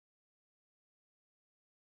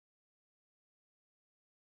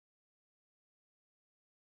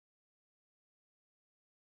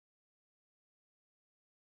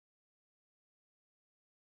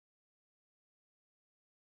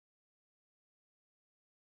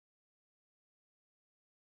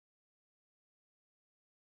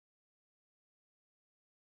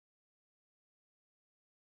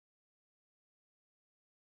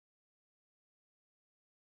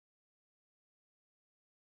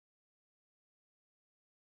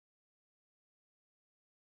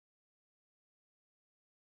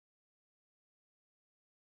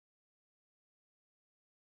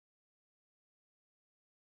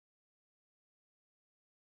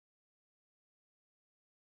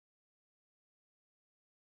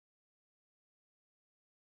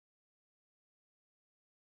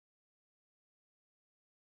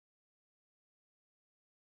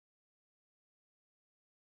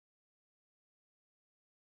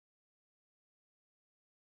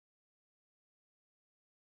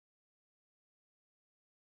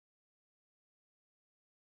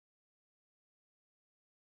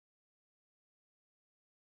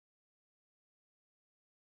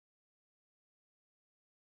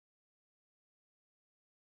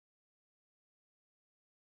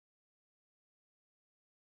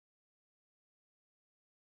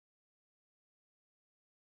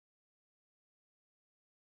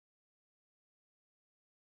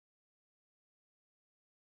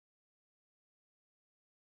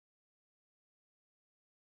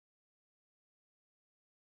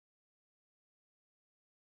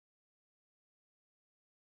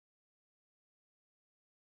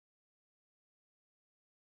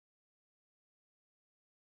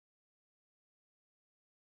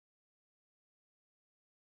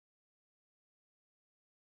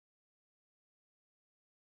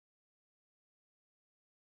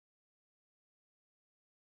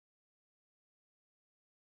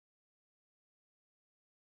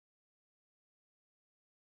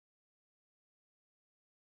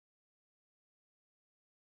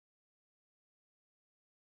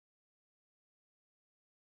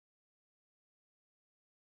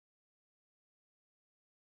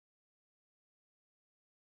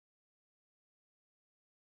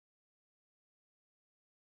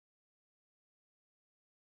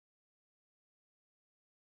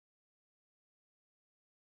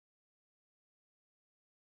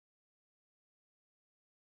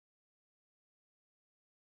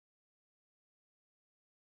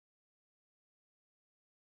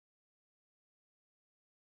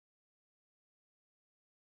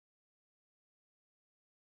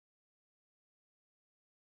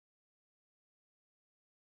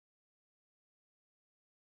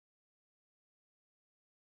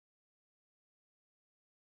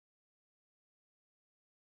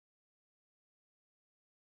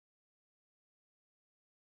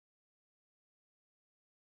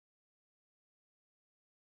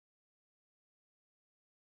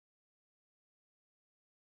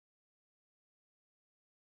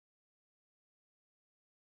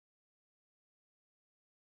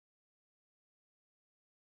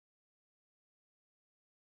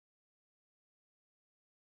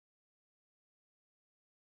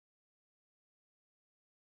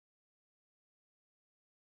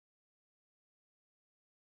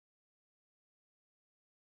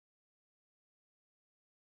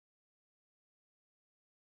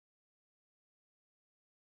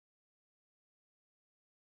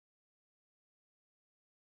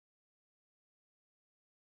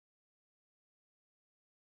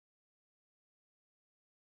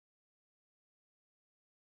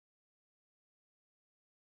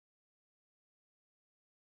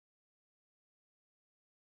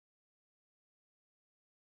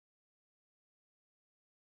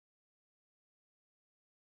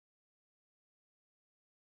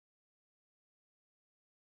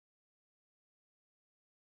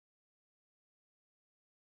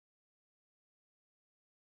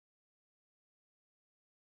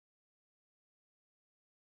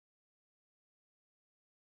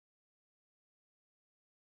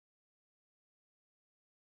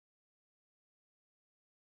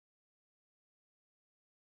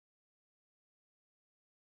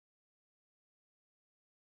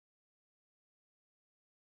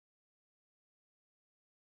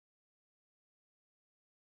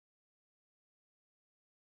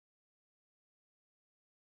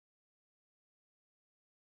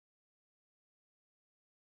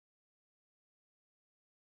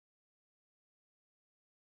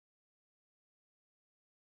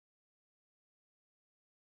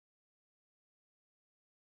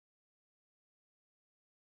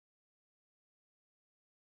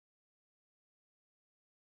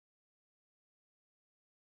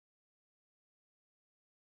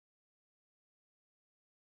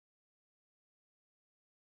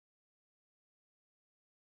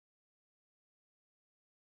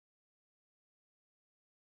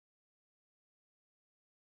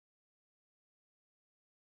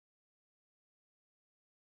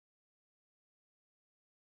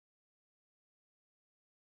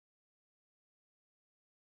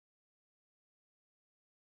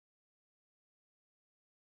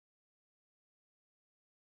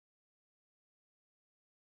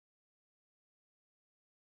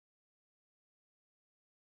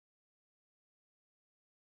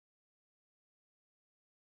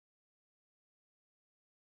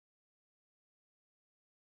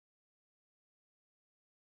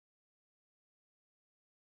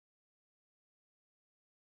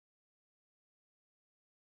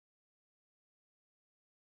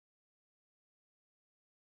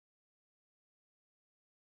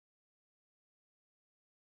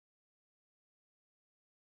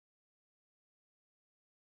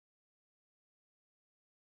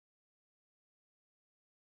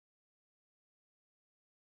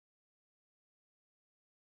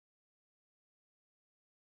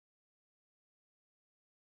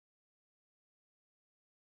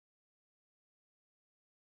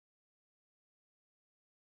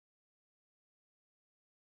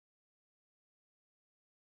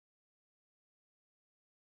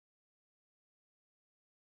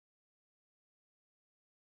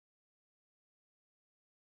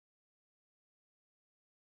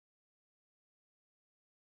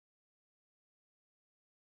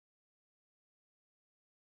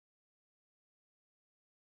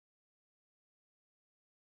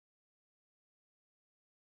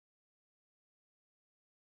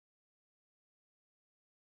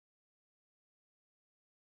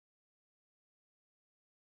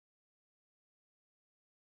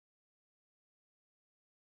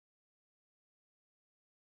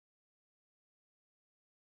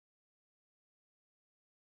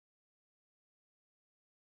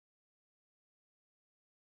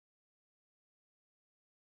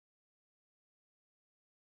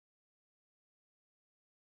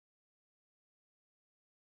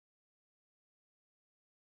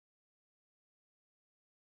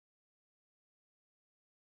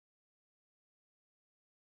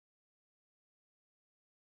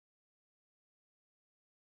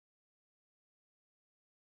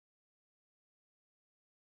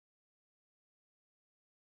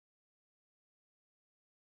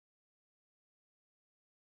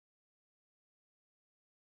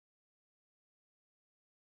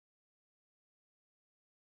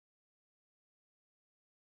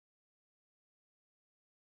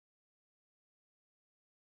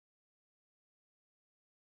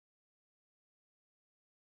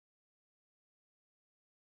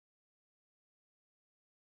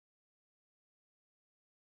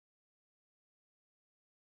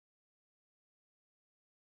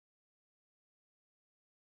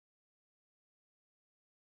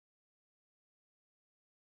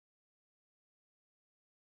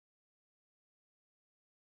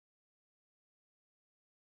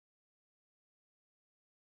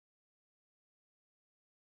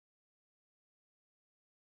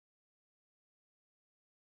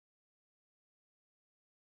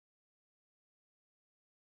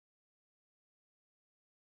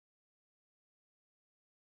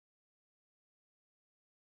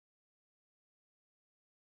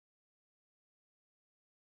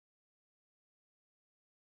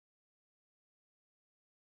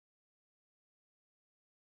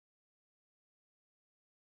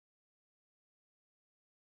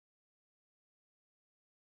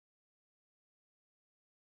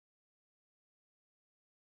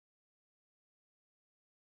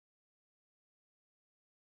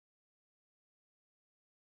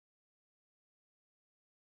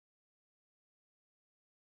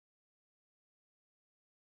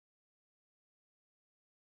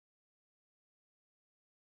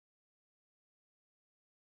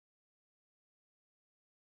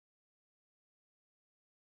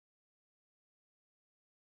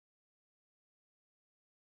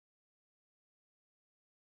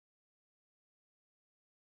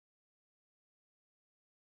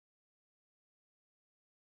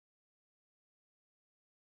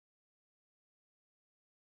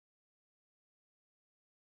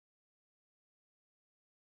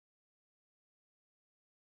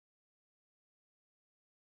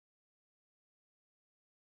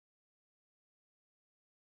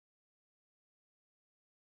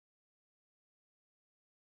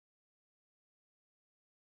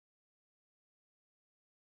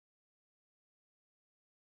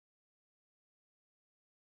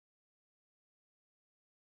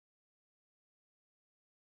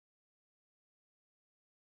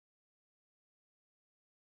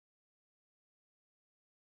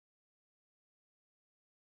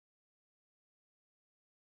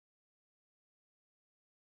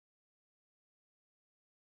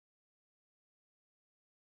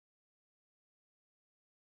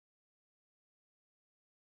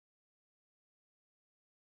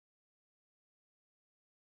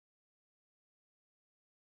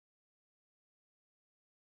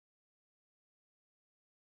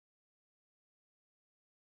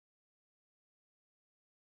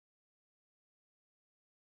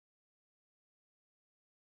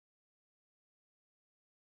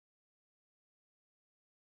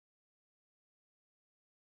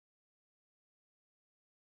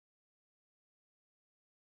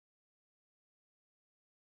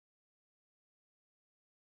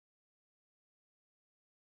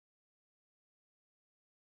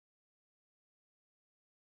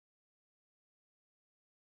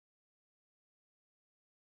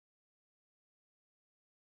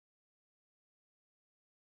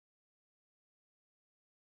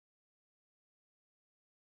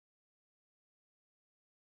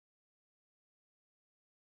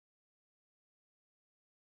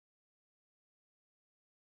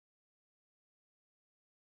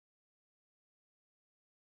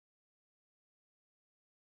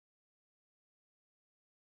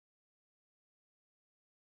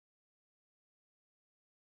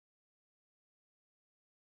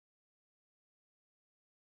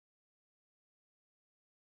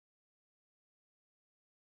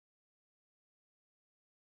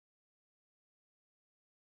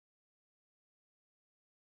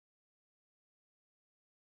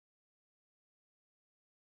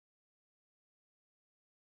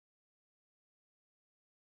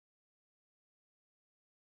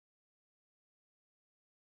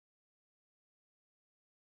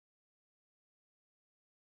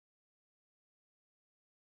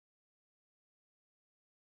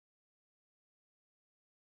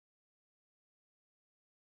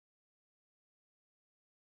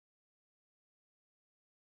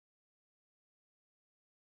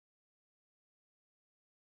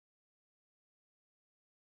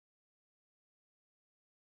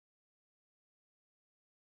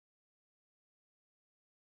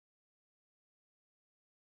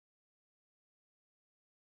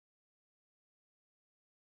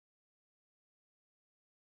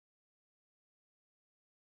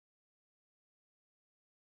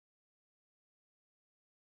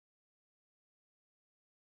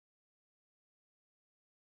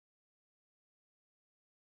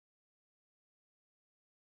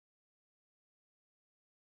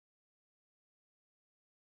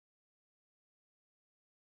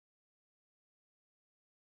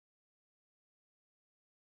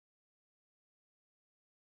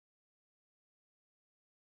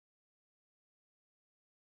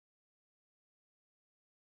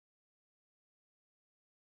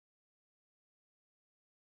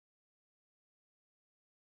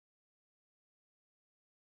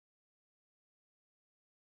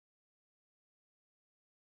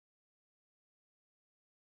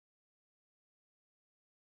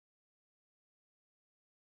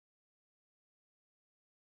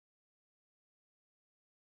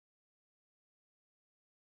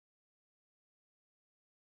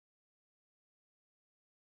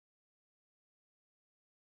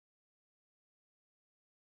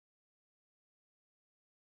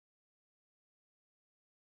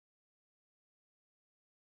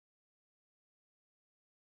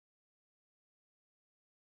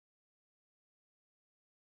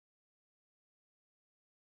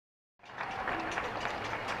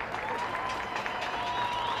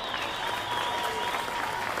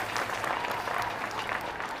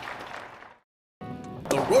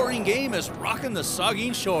roaring game is rocking the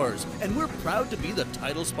Saugeen Shores, and we're proud to be the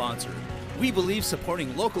title sponsor. We believe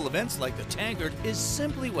supporting local events like the Tankard is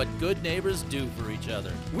simply what good neighbors do for each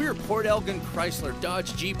other. We're Port Elgin Chrysler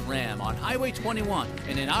Dodge Jeep Ram on Highway 21,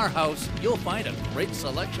 and in our house, you'll find a great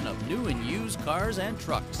selection of new and used cars and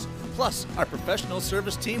trucks. Plus, our professional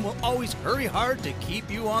service team will always hurry hard to keep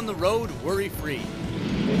you on the road worry-free.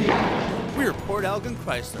 We're Port Elgin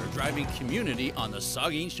Chrysler, driving community on the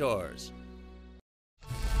Saugeen Shores.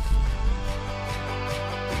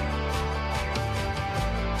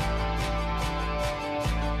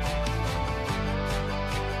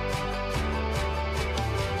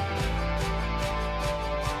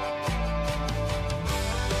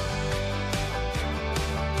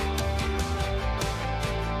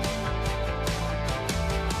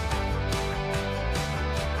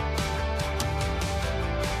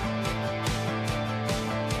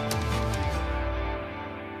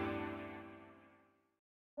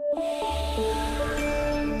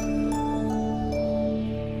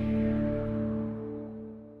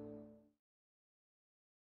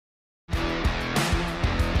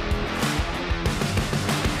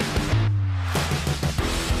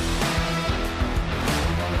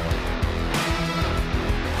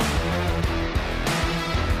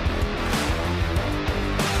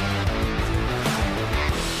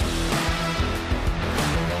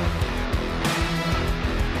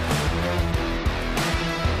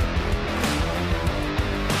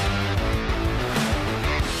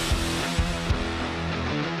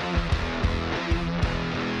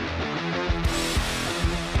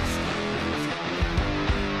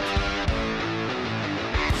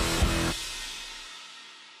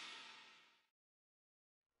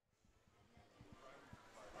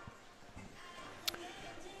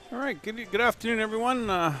 All right, good afternoon,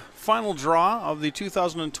 everyone. Final draw of the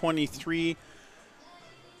 2023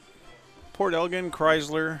 Port Elgin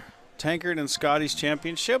Chrysler Tankard and Scotties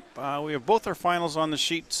Championship. We have both our finals on the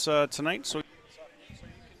sheets tonight, so you can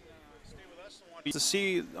stay with us. To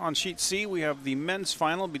see on sheet C, we have the men's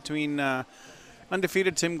final between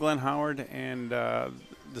undefeated Tim Glenn Howard and the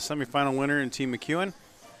semifinal winner in Team McEwen.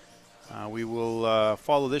 We will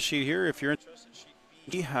follow this sheet here. If you're interested, sheet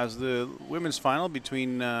B has the women's final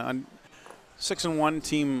between 6-1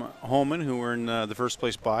 Team Holman, who were in the first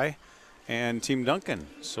place bye, and Team Duncan.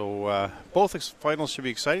 So both finals should be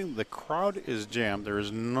exciting. The crowd is jammed. There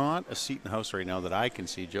is not a seat in the house right now that I can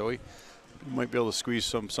see, Joey. You might be able to squeeze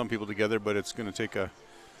some people together, but it's going to take a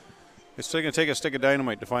stick of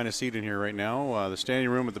dynamite to find a seat in here right now. The standing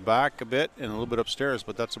room at the back a bit and a little bit upstairs,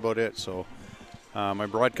 but that's about it. So my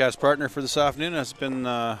broadcast partner for this afternoon has been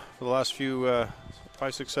for the last few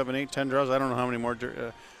 5, 6, 7, 8, 10 draws. I don't know how many more,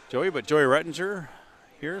 Joey, but Joey Rettinger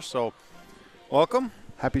here. So welcome.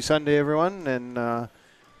 Happy Sunday, everyone. And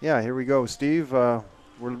yeah, here we go, Steve. We're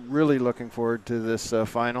really looking forward to this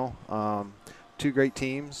final. Two great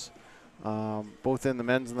teams, both in the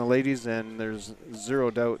men's and the ladies, and there's zero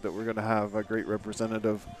doubt that we're going to have a great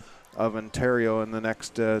representative of Ontario in the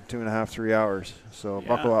next 2.5, 3 hours. So yeah.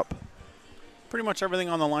 Buckle up. Pretty much everything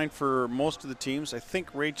on the line for most of the teams. I think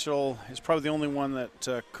Rachel is probably the only one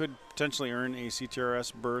that could potentially earn a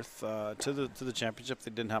CTRS berth to the championship.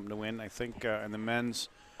 They didn't happen to win. I think in the men's,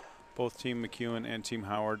 both Team McEwen and Team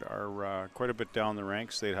Howard are quite a bit down the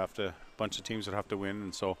ranks. They'd have to, a bunch of teams would have to win,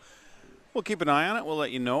 and so we'll keep an eye on it. We'll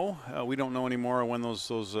let you know. We don't know anymore when those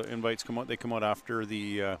invites come out. They come out after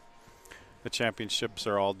the championships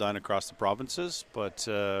are all done across the provinces, but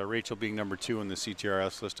Rachel being number 2 on the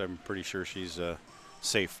CTRS list, I'm pretty sure she's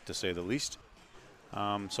safe, to say the least.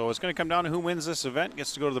 So it's going to come down to who wins this event,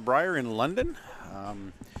 gets to go to the Briar in London.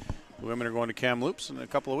 The women are going to Kamloops in a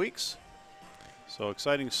couple of weeks. So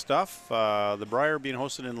exciting stuff. The Briar being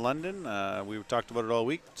hosted in London. We talked about it all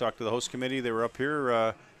week. Talked to the host committee. They were up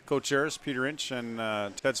here. Co-chairs Peter Inch and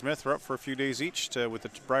Ted Smith were up for a few days each with the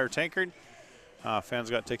Briar Tankard. Fans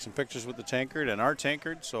got to take some pictures with the Tankard and our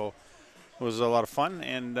Tankard, so it was a lot of fun.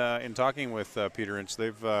 And in talking with Peter Inch,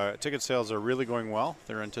 ticket sales are really going well.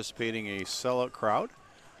 They're anticipating a sellout crowd.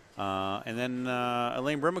 And then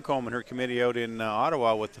Elaine Brimacombe and her committee out in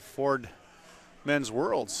Ottawa with the Ford Men's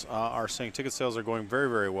Worlds are saying ticket sales are going very,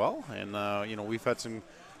 very well. And you know, we've had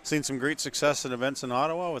seen some great success in events in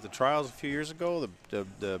Ottawa with the trials a few years ago,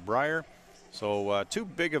 the Briar. So 2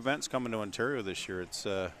 big events coming to Ontario this year. It's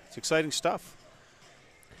exciting stuff.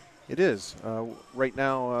 It is. Right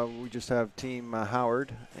now, we just have Team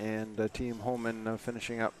Howard and Team Holman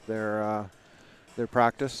finishing up their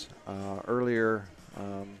practice. Earlier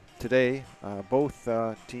today, both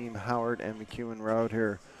Team Howard and McEwen were out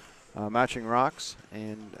here matching rocks,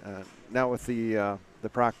 and now with the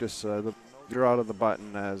practice, they're out of the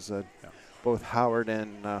button as both Howard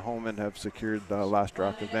and Holman have secured the last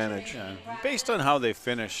rock advantage. Yeah. Based on how they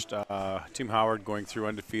finished, Team Howard going through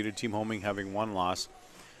undefeated, Team Homing having 1 loss,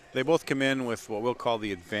 they both come in with what we'll call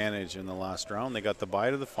the advantage in the last round. They got the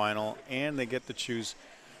bye to the final, and they get to choose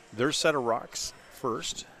their set of rocks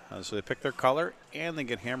first. So they pick their color, and they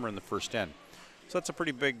get hammer in the first end. So that's a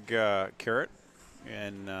pretty big carrot.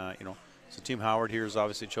 And, so Team Howard here has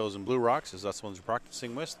obviously chosen blue rocks, as that's the ones they're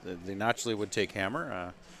practicing with. They naturally would take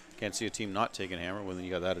hammer. Can't see a team not taking hammer when you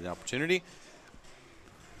got that opportunity.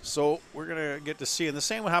 So we're going to get to see. And the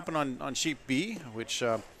same will happen on Sheet B, which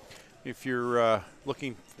if you're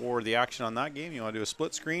looking for the action on that game, you want to do a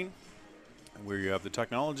split screen where you have the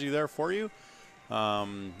technology there for you. You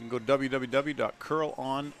can go to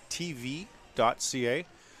www.CurlONTV.ca,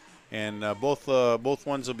 and both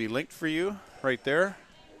ones will be linked for you right there,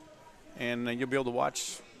 and you'll be able to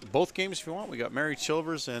watch both games if you want. We got Mary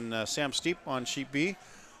Chilvers and Sam Steep on Sheet B.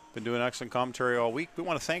 Been doing excellent commentary all week. We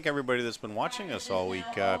want to thank everybody that's been watching us all week.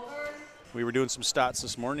 We were doing some stats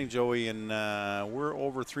this morning, Joey, and we're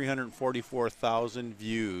over 344,000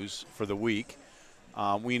 views for the week.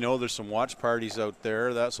 We know there's some watch parties out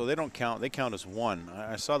there, so they don't count. They count as one.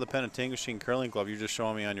 I saw the Penetanguishene Curling Club. You were just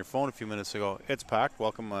showing me on your phone a few minutes ago. It's packed.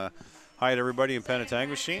 Welcome. Hi to everybody in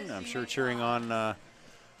Penetanguishene. I'm sure cheering on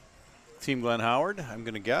Team Glenn Howard, I'm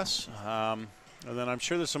going to guess. And then I'm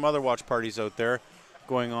sure there's some other watch parties out there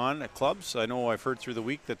going on at clubs. I know I've heard through the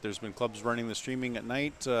week that there's been clubs running the streaming at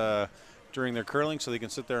night during their curling so they can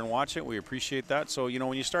sit there and watch it. We appreciate that. So,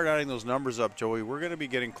 when you start adding those numbers up, Joey, we're going to be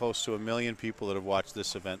getting close to 1 million people that have watched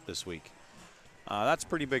this event this week. That's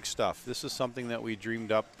pretty big stuff. This is something that we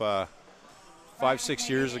dreamed up 5-6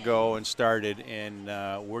 years ago and started, and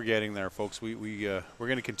we're getting there, folks. We're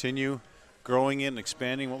going to continue growing it and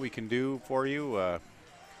expanding what we can do for you.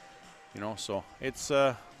 So it's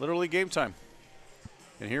literally game time.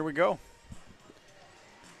 And here we go.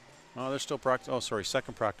 Oh, there's still practice. Oh, sorry,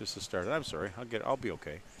 second practice has started. I'm sorry. I'll be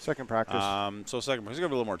okay. Second practice. So second practice. We've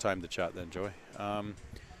got a little more time to chat then, Joey.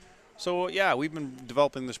 So yeah, we've been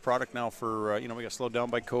developing this product now for we got slowed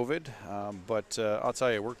down by COVID, but I'll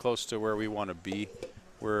tell you, we're close to where we want to be.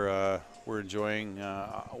 We're enjoying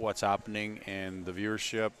what's happening and the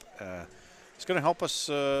viewership. It's going to help us,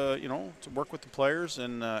 to work with the players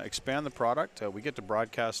and expand the product. We get to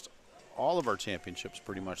broadcast all of our championships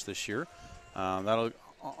pretty much this year. That'll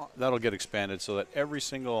get expanded so that every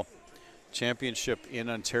single championship in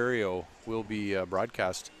Ontario will be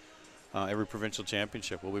broadcast. Every provincial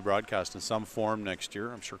championship will be broadcast in some form next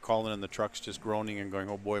year. I'm sure Colin and the truck's just groaning and going,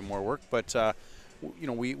 "Oh boy, more work." But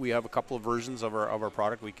we have a couple of versions of our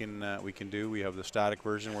product we can do. We have the static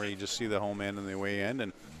version where you just see the home end and the away end,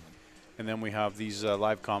 and then we have these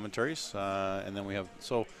live commentaries, and then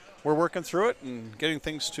so we're working through it and getting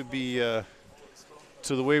things to be to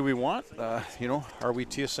the way we want. Are we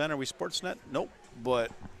TSN? Are we Sportsnet? Nope.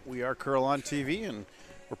 But we are CurlONTV, and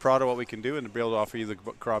we're proud of what we can do and to be able to offer you the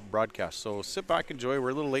broadcast. So sit back, enjoy.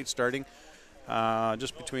 We're a little late starting,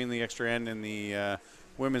 just between the extra end and the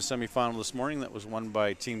women's semifinal this morning that was won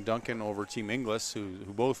by Team Duncan over Team Inglis, who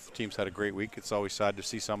both teams had a great week. It's always sad to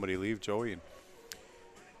see somebody leave, Joey. And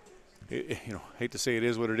hate to say it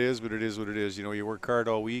is what it is, but it is what it is. You work hard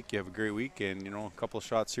all week, you have a great week, and a couple of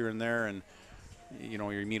shots here and there, and you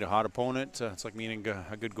meet a hot opponent. It's like meeting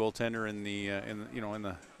a good goaltender in the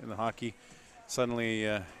hockey. Suddenly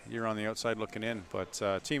you're on the outside looking in. But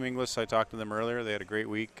Team Inglis, I talked to them earlier. They had a great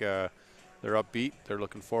week. They're upbeat. They're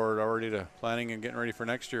looking forward already to planning and getting ready for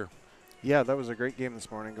next year. Yeah, that was a great game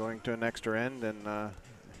this morning, going to an extra end, and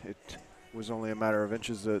it was only a matter of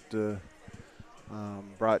inches that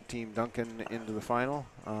brought Team Duncan into the final.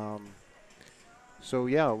 So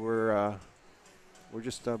yeah, we're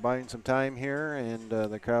just buying some time here, and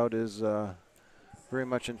the crowd is very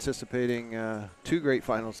much anticipating two great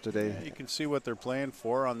finals today. Yeah, you can see what they're playing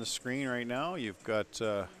for on the screen right now. You've got,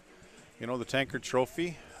 the Tankard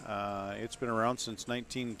Trophy. It's been around since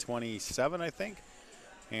 1927, I think.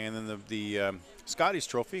 And then the Scotties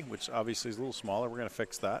Trophy, which obviously is a little smaller. We're going to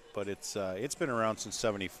fix that, but it's been around since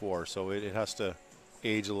 '74, so it has to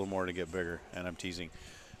age a little more to get bigger. And I'm teasing.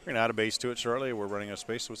 We're going to add a base to it shortly. We're running out of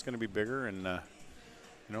space, so it's going to be bigger. And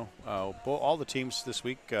all the teams this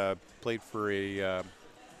week played for in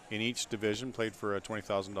each division played for a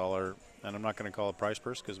 $20,000, and I'm not going to call it prize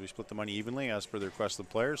purse because we split the money evenly as per the request of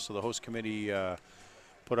the players. So the host committee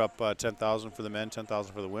put up $10,000 for the men,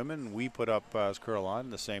 $10,000 for the women. We put up as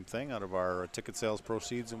CurlON the same thing out of our ticket sales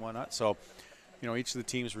proceeds and whatnot. So, each of the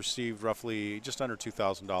teams received roughly just under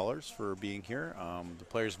 $2,000 for being here. The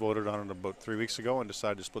players voted on it about 3 weeks ago and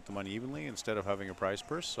decided to split the money evenly instead of having a prize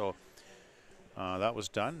purse. So That was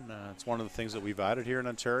done. It's one of the things that we've added here in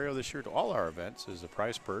Ontario this year to all our events is a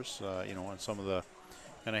prize purse. You know, and some of the,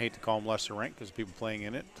 and I hate to call them lesser ranked because people playing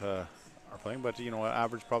in it are playing, but you know,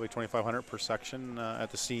 average probably $2,500 per section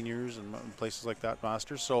at the seniors and places like that,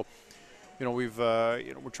 masters. So, you know, we've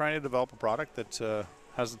you know, we're trying to develop a product that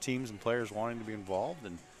has the teams and players wanting to be involved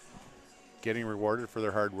and getting rewarded for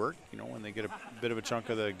their hard work. You know, when they get a bit of a chunk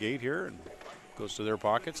of the gate here and goes to their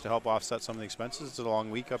pockets to help offset some of the expenses. It's a long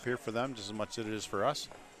week up here for them, just as much as it is for us.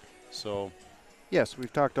 So, yes,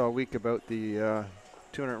 we've talked all week about the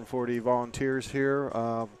 240 volunteers here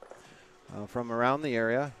from around the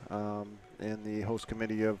area, and the host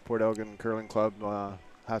committee of Port Elgin Curling Club.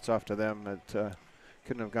 Hats off to them. It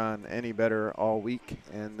couldn't have gone any better all week,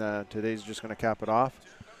 and today's just going to cap it off.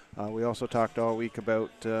 We also talked all week about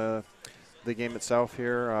the game itself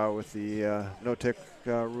here with the no-tick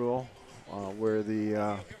rule, where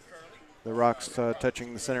the rocks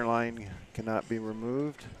touching the center line cannot be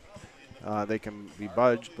removed. They can be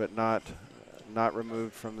budged, but not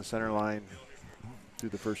removed from the center line through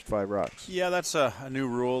the first 5 rocks. yeah, that's a new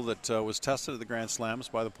rule that was tested at the Grand Slams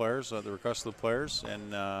by the players, the request of the players,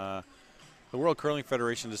 and the World Curling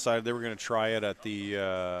Federation decided they were going to try it at the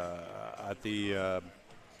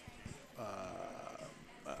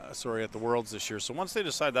Worlds this year. So once they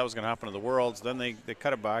decided that was going to happen at the Worlds, then they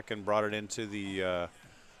cut it back and brought it into the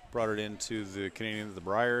Canadian, the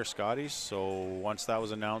Brier, Scotties. So once that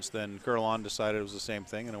was announced, then CurlON decided it was the same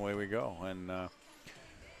thing, and away we go. And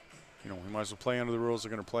you know, we might as well play under the rules they're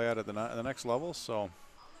going to play at the next level. So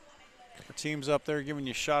our team's up there giving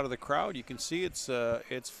you a shot of the crowd. You can see it's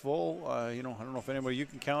full. You know, I don't know if anybody, you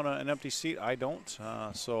can count an empty seat. I don't.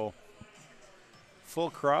 So full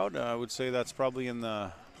crowd. I would say that's probably in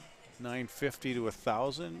the 950 to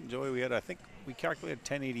 1,000. Joey, I think we calculated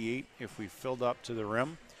 1088 if we filled up to the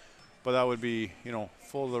rim, but that would be, you know,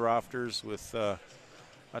 full of the rafters with a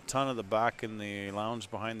ton of the back in the lounge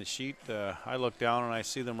behind the sheet. I look down and I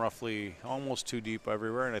see them roughly almost 2 deep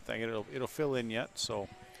everywhere, and I think it'll fill in yet. So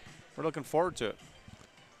we're looking forward to it.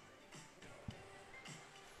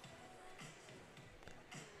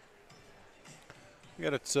 We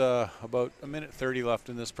got it about a minute 30 left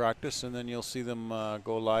in this practice, and then you'll see them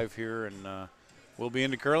go live here, and we'll be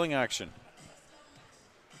into curling action.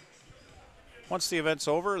 Once the event's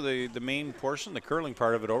over, the main portion, the curling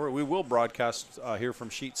part of it over, we will broadcast here from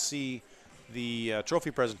Sheet C the trophy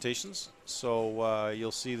presentations. So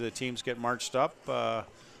you'll see the teams get marched up.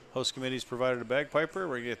 Host committee's provided a bagpiper.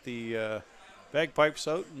 We're going to get the bagpipes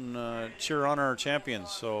out and cheer on our champions.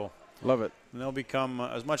 So Love it. and they'll become,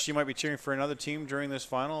 as much as you might be cheering for another team during this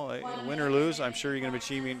final, win or lose, I'm sure you're going to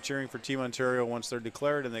be cheering for Team Ontario once they're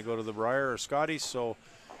declared and they go to the Brier or Scotties. So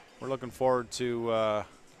we're looking forward to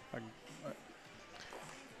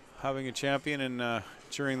having a champion and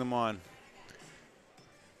cheering them on.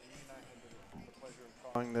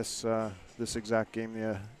 Calling this exact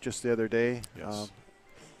game just the other day. Yes.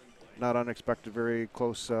 Not unexpected, very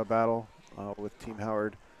close battle with Team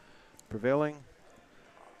Howard prevailing.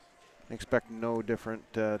 Expect no different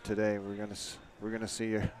today. We're gonna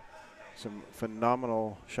see some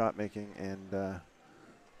phenomenal shot making and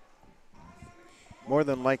more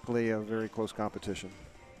than likely a very close competition.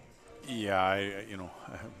 Yeah, you know,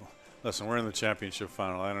 listen, we're in the championship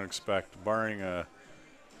final. I don't expect, barring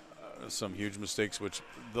some huge mistakes, which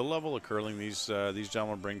the level of curling these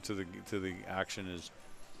gentlemen bring to the action is,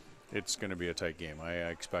 it's going to be a tight game. I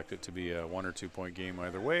expect it to be a 1 or 2 point game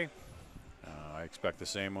either way. I expect the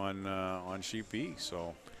same on Sheet B.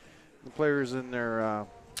 So the players in their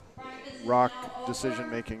rock decision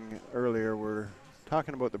making earlier were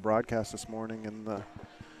talking about the broadcast this morning, and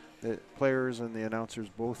the players and the announcers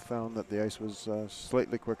both found that the ice was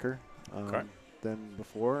slightly quicker than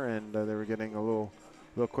before, and they were getting a little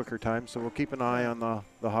quicker time. So we'll keep an eye on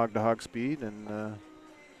the hog-to-hog speed, and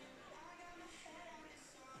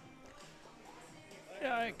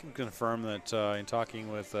yeah, I can confirm that in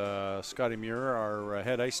talking with Scotty Muir, our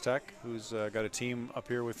head ice tech, who's got a team up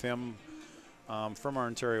here with him from our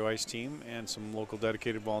Ontario Ice team, and some local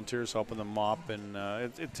dedicated volunteers helping them mop, and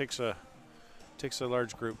it takes a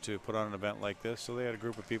large group to put on an event like this. So they had a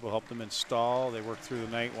group of people help them install. They worked through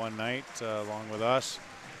the night one night along with us.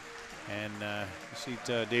 And you see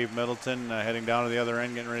Dave Middleton heading down to the other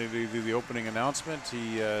end, getting ready to do the opening announcement.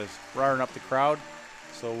 He's riling up the crowd,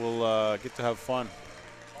 so we'll get to have fun.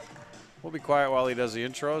 We'll be quiet while he does the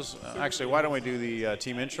intros. Actually, why don't we do the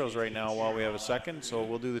team intros right now while we have a second? So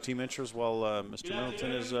we'll do the team intros while Mr.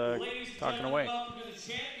 Middleton is talking away. Welcome to the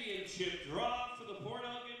championship draw for the Port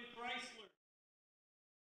Elgin Chrysler.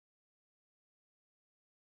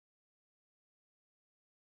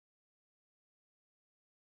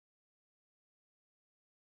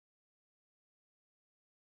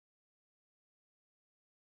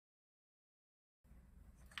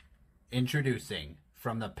 Introducing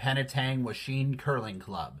from the Penetang Curling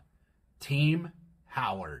Club, Team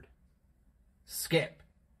Howard. Skip,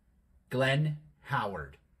 Glenn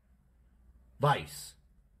Howard. Vice,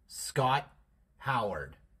 Scott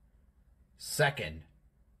Howard. Second,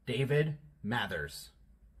 David Mathers.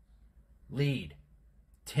 Lead,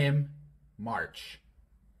 Tim March.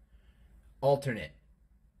 Alternate,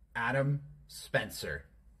 Adam Spencer.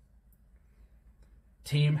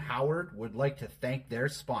 Team Howard would like to thank their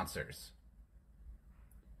sponsors: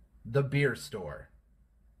 The Beer Store,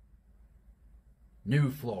 New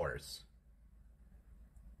Floors,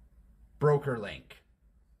 BrokerLink,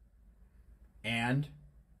 and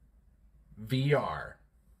VR.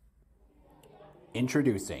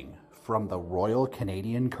 Introducing from the Royal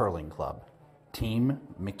Canadian Curling Club, Team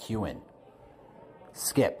McEwen.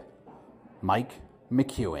 Skip, Mike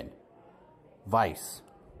McEwen. Vice,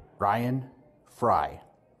 Ryan Fry.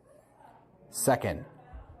 Second,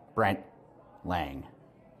 Brent Lang.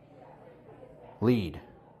 Lead,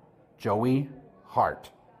 Joey Hart.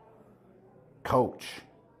 Coach,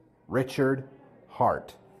 Richard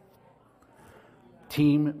Hart.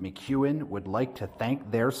 Team McEwen would like to thank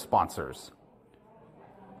their sponsors: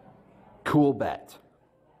 Cool Bet,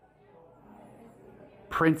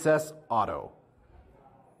 Princess Auto,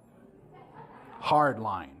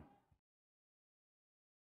 Hardline,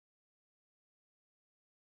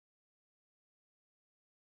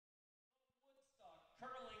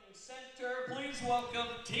 Curling Center, please welcome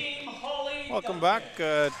Team Holly. Welcome back.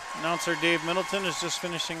 Announcer Dave Middleton is just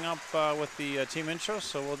finishing up with the team intro,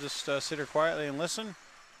 so we'll just sit here quietly and listen.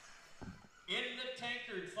 In the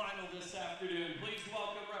Tankard final this afternoon, please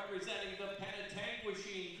welcome representing the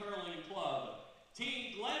Penetang Curling Club,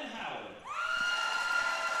 Team Glenn Howard.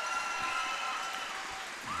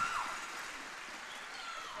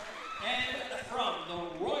 And from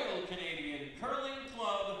the Royal Canadian Curling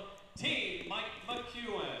Club, Team Mike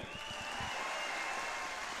McEwen.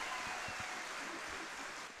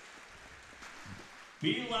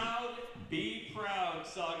 Be loud, be proud,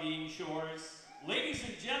 Saugeen Shores. Ladies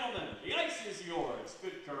and gentlemen, the ice is yours.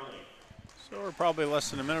 Good curling. So we're probably less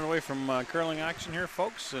than a minute away from curling action here,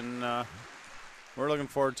 folks, and we're looking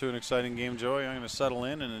forward to an exciting game, Joey. I'm going to settle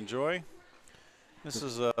in and enjoy. This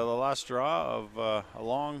is the last draw of a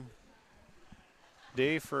long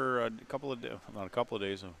day for a couple of not a couple of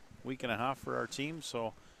days, a week and a half for our team.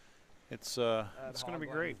 So it's going to be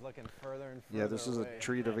great. Yeah, this is a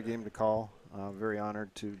treat of a game to call. Very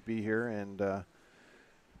honored to be here, and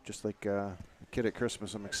just like a kid at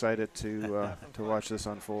Christmas, I'm excited to watch this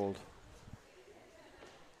unfold.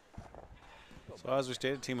 So as we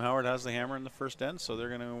stated, Team Howard has the hammer in the first end, so they're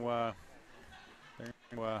going to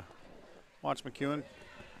watch McEwen.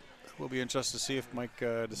 We'll be interested to see if Mike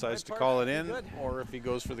decides to call it in or if he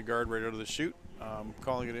goes for the guard right out of the chute.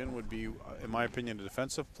 Calling it in would be, in my opinion, a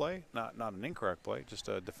defensive play, not an incorrect play, just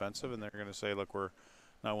a defensive. And they're going to say, look, we're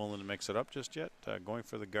not willing to mix it up just yet. Going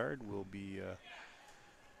for the guard will be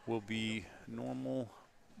normal.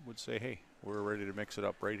 Would say, hey, we're ready to mix it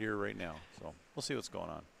up right here, right now. So we'll see what's going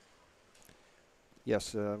on.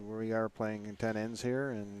 Yes, we are playing in 10 ends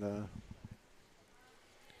here, and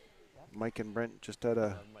Mike and Brent just had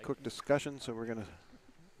a quick discussion, so we're gonna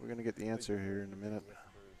get the answer here in a minute.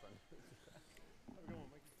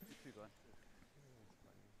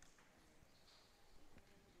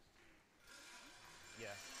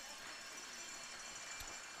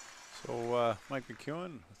 So Mike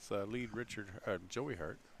McEwen with lead Joey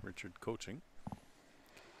Hart, Richard coaching.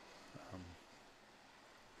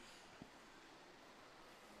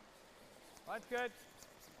 That's good.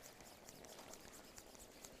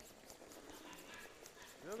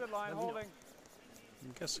 Real good line, holding.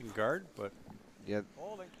 I'm guessing guard, but Yeah,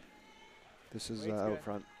 Holding. this is Wait's out good.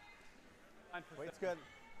 front. Wait's good.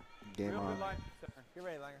 Game Real on. good line. Center. Get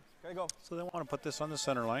ready, Langer. Gotta go. so they want to put this on the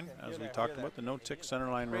center line, as we talked about, the no-tick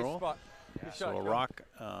center line Great rule. spot. Good So shot, a go. rock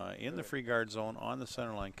in the free guard zone on the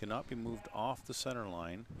center line cannot be moved off the center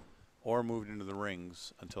line or moved into the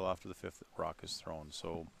rings until after the fifth rock is thrown.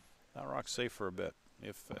 So that rock's safe for a bit.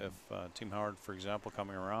 If Team Howard, for example,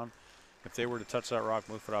 coming around, if they were to touch that rock,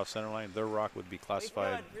 move it off center line, their rock would be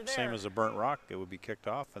classified same as a burnt rock. It would be kicked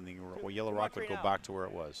off, and the yellow rock would go back to where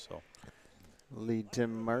it was. So Lead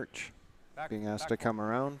Tim March being asked to come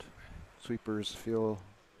around. Sweepers feel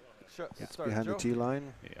it's behind the tee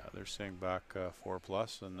line. yeah, they're staying back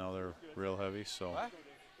 4+, and now they're real heavy. So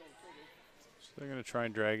they're going to try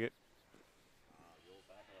and drag it.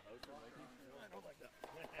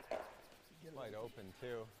 Wide open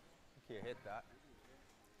too. I think you hit that.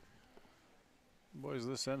 Boys,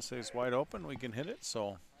 this end stays wide open. We can hit it.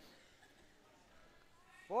 So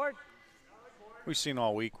Forward. we've seen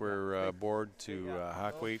all week where board to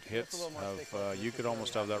hack weight hits have you could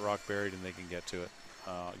almost have that rock buried and they can get to it,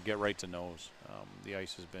 get right to nose. The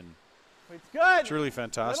ice has been it's really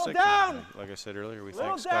fantastic. Like I said earlier, we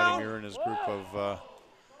thank Scotty Muir and his group of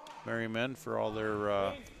merry men for all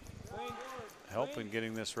their help in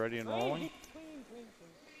getting this ready and rolling.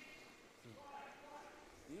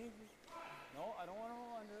 No, I don't want to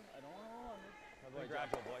roll under. I don't want to roll under. Grab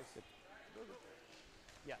it, boys.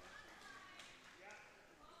 Yeah.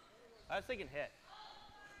 I was thinking hit.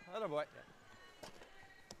 Other boy.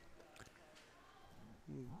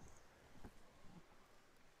 Yeah.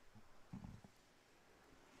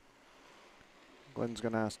 Glenn's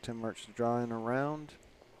going to ask Tim March to draw in a round,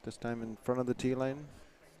 this time in front of the tee lane.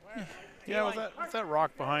 Yeah, with that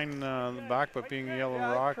rock behind the back, but being a yellow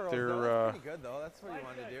rock, they're pretty good though. That's what you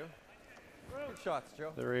want to do. Good shots,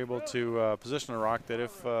 Joe. They're able to position a rock that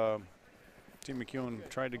if Team McEwen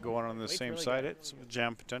tried to go on the same side, it's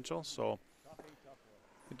jam potential, so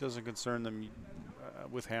it doesn't concern them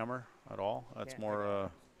with hammer at all. That's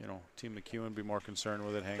more, you know, Team McEwen be more concerned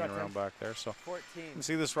with it hanging around back there. So 14. you can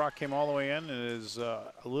see this rock came all the way in and is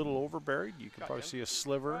a little over buried. You can probably see a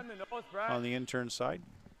sliver on the intern side.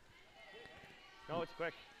 No, it's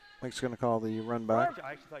quick. Mike's going to call the run back.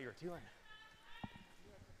 I actually thought you were teeling.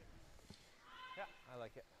 Yeah, I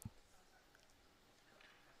like it.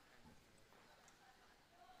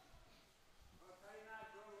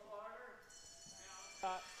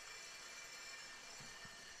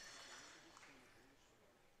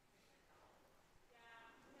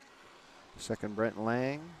 Second, Brent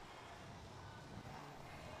Lang.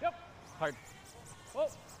 Yep. Hard. Whoa.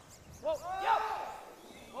 Whoa. Yep.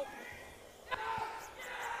 Whoa.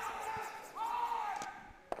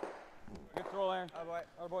 Good throw, Aaron.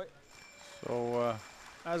 Our boy. So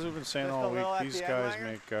as we've been saying Just all a week, little at these the guys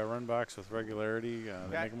end, make run backs with regularity.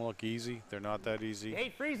 They make them look easy. They're not that easy. Hey,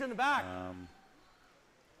 freeze in the back.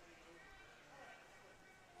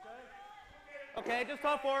 Okay, just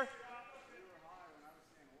top 4.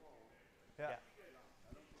 Yeah.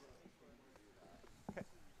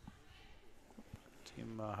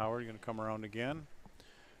 Team Howard going to come around again,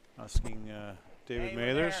 asking David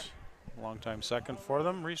Mathers, longtime second for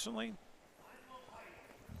them recently.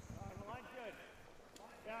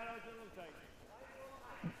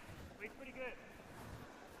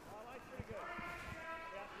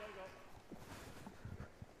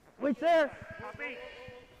 Wait there.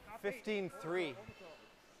 15-3.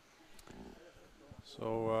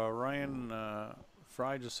 So Ryan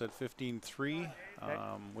Fry just said 15-3,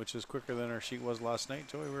 which is quicker than our sheet was last night.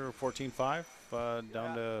 Joey, we were 14-5,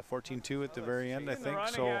 down to 14-2 at the very end, I think.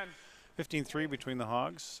 So 15-3 between the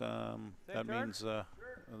Hogs. That means that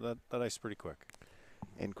ice is pretty quick.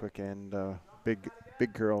 And quick and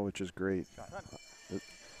big curl, which is great.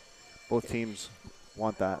 Both teams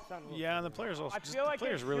want that. Yeah, and the players also the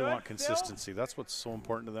players really want consistency. That's what's so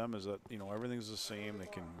important to them, is that, you know, everything's the same. They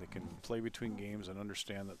can play between games and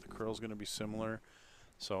understand that the curl's going to be similar.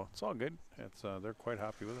 So it's all good. It's they're quite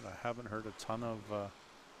happy with it. I haven't heard a ton of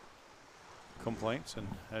complaints, and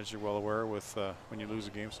as you're well aware, with when you lose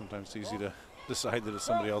a game, sometimes it's easy to decide that it's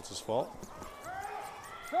somebody else's fault.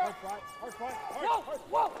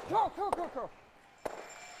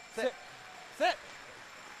 Sit. Sit.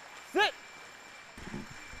 Sit.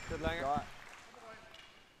 Good, Langer. Yeah,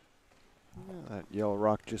 that yellow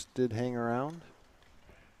rock just did hang around.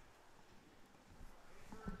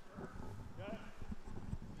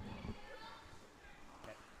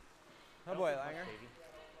 Oh boy, Langer.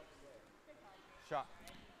 Shot.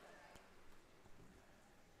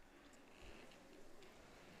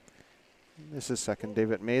 This is second,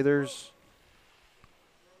 David Mathers.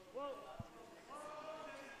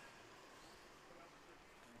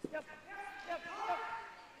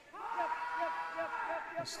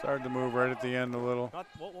 Started to move right at the end a little.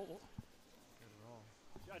 Whoa.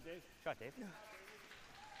 Shot, Dave. Shot, Dave.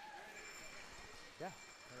 Yeah.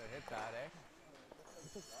 Hit that, eh?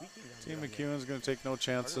 Team McEwen's going to take no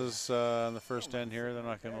chances on the first end here. They're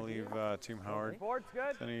not going to leave Team Howard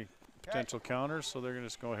any potential counters, so they're going to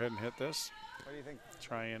just go ahead and hit this. What do you think?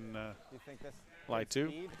 Try and You think this lie two.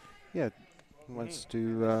 speed? Yeah, he wants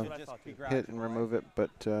to hit and remove it,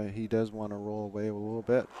 but he does want to roll away a little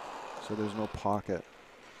bit, so there's no pocket.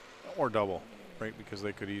 Or double, right? Because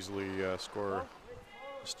they could easily score a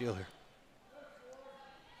steal here.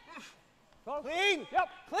 Clean! Yep!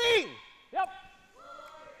 Clean! Yep!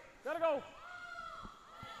 Gotta go!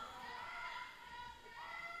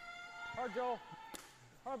 Hard, Joel.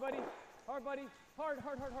 Hard, buddy. Hard, buddy. Hard.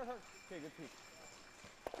 Okay, good peek.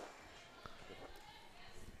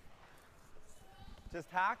 Just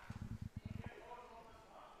hack.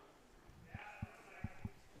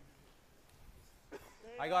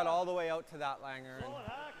 I got all the way out to that Langer. And,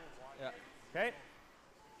 yeah. Okay.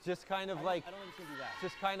 Just kind of like, I don't think it's gonna be that.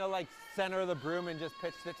 just kind of like center of the broom and just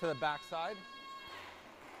pitched it to the backside.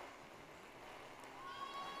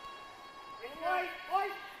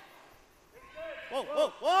 Whoa,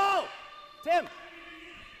 whoa, whoa! Tim!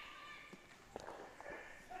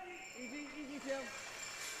 Easy, easy, Tim.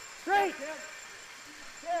 Straight! Tim!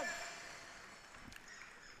 Tim!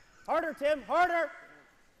 Harder, Tim, harder!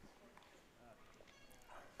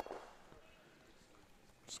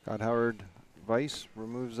 Scott Howard Vice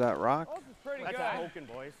removes that rock, Oh, this is pretty good. That's smoking,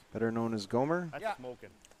 boys. better known as Gomer. That's smoking.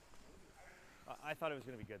 I thought it was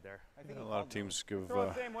going to be good there. I think a lot of teams give Throw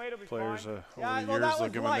it same way, it'll be players fine. over Yeah, the well, years that they'll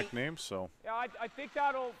was give light. them nicknames. So Yeah, I think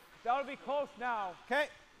that'll be close now. Okay.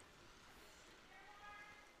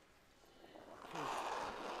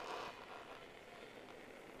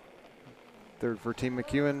 Third for Team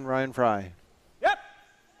McEwen, Ryan Fry. Yep.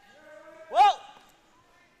 Whoa.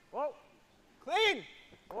 Whoa, Clean.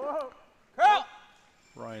 whoa, Curl.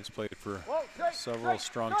 Ryan's played for whoa, straight, several straight,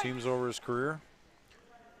 strong straight. teams over his career.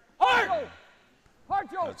 Hard. Hard,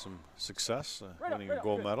 Joe. Had some success, Right up, winning right a up,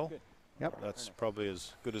 gold good, medal. good. Yep. That's probably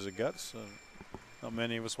as good as it gets. Not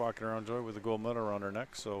many of us walking around, Joy, with a gold medal around our neck.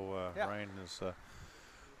 So Yeah. Ryan has the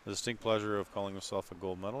distinct pleasure of calling himself a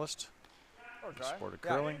gold medalist Or in the dry. sport of Yeah.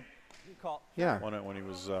 curling. Good call. Yeah. Won it when he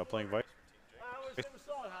was playing vice. It was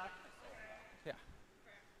solid, Hack. Yeah.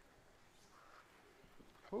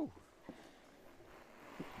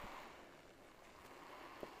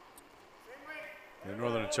 The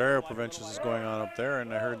Northern Ontario Provincials is going on up there,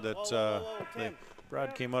 and I heard that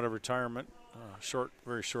Brad came out of retirement,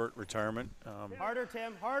 very short retirement, Harder,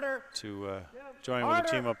 Tim, harder. to join with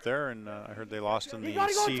the team up there, and I heard they lost in You the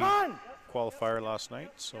gotta go C ton. qualifier last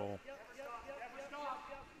night, so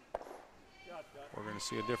we're going to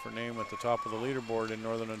see a different name at the top of the leaderboard in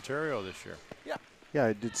Northern Ontario this year. Yeah,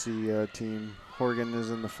 I did see Team Horgan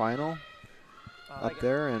is in the final up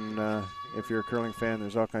there, and if you're a curling fan,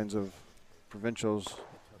 there's all kinds of provincials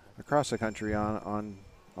across the country on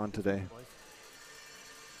today.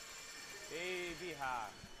 Baby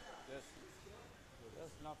Hack. Just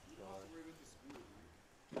not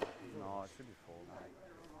good. No, it should be full.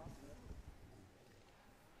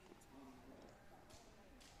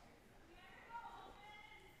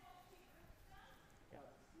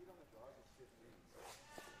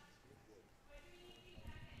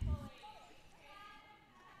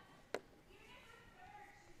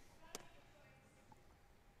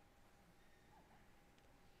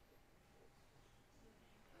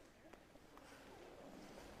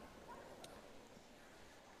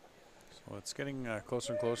 So it's getting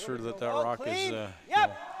closer and closer that rock is clean. you Yep.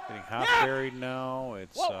 know, getting half Yep. buried now.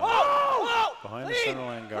 It's Whoa. behind the Clean. center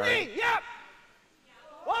line guard. Clean. Yep.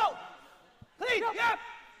 Whoa. Clean. Yep.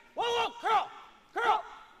 Whoa. Curl. Curl.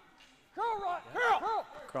 Curl, Rod. Curl.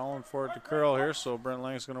 Calling for it to curl here, so Brent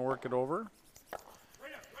Lang's going to work it over.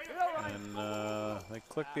 And they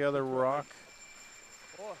click the other rock.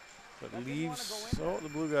 But leaves. Oh, the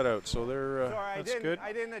blue got out, so they're Sorry, that's good.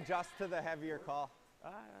 I didn't adjust to the heavier call.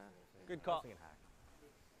 Good call.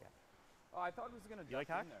 Oh, I thought it was going to You like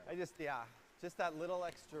Hack? Just that little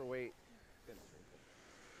extra weight. Good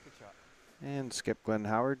shot. And Skip Glenn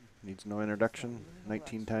Howard needs no introduction,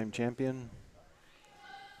 19-time champion,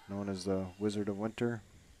 known as the Wizard of Winter,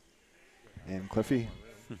 and Cliffy.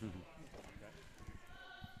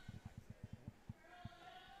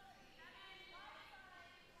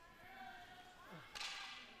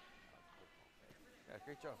 Yeah,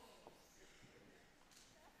 great job.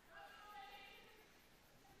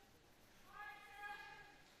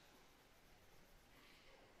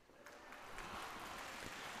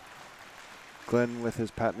 Glenn with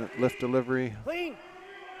his patent lift delivery, Clean.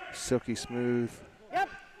 silky smooth, Yep.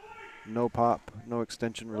 no pop, no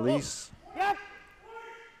extension release. Yep.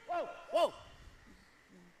 Whoa. Whoa.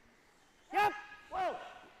 Yep. Whoa.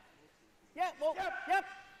 Yep. Whoa. Yep. Yep.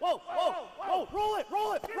 Whoa. Whoa. Whoa. Roll it.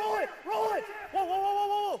 Roll it. Roll it. Roll it. Whoa. Whoa. Whoa. Whoa.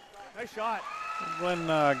 Whoa. Whoa. Nice shot. Glenn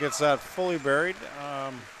gets that fully buried.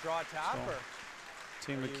 Draw tap So- or?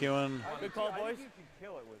 Team McEwen Good call, boys.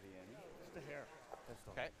 Kill it with the end. Just a hair.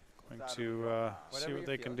 Okay. going to see Whatever what you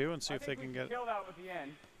they feel. can do and see if they can get. Kill that with the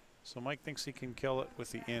end. So Mike thinks he can kill it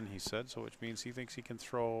with the in, he said, so which means he thinks he can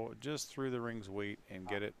throw just through the ring's weight and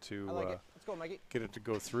get it to I like it. Let's go, Mikey. get it to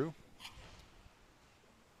go through.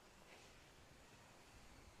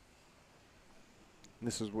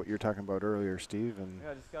 This is what you're talking about earlier, Steve. And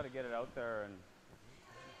Yeah, just got to get it out there, and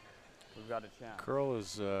we've got a chance. Curl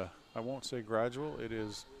is, I won't say gradual, it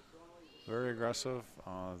is very aggressive.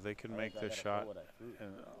 They can make this shot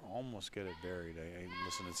and almost get it buried.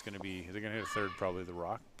 Listen, it's going to be, they're going to hit a third, probably the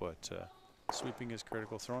rock, but Sweeping is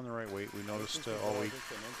critical. Throwing the right weight. We noticed all week.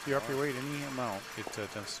 If you up your weight any amount, it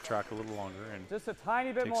tends to track a little longer and Just a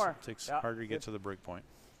tiny bit more. Takes harder to get to the break point.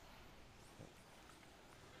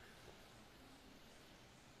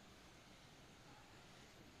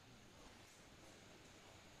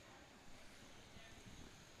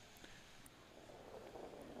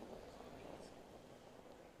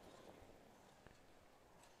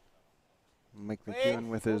 McEwen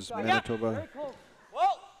with his Manitoba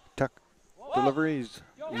tuck delivery. He's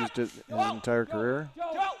used it his entire career.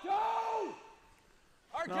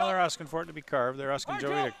 No, they're asking for it to be carved. They're asking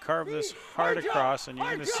Joey to carve this hard across, and you're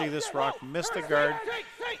going to see this rock miss the guard.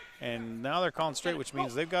 And now they're calling straight, which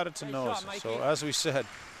means they've got it to nose. So as we said,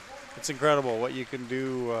 it's incredible what you can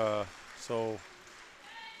do. So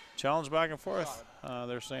challenge back and forth.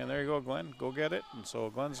 They're saying, there you go, Glenn, go get it. And so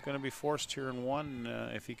Glenn's going to be forced here in one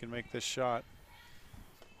if he can make this shot.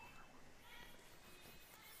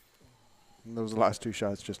 And those last two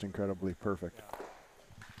shots just incredibly perfect.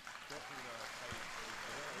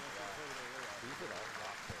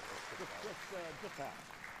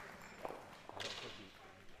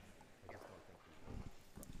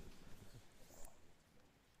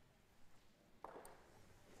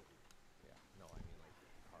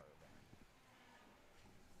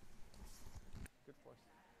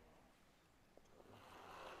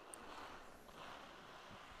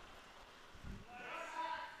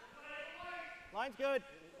 Line's good.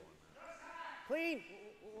 Clean.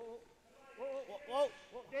 Whoa.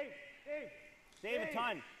 Dave, a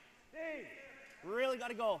ton. Really got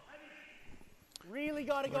to go. Really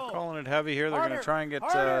got to go. They're calling it heavy here. They're going to try and get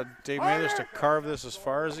Dave Mathers to carve this as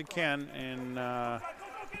far as he can. And oh,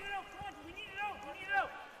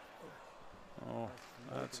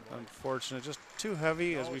 that's unfortunate. Just too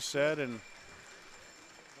heavy, as we said, and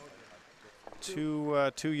too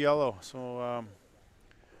yellow. So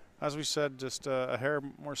as we said, just a hair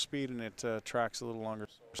more speed, and it tracks a little longer.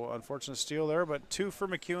 So unfortunate steal there, but 2 for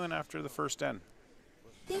McEwen after the first end.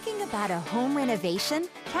 Thinking about a home renovation?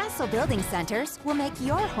 Castle Building Centers will make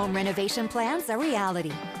your home renovation plans a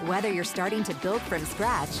reality. Whether you're starting to build from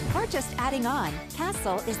scratch or just adding on,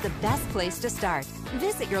 Castle is the best place to start.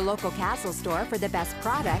 Visit your local Castle store for the best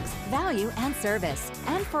products, value, and service,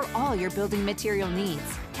 and for all your building material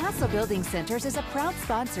needs. Castle Building Centers is a proud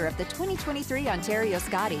sponsor of the 2023 Ontario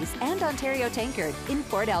Scotties and Ontario Tankard in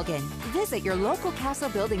Port Elgin. Visit your local Castle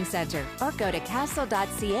Building Center or go to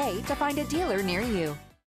castle.ca to find a dealer near you.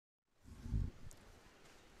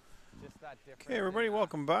 Okay, everybody,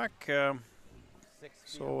 welcome back.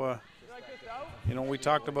 So, you know, we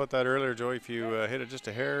talked about that earlier, Joey. If you hit it just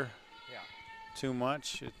a hair too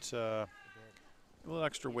much, it's a little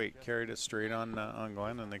extra weight carried it straight on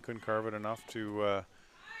Glenn, and they couldn't carve it enough to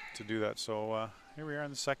do that. So here we are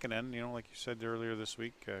in the second end. You know, like you said earlier this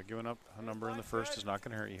week, giving up a number in the first is not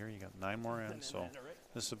going to hurt you here. You got 9 more ends, so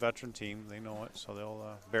this is a veteran team. They know it, so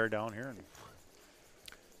they'll bear down here and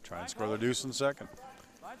try and score the deuce in second.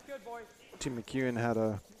 Team McEwen had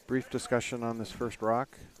a brief discussion on this first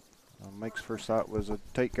rock. Mike's first thought was a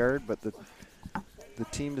tight guard, but the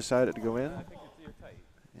team decided to go in.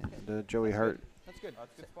 And Joey Hart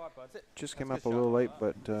just came up a little late,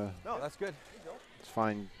 but No, that's good. it's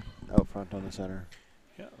fine out front on the center.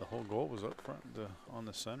 Yeah, the whole goal was up front. On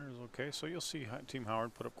the center is okay. So you'll see Team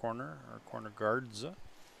Howard put up corner or corner guards,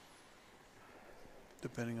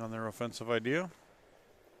 depending on their offensive idea.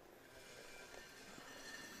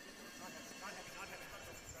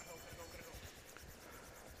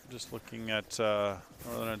 Just looking at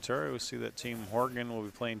Northern Ontario, we see that Team Horgan will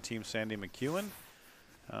be playing Team Sandy McEwen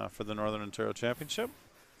for the Northern Ontario Championship.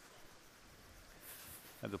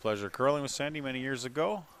 Had the pleasure of curling with Sandy many years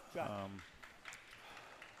ago.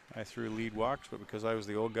 I threw lead walks, but because I was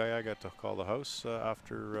the old guy, I got to call the house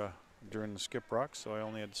during the skip rocks, so I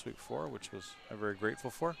only had to sweep 4, which was I'm very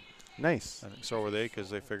grateful for. Nice. I think so were they, because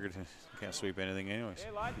they figured you can't sweep anything anyways.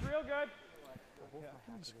 Hey, line's real good.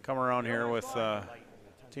 Come around here with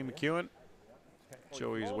Team McEwen.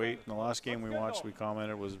 Joey's weight in the last game we watched, we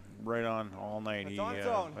commented, was right on all night. He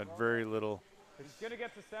had very little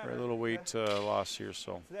weight loss here.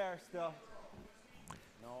 So There still.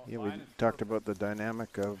 Yeah, we talked about the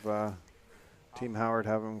dynamic of Team Howard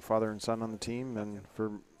having father and son on the team, and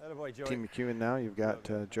for Team McEwen now, you've got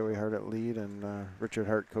Joey Hart at lead and Richard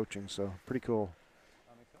Hart coaching. So pretty cool.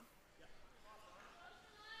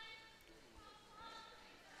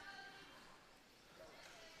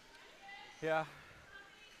 Yeah.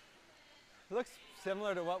 It looks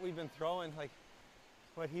similar to what we've been throwing, like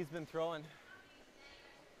what he's been throwing.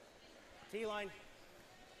 T-line.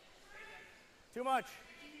 Too much.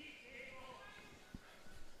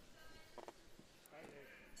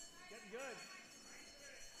 Getting good.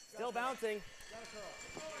 Still bouncing.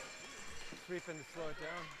 Sweeping to slow it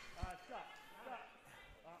down. Stop.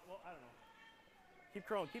 Well, I don't know. Keep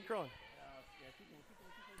curling. Yeah, keep going.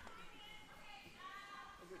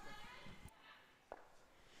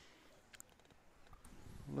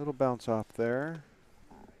 Little bounce off there.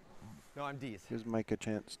 No, I'm D's. Gives Mike a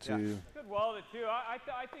chance to. Yeah. Good welded too. I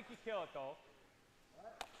think you kill it though.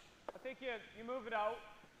 I think you move it out.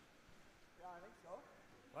 Yeah, I think so.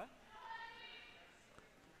 What?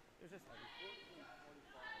 There's just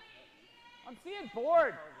I'm seeing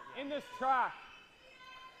board in this track.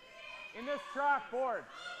 In this track board.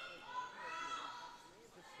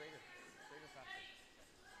 just straighter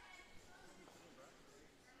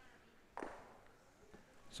faster.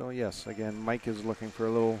 So yes, again, Mike is looking for a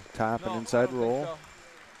little tap and inside roll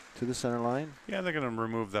to the center line. Yeah, they're going to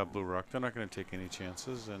remove that blue rock. They're not going to take any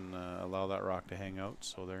chances and allow that rock to hang out.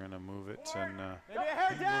 So they're going to move it. And Maybe a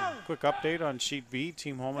hair down. quick update on sheet B.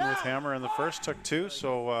 Team Holman with hammer in the first took 2,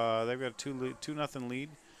 so they've got a 2-0 lead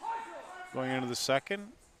going into the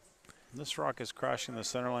second. This rock is crashing the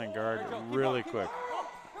center line guard really quick.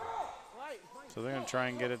 So they're going to try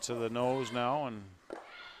and get it to the nose now. And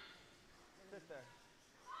Sit there.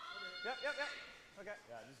 Yep. Okay.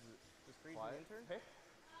 Yeah, just freeze the intern. Hey.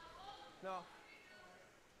 No.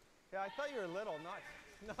 Yeah, I thought you were little,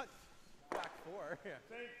 not back 4.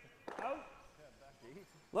 Yeah. Out.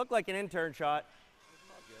 Looked like an intern shot.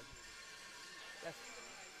 Yes.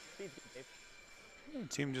 Speed's good, Dave.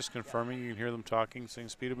 team just confirming. You can hear them talking, saying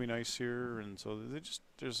speed will be nice here. And so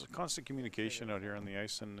there's a constant communication out here on the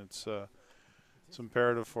ice, and it's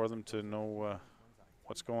imperative for them to know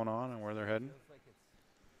what's going on and where they're heading.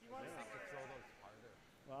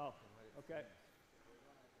 Wow. Okay.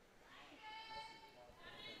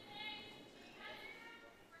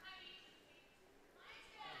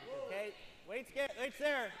 Okay, wait's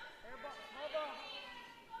there.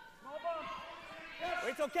 Small bump.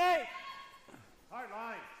 Wait's okay. Hard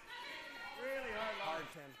line. Really hard line. Hard,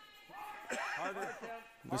 Tim.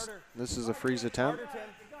 Harder. This is a freeze attempt. Harder, Tim.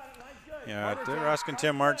 Yeah, they're asking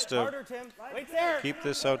Tim Martz to Harder, Tim. Wait's there. keep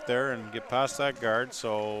this out there and get past that guard.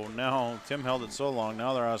 So now Tim held it so long.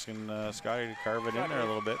 Now they're asking Scotty to carve it in there a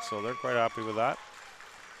little bit. So they're quite happy with that.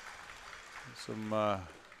 Some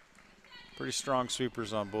pretty strong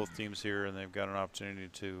sweepers on both teams here, and they've got an opportunity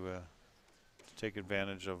to take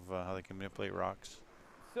advantage of how they can manipulate rocks.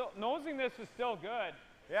 Still, nosing this is still good.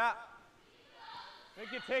 Yeah.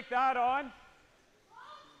 Think you take that on.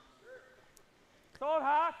 Solid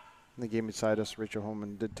half. In the game beside us, Rachel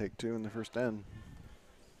Holman did take 2 in the first end.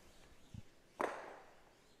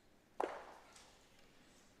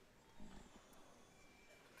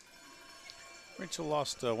 Rachel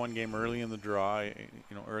lost one game early in the draw,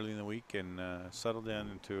 early in the week, and settled in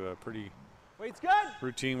into a pretty Wait's good.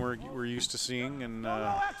 routine we're used to seeing, and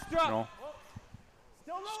No extra. you know,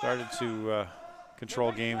 Still no started extra. to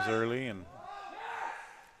control games early, and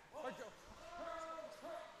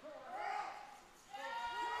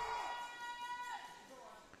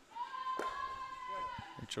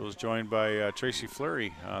Rachel was joined by Tracy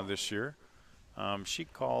Fleury this year. She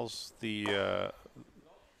calls the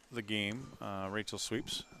game. Rachel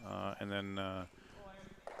sweeps, and then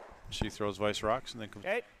she throws vice rocks, and then comes.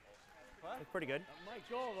 Okay. That's pretty good.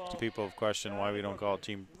 People have questioned why we don't call it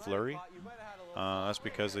Team Fleury. That's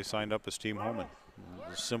because they signed up as Team Holman.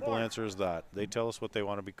 The simple answer is that. They tell us what they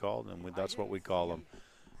want to be called, and that's what we call them.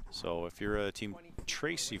 So if you're a Team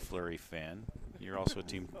Tracy Fleury fan, you're also a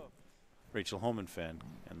Team Rachel Holman fan,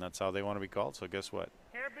 and that's how they want to be called. So guess what?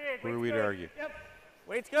 Hair big. Who are Wait's we to good. argue? Yep.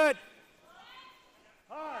 Wait's good.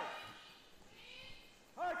 Hard.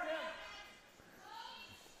 Hard, Tim.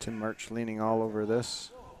 Tim March leaning all over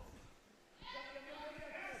this.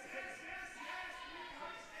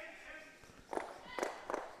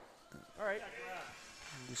 All right.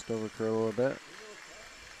 Just over curl a little bit.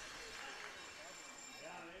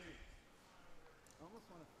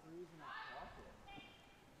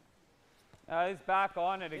 He's back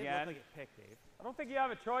on it Didn't again. look like it picked, Dave. I don't think you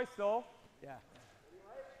have a choice though. Yeah.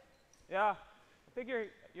 Yeah. I think you're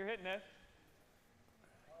hitting it.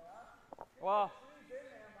 Well.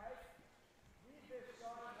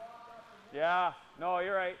 Yeah. No,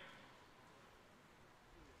 you're right.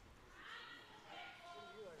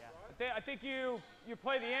 I think you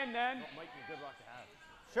play the end then. Might be a good rock to have.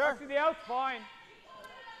 Sure. Actually, the out's fine.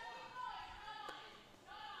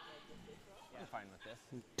 Yeah, I'm fine with this.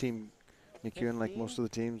 Team McEwen, like most of the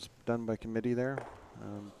teams, done by committee there.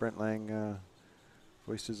 Brent Lang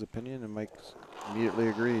voiced his opinion, and Mike immediately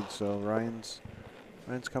agreed. So Ryan's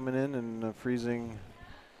coming in and freezing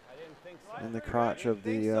in the crotch of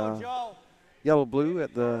the yellow-blue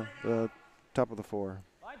at the top of the 4.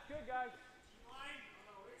 Line's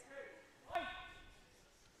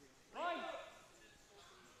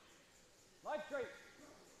straight.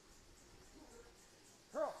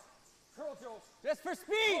 Curl. Curl, Joe. Just for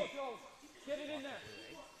speed. Curl, Joe. Get it in there.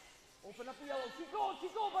 Open up the yellow. Keep going,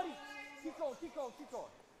 buddy. Keep going, keep going, keep going.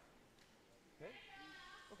 Okay.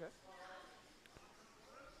 Okay.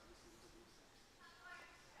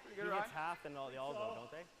 Pretty good, right? It's half and all the all go,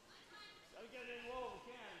 don't they? Gotta get it in low if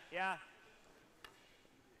we can. Yeah.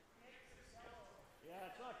 Yeah,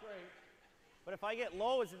 it's not great. But if I get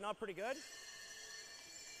low, is it not pretty good? The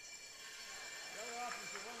other option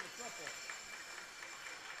is to run the triple.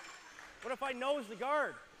 What if I nose the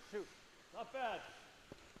guard? Shoot. Not bad.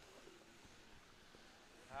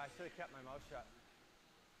 I should have kept my mouth shut.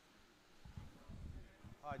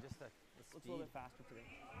 Oh, just the Looks a speed. little bit faster today.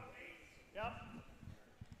 Yep.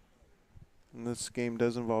 And this game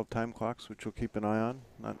does involve time clocks, which we'll keep an eye on.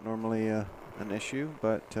 Not normally an issue,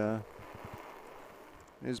 but it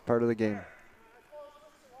is part of the game.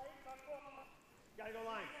 Gotta go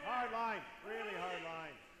line. Hard line. Really hard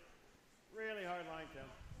line. Really hard line, Tim.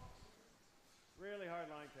 Really hard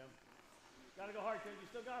line, Tim. Gotta go hard, Tim. You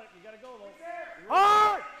still got it. You gotta go, though.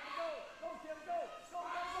 Hard! Go, Tim, go. Go.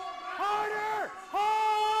 Harder!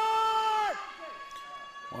 Hard!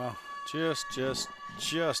 Wow,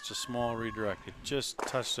 just a small redirect. It just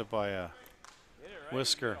touched it by a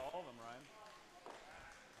whisker. All of them, Ryan.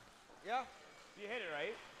 Yeah. You hit it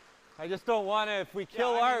right. I just don't want to, if we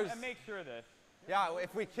kill I ours. mean, and make sure of this. Yeah,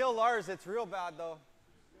 if we kill ours, it's real bad though.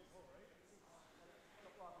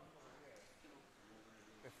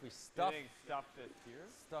 If we stuff This here.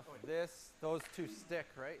 this, those two stick,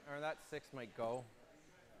 right? Or that 6 might go.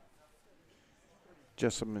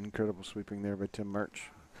 Just some incredible sweeping there by Tim March.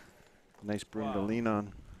 Nice broom to Wow. lean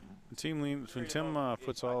on. The team leans when Tim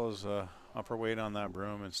puts all his upper weight on that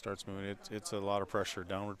broom and starts moving. It's a lot of pressure,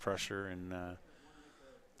 downward pressure, and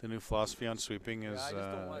the new philosophy on sweeping is I just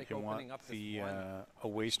don't like you opening want up this the one.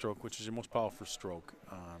 away stroke, which is your most powerful stroke,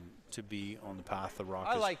 to be on the path the rock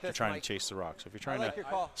I is. like You're this, trying Mike. to chase the rock. So if you're trying like your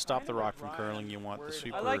call. to stop the rock from curling, you want the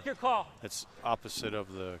sweeper. I like your call. It's opposite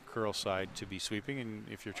of the curl side to be sweeping, and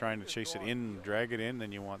if you're trying to chase it in, drag it in,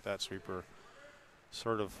 then you want that sweeper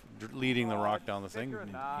sort of leading the rock down the thing. And,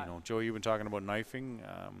 you know, Joe, you've been talking about knifing.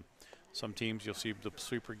 Some teams you'll see the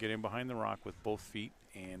sweeper get in behind the rock with both feet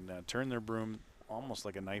and turn their broom almost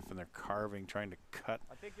like a knife, and they're carving, trying to cut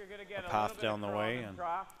I think you're gonna get a a path little bit down of the curl way. in And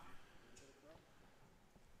draft.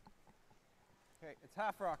 Okay, it's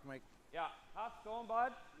half rock, Mike. Yeah, half going,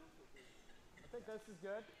 bud. I think this is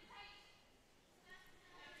good.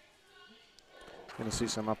 Going to see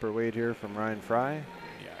some upper weight here from Ryan Fry.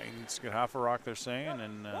 yeah, he needs to get half a rock, they're saying,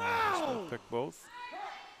 and still pick both.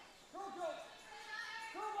 Go, Joe.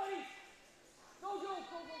 Go, buddy. Go, Joe.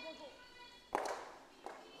 Go, go, go, go.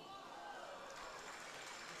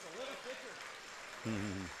 It's a little thicker.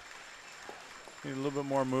 Need a little bit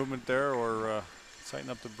more movement there, or tighten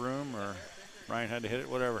up the broom, or Ryan had to hit it,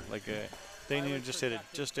 whatever. Like they need to just hit it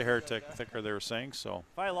just a hair thicker, they were saying. So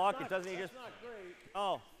If I lock it, doesn't he just... Not great.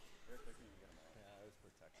 Oh.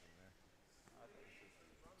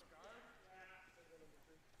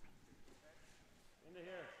 Into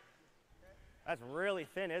here. That's really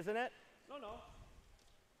thin, isn't it? No, no.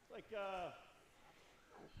 It's like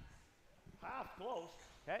half close.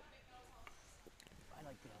 Okay.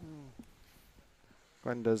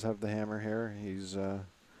 Glenn does have the hammer here. He's going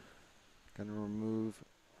to remove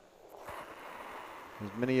as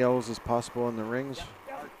many yellows as possible in the rings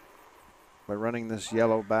by running this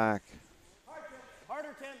yellow back.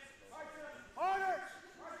 Harder, Tim. Harder!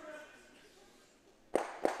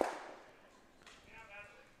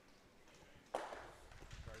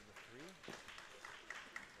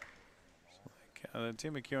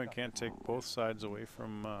 Team McEwen can't take both sides away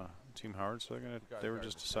from Team Howard, so they were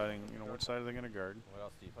just deciding, you know, which side are they going to guard. What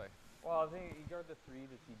else do you play? Well, I think you guard the 3.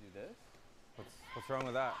 Does he do this? What's wrong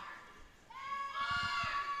with that?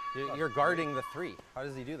 You're guarding the 3. How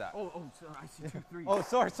does he do that? Oh, sorry, I see 2 3s.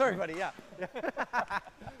 Oh, sorry, buddy. Yeah.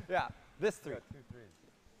 Yeah, this 3. 2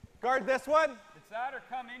 3s. Guard this one. It's that or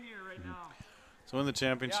come in here right now. So in the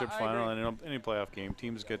championship Yeah, I final agree. and in any playoff game,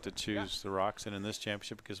 teams get to choose the rocks. And in this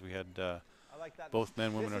championship, because we had I like that. both men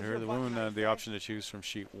and women This out is here, your the button women had knife, the right? option to choose from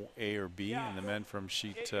sheet A or B, and the men from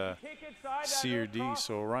sheet Kick inside that C or little D. top,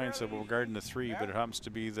 So Ryan said, well, we're guarding the 3, but it happens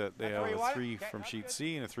to be that they That's have where you a want it? 3 Okay, from that's sheet good.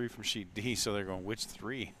 C and a 3 from sheet D. So they're going, which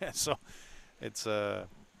 3? So it's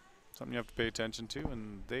something you have to pay attention to.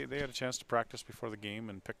 And they had a chance to practice before the game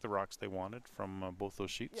and pick the rocks they wanted from both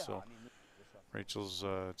those sheets. Yeah, So I mean, Rachel's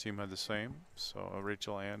team had the same. So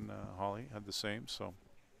Rachel and Holly had the same. So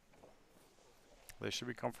they should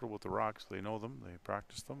be comfortable with the rocks. They know them. They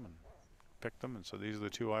practice them and pick them. And so these are the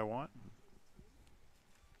 2 I want.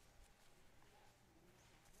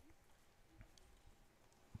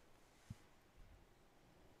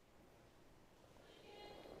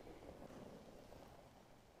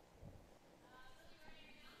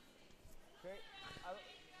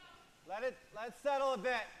 Let's settle a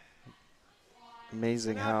bit.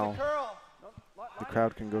 Amazing how Curl. the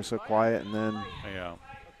crowd can go so quiet and then. Yeah.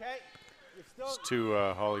 Okay. It's too,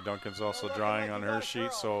 Holly Duncan's also drawing on her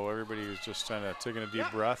sheet, so everybody was just kind of taking a deep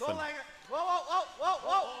breath. And Whoa, whoa, whoa,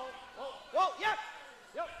 whoa, whoa, whoa, yep,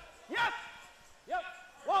 yep, yep, yep,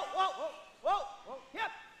 whoa, whoa, whoa, whoa, whoa,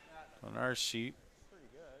 yep. on our sheet. Pretty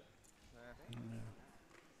good.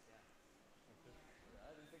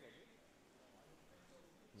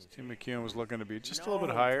 Team McEwen was looking to be just a little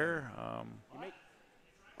bit higher.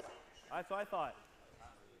 That's what I thought.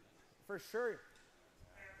 For sure.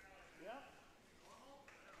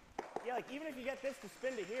 Yeah, like even if you get this to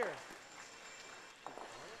spin to here.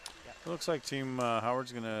 It looks like Team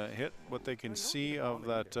Howard's going to hit what they can see of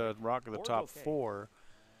that rock of the top 4.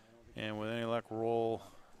 And with any luck, roll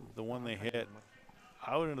the one they hit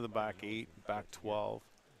out into the back 8, back 12.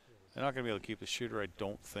 They're not going to be able to keep the shooter, I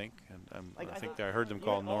don't think. And I think I heard them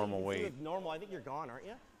call normal weight. Normal, I think you're gone, aren't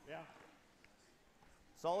you? Yeah.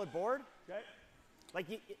 Solid board. Okay. Like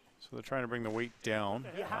so they're trying to bring the weight down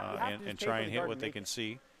and try and hit what they can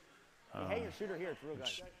see. Hang your shooter here, it's real good.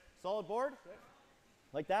 Solid board.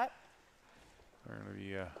 Like that. They're going to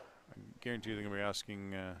be, I guarantee you they're going to be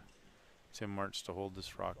asking Tim March to hold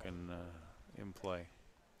this rock in play.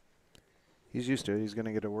 He's used to it. He's going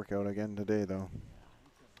to get a workout again today, though.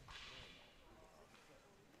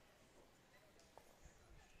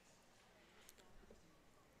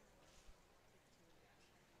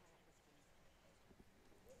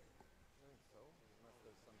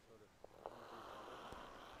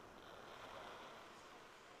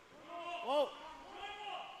 Whoa!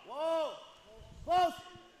 Whoa! Close!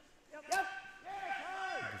 Yep!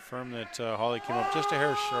 Confirm that Holly came up just a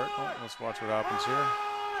hair short. Oh, let's watch what happens here.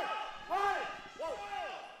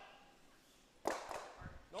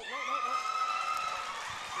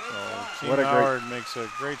 So Team Howard makes a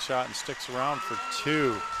great shot and sticks around for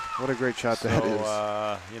 2. What a great shot that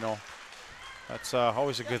is. You know, that's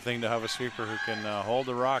always a good thing to have a sweeper who can hold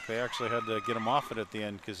the rock. They actually had to get him off it at the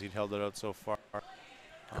end because he'd held it out so far.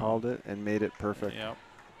 Called it and made it perfect. Yep.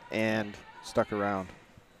 And stuck around.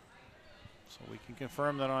 So we can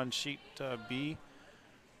confirm that on sheet B,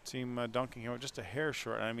 Team Duncan came out just a hair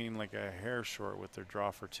short. I mean like a hair short with their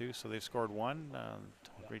draw for 2. So they've scored 1.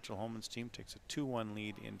 Rachel Holman's team takes a 2-1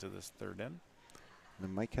 lead into this third end.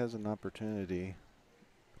 And Mike has an opportunity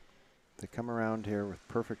to come around here with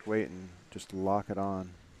perfect weight and just lock it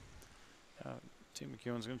on. Team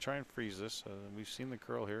McEwen's going to try and freeze this. We've seen the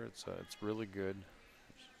curl here. It's really good.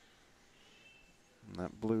 And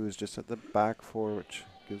that blue is just at the back 4, which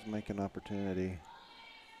gives Mike an opportunity.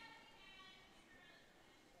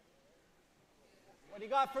 What do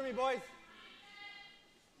you got for me, boys?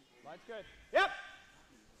 Line's good. Yep.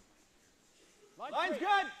 Line's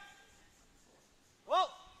good. Whoa.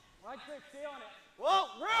 Line's good. Stay on it. Whoa.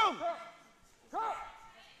 Room. Curl.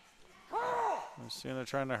 I'm seeing they're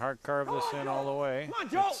trying to hard carve this in all the way. Come on,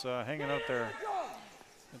 Joe. It's hanging out there.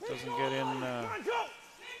 It doesn't get in. Come on, Joe.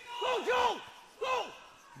 Go, Joe. Go.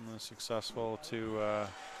 Successful to,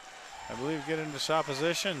 I believe, get into shot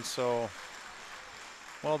position. So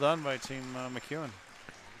well done by Team McEwen.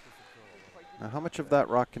 Now, how much of that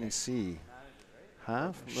rock can he see?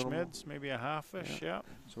 Half? Schmids, maybe a half-ish, yeah.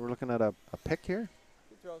 So we're looking at a pick here?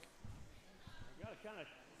 You gotta kind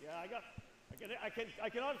of, I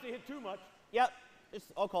can obviously hit too much. Yep.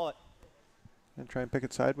 I'll call it. And try and pick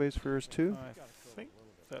it sideways for his 2? I think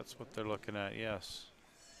that's what they're looking at, yes.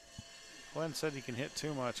 Glenn said he can hit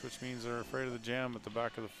too much, which means they're afraid of the jam at the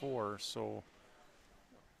back of the 4, so.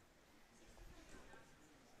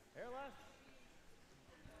 Hair left.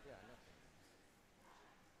 Yeah, no.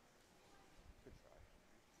 Good try.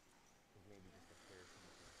 Maybe just a hair.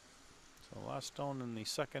 So last stone in the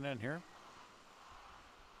second end here.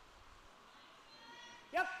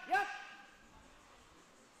 Yep, yep.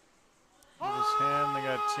 With his hand, they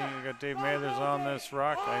got Dave Mathers on this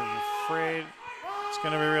rock. I'm afraid it's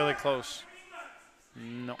going to be really close.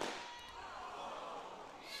 No.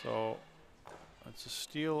 So it's a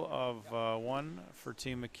steal of 1 for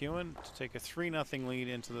Team McEwen to take a 3-0 lead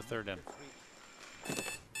into the third end.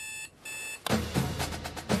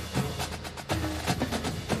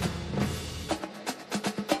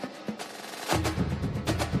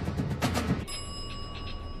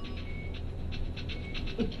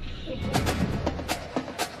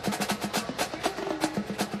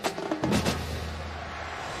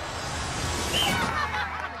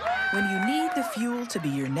 When you need the fuel to be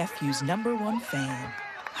your nephew's #1 fan,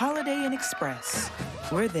 Holiday Inn Express.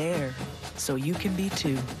 We're there, so you can be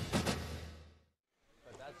too.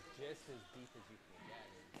 But that's just as deep as you can get.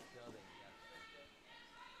 It's still didn't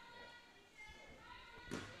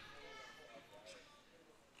get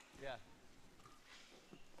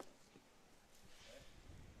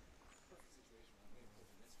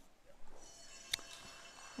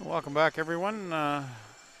Welcome back, everyone.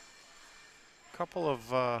 Couple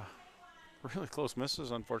of really close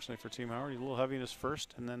misses, unfortunately, for Team Howard. A little heaviness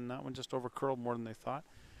first, and then that one just over curled more than they thought.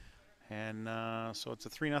 And so it's a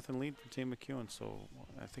 3-0 lead for Team McEwen. So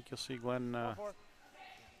I think you'll see Glenn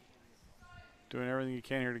doing everything he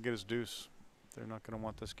can here to get his deuce. They're not going to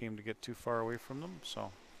want this game to get too far away from them.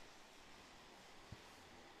 So,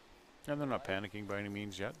 and they're not panicking by any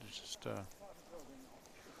means yet. It's just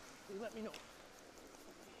Let me know.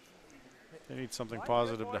 they need something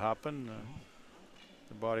positive to happen.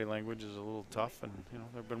 The body language is a little tough, and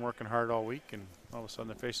they've been working hard all week, and all of a sudden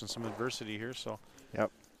they're facing some adversity here. So,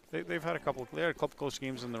 yep, they've had a couple close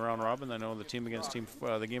games in the round robin. I know the game against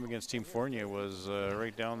Team Fournier was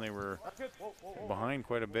right down. They were behind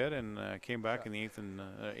quite a bit, and came back in the 8th,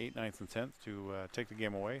 9th, and 10th to take the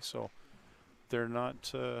game away. So they're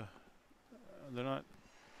not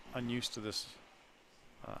unused to this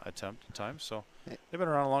attempt at times. So they've been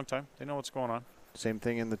around a long time. They know what's going on. Same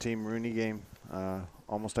thing in the Team Rooney game,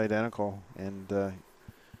 almost identical, and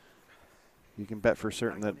you can bet for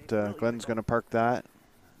certain that Glenn's going to park that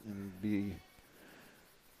and be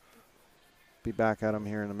back at him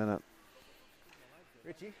here in a minute.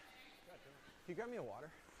 Richie, can you grab me a water?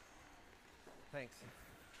 Thanks.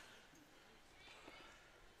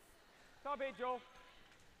 Top 8, Joe.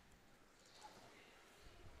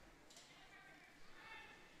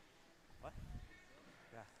 What?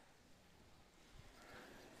 Yeah.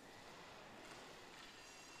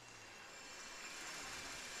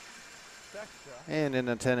 And in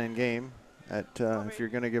a 10-in game, if you're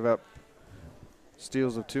going to give up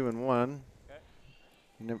steals of 2 and 1,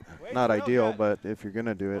 not ideal, but if you're going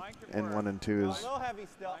to do it, and 1 and 2 is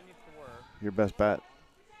your best bet.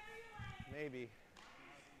 Maybe.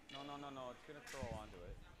 No. It's going to curl onto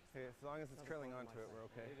it. Okay, as long as it's curling onto it, we're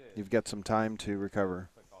okay. You've got some time to recover.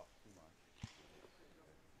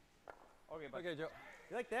 Okay, Joe.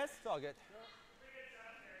 You like this? It's all good.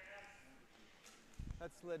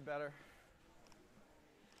 That slid better.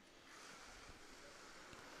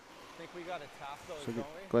 I think we got to tap those, So don't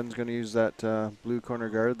we? Glenn's going to use that blue corner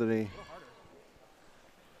guard that he...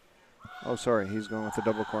 Oh, sorry, he's going with the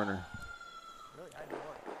double corner.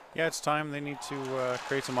 Yeah, it's time. They need to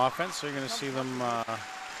create some offense. So you're going to see them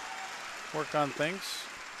work on things.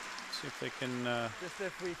 See if they can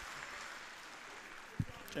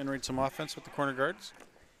generate some offense with the corner guards.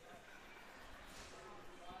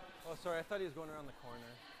 Oh, sorry, I thought he was going around the corner.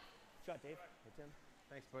 Shot, Dave. Hey, Tim.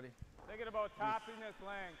 Thanks, buddy. Thinking about tapping this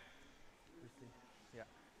length. Yeah.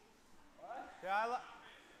 Yeah,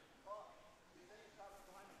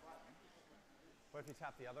 what if you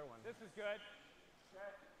tap the other one? This is good.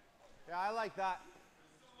 Yeah, I like that.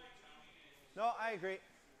 No, I agree.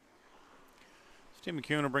 Team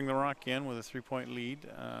McEwen will bring the rock in with a 3-point lead.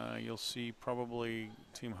 You'll see probably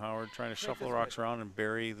Team Howard trying to shuffle the rocks around and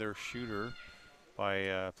bury their shooter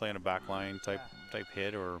by playing a backline type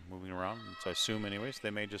hit or moving around. So I assume anyways,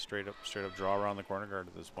 they may just straight up draw around the corner guard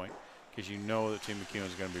at this point, because you know that Team McEwen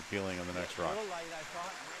is going to be peeling on the next rock.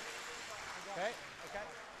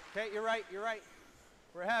 Okay, you're right.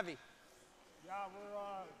 We're heavy. Yeah,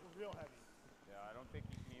 we're real heavy. Yeah, I don't think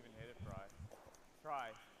you can even hit it,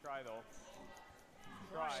 Fry. Try though.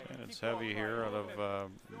 Try. And it's heavy here out of,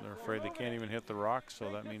 they're afraid they can't even hit the rock,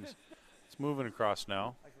 so that means it's moving across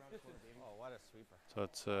now. Oh, what a sweeper. So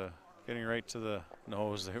it's getting right to the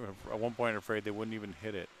nose. They were at one point afraid they wouldn't even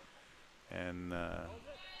hit it. And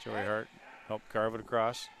Joey Hart helped carve it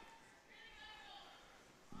across.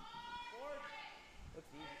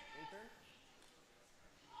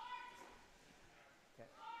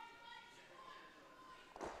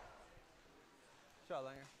 Shot,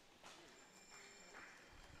 Langer.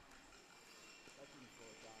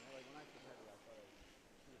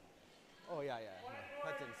 Oh, yeah.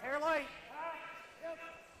 That didn't Hair light.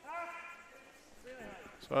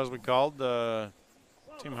 So as we called,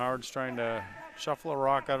 Team Howard's trying to shuffle a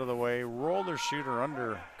rock out of the way, roll their shooter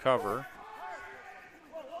under cover.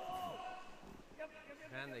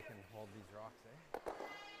 Man, they can hold these rocks, eh?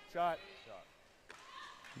 Shot.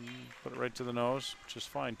 Put it right to the nose, which is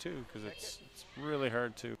fine too, because it's really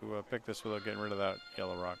hard to pick this without getting rid of that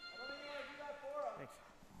yellow rock. Thanks.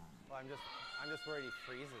 Well, I'm just worried he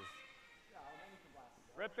freezes.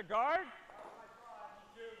 Rip the guard.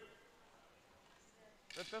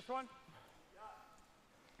 Rip this one.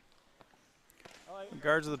 The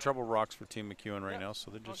guards are the trouble rocks for Team McEwen right now, so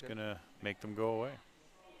they're just going to make them go away.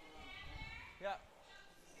 Yeah.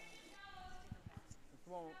 Just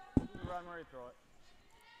won't run where you throw it.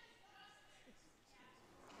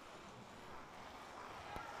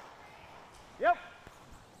 Yep.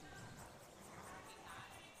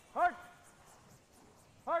 Hard.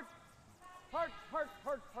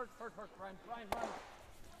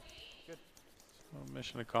 So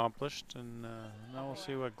mission accomplished, and now we'll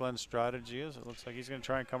see what Glenn's strategy is. It looks like he's going to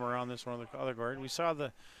try and come around this one with the other guard. We saw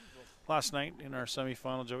the last night in our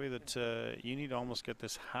semifinal, Joey, that you need to almost get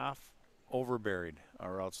this half overburied,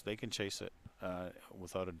 or else they can chase it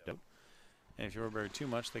without a doubt. And if you overbury too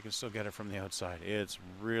much, they can still get it from the outside. It's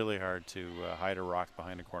really hard to hide a rock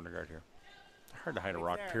behind a corner guard here. Hard to hide a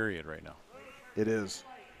rock, period, right now. It is.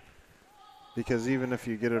 Because even if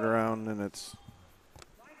you get it around and it's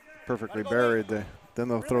perfectly buried, then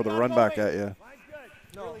they'll throw the run back at you.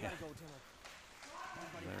 No.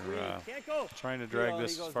 They're trying to drag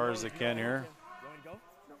this as far as they can here.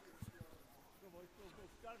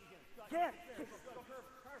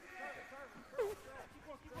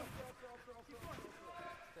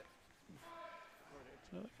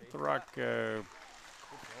 The rock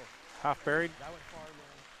half buried,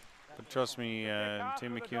 but trust me,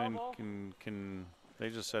 Team McEwen can. They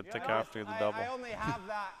just said thick half to the double. I only have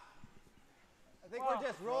that. I think we're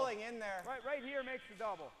just rolling in there. Right here makes the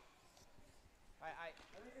double.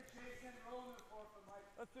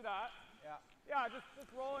 Let's do that. Yeah,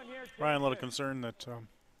 just roll in here. Ryan, a little concerned that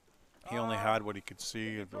he only had what he could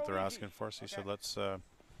see and what they're asking for, so he said let's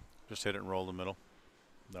just hit it and roll the middle.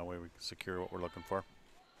 That way we can secure what we're looking for.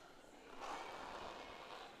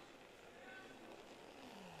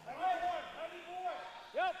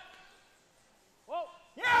 Yep. Whoa.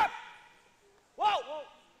 Yeah. Whoa.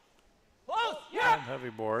 Close. Yeah. And heavy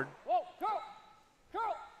board. Whoa.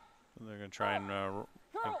 Curl. And they're going to try and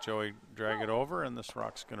make Joey drag it over, and this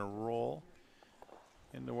rock's going to roll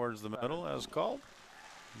in towards the middle as called.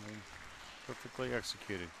 And perfectly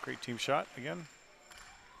executed. Great team shot again.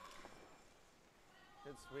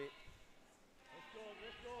 Good sweep.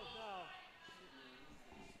 This goes now.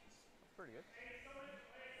 Pretty good.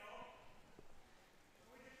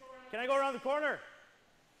 Can I go around the corner?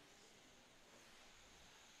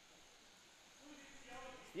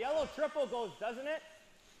 Yellow triple goes, doesn't it?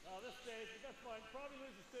 No, this stays, but that's fine. Probably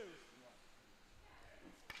loses two.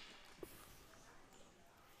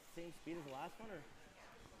 Same speed as the last one, or?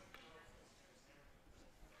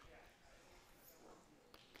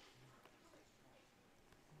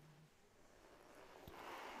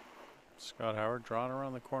 Scott Howard drawing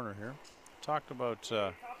around the corner here. Talked about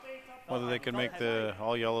whether they can make the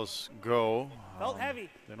all yellows go. Felt heavy.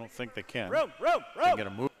 They don't think they can. Room. They can get a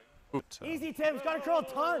move. Easy, Tim's got to curl a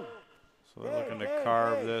ton. So they're looking to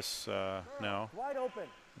carve this now. Wide open.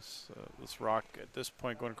 This rock at this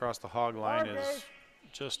point going across the hog line is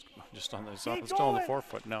just on the, it's still on the 4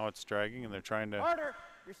 foot. Now it's dragging, and they're trying to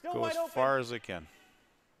go as far as they can.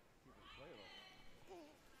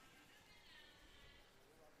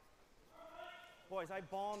 Boys, I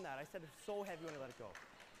bombed that. I said it's so heavy when I let it go.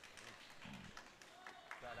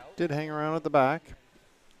 Did hang around at the back.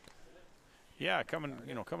 Yeah, coming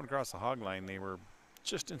across the hog line, they were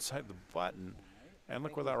just inside the button, and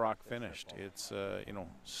look where that rock finished. It's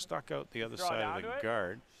stuck out the other side of the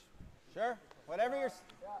guard. Sure, whatever you're.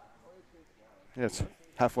 It's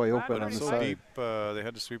halfway open on the so side. deep, they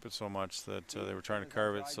had to sweep it so much that they were trying to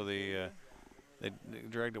carve it, so they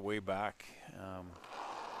dragged it way back.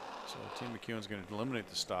 So Team McEwen's going to eliminate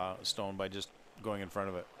the stone by just going in front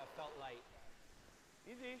of it. That felt light.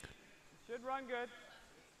 Easy. It should run good.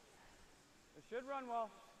 It should run well.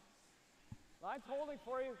 Line's holding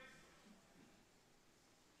for you.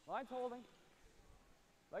 Line's holding.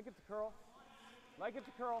 Like it to curl. Like it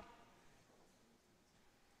to curl.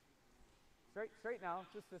 Straight now,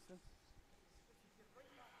 just distance.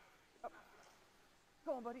 Up.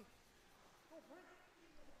 Go on, buddy.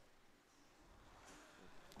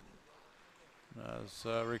 As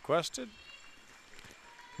requested.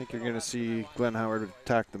 I think you're going to see Glenn Howard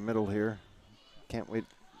attack the middle here. Can't wait.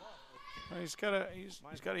 Well, he's got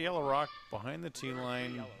a yellow rock behind the tee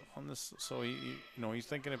line on this, so he's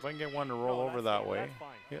thinking if I can get one to roll over that way,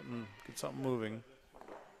 get something moving.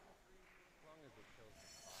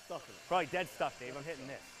 Probably dead stuff, Dave. I'm hitting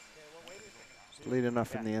this. It's late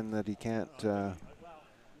enough in the end that he can't draw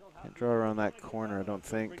around that corner, I don't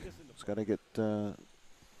think. He's got to get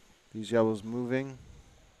these yellows moving.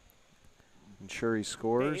 Ensure he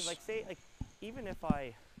scores. Dave, even if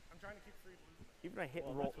I hit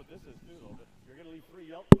and roll. That's what this is too, though. But you're going to leave 3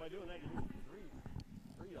 yellows. By doing that, you lose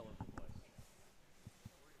three yellows in play.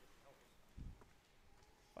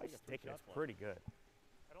 If I stick it, it's pretty good.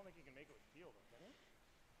 I don't think you can make it with heel, though, can you?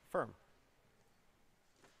 Firm.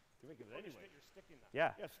 You make it anyway. You're sticking that.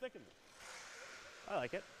 Yeah. Yeah, sticking it. I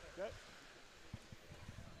like it. Okay.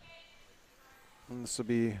 And this will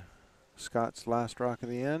be Scott's last rock of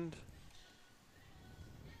the end.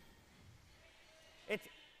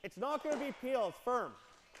 It's not going to be peel. It's firm.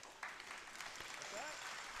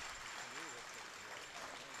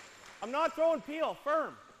 I'm not throwing peel,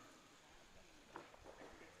 firm.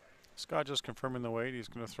 Scott just confirming the weight. He's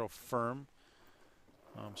going to throw firm.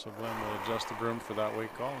 So Glenn will adjust the broom for that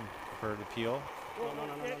weight call and prepare to peel. So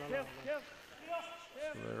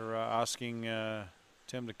they're asking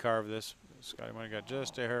Tim to carve this. Scotty might have got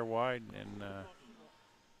just a hair wide, and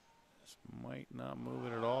this might not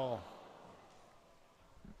move it at all.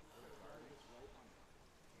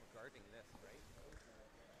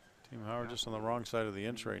 Team Howard just on the wrong side of the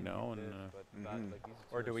inch right now, and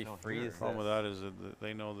or do we freeze? The problem with that is that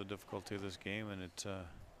they know the difficulty of this game, and it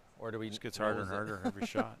or do we just gets harder and harder every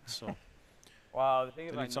shot. So wow, the thing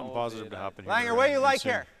they about need something positive to happen here. Langer, what do you like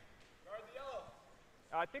soon. here? Guard the yellow.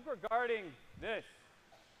 I think we're guarding this.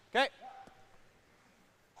 Okay.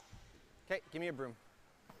 Okay, give me a broom.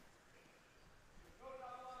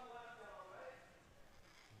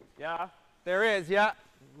 Yeah. There is, yeah.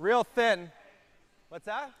 Real thin. What's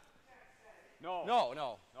that? No. No,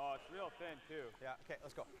 no. No, it's real thin too. Yeah, okay,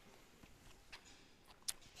 let's go.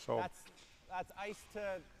 So that's ice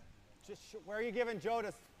to just where are you giving Joe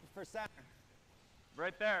to for center?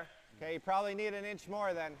 Right there. Okay, you probably need an inch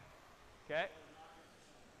more then. Okay.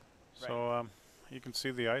 So you can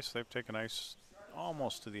see the ice. They've taken ice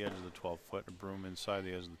almost to the edge of the 12-foot, a broom inside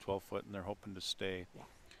the edge of the 12-foot, and they're hoping to stay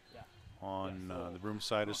on the broom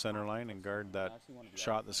side of center line and guard that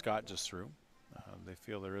shot that Scott just threw. They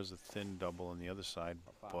feel there is a thin double on the other side,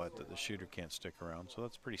 but that the shooter can't stick around, so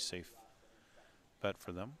that's a pretty safe bet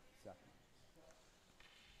for them.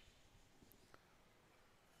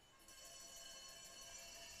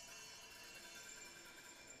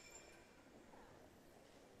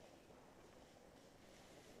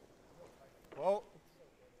 Whoa, it's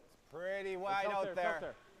pretty wide out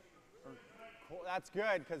there. That's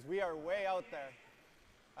good because we are way out there.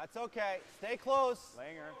 That's okay. Stay close.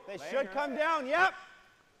 Langer. They should come down. Yep.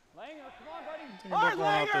 Langer, come on, buddy. The thing about going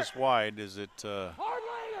out this wide is it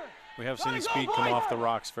we have seen speed come off the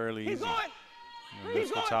rocks fairly easy. And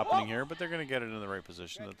that's what's happening here, but they're going to get it in the right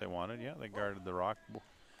position that they wanted. Yeah, they guarded the rock,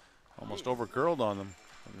 almost over curled on them.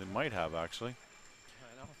 They might have actually. I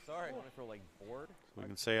know. Sorry. Want to throw like board? We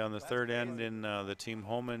can say on the third end in the Team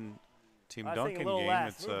Homan, Team Duncan game,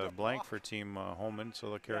 it's a blank for Team Homan, so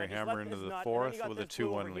they'll carry Hammer into the fourth with a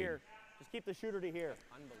 2-1 lead. Just keep the shooter to here.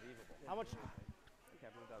 Unbelievable. How much? I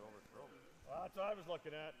can't believe that overthrow. Well, that's what I was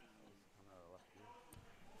looking at.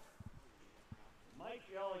 Mike,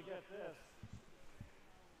 you only get this.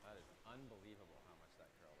 That is unbelievable how much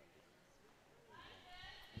that curl is.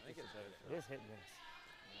 I think It is hitting this.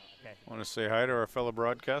 Okay. I want to say hi to our fellow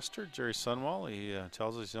broadcaster, Jerry Sunwall. He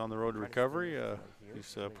tells us he's on the road to recovery.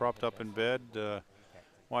 He's propped up in bed,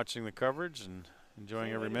 watching the coverage and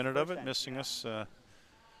enjoying every minute of it, missing us,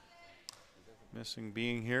 missing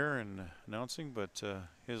being here and announcing, but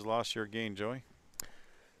his loss, your gain, Joey.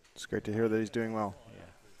 It's great to hear that he's doing well. Yeah.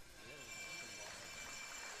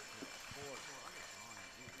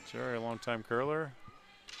 Jerry, a longtime curler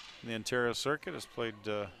in the Ontario circuit, has played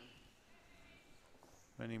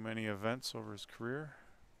many events over his career.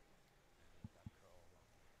 I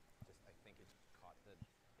think it caught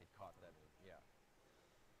that, yeah.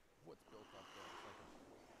 What's built up there?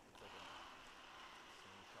 It's like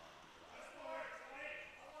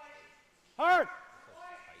a Hard!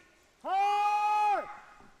 Hard!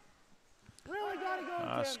 Really gotta go, Tim.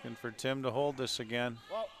 Asking for Tim to hold this again.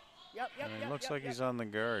 Well, yep. And it looks like he's on the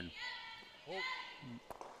guard. Oh.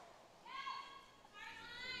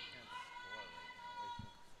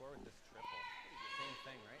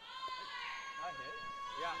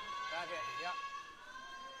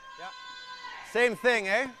 Same thing,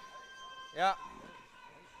 eh? Yeah.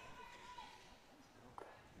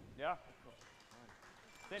 Yeah.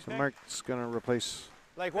 So Mark's going to replace.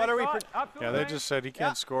 Like, what are we? Yeah, they just said he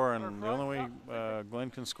can't score, and the only way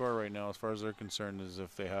Glenn can score right now, as far as they're concerned, is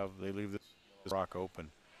if they leave this rock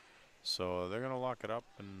open. So they're going to lock it up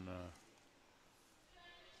and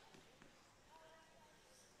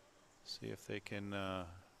see if they can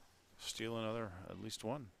steal another, at least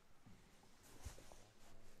one.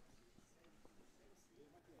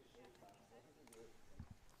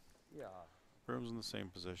 Yeah. Broom's in the same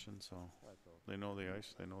position, so they know the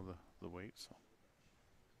ice, they know the weight. So.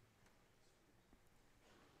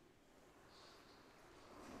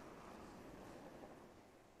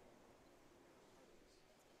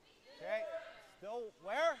 Okay, still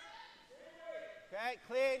where? Okay,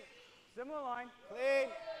 clean. Similar line. Clean.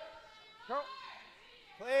 Curl.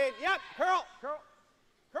 Clean. Yep, curl. Curl.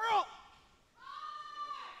 Curl.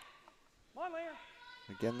 Come on, Langer.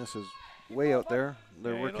 Again, this is way out there.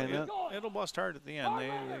 They're working it. It'll bust hard at the end. They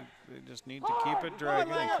just need to keep it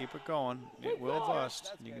dragging and keep it going. It will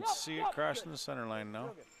bust. You can see it crashing the center line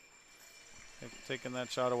now. taking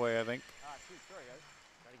that shot away, I think. Shoot, sorry guys.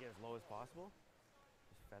 Try to get as low as possible.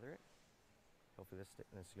 Just feather it. Hopefully this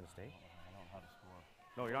is going to stay. I don't know how to score.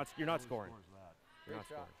 No, you're not scoring. You're not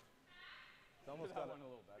scoring. It's almost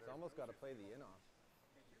got to play the in off.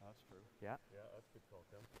 That's true. Yeah. Yeah, that's a good call,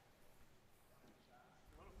 Tim.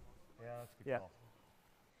 Yeah, that's a good call.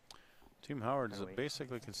 Team Howard is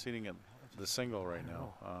basically conceding at the single right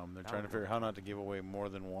now. They're trying to figure out how not to give away more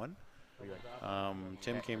than one.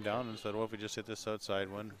 Tim came down and said, well, if we just hit this outside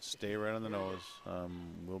one, stay right on the nose,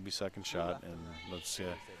 we'll be second shot, and let's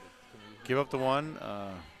give up the one,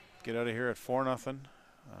 get out of here at 4-0.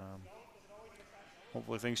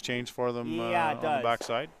 Hopefully things change for them on the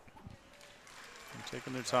backside. They're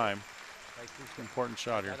taking their time. It's an important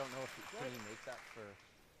shot here. I don't know if can you make that for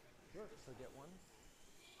get one.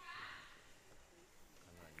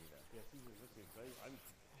 I'm not either. Yes, I'm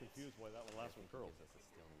confused why that last one curled.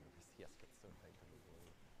 Yes, it's so tight.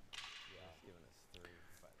 Yeah, he's giving us 3.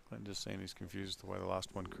 Glenn just saying he's confused why the last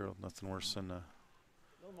one curled. Nothing worse than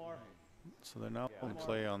No more. So they're now going to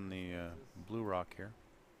play on the blue rock here.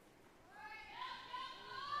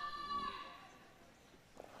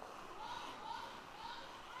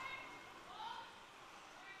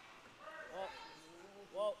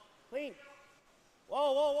 Whoa, clean.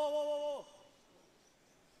 Whoa.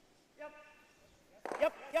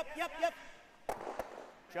 Yep.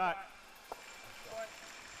 Shot.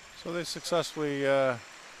 So they successfully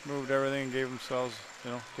moved everything and gave themselves,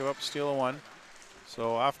 give up a steal of one.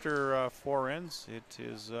 So after 4 ends, it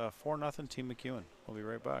is 4-0 Team McEwen. We'll be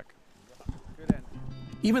right back.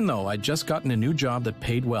 Even though I'd just gotten a new job that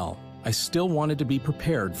paid well, I still wanted to be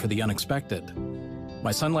prepared for the unexpected.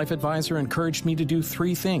 My Sun Life advisor encouraged me to do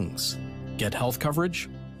 3 things: get health coverage,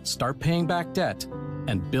 start paying back debt,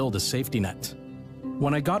 and build a safety net.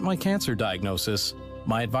 When I got my cancer diagnosis,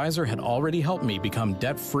 my advisor had already helped me become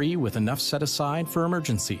debt-free with enough set aside for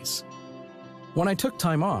emergencies. When I took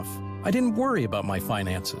time off, I didn't worry about my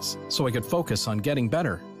finances, so I could focus on getting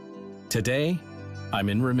better. Today, I'm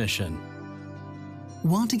in remission.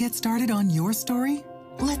 Want to get started on your story?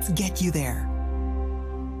 Let's get you there.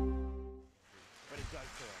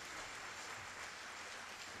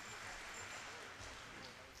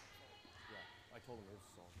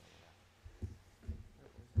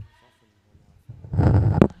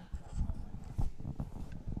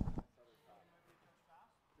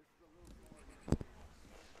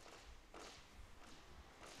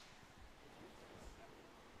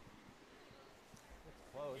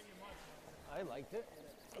 I liked it.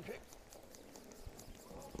 Okay.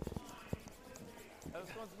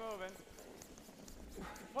 This one's moving.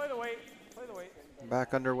 Play the weight.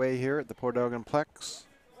 Back underway here at the Port Elgin Plex.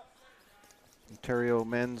 Ontario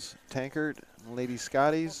men's Tankard, ladies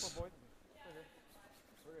Scotties.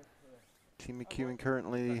 Team McEwen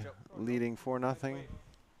currently leading 4-0,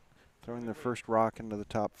 throwing their first rock into the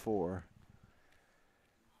top 4.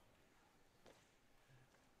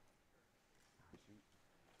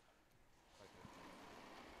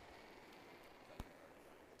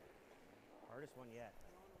 Hardest one yet.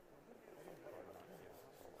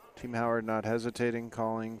 Team Howard not hesitating,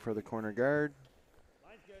 calling for the corner guard.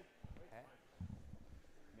 Line's good. Okay.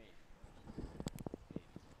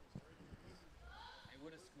 I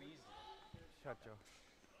would have squeezed it. Shot, Joe.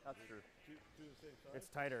 That's true. It's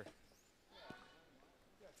tighter.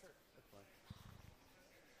 Yeah, sure. That's fine.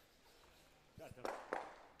 Got them.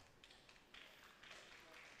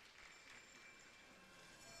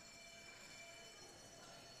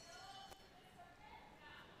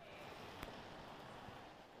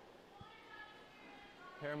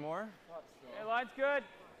 Pair more. Hey, line's good.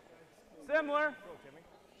 Similar.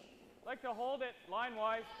 Like to hold it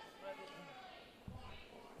line-wise.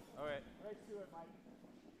 All right. Right to it, Mike.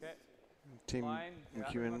 Okay. Team Line.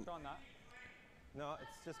 McEwen No,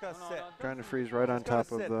 it's just got to sit. trying to freeze right on Just gotta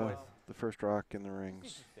top of sit, the boys. first rock in the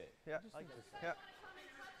rings. Yeah. Yeah.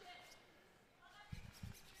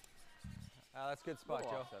 That's a good spot,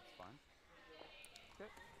 Joe. That's fine.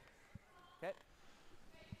 Okay.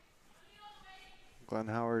 Glenn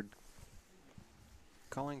Howard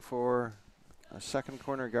calling for a second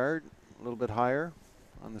corner guard, a little bit higher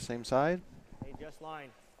on the same side. Hey, just line.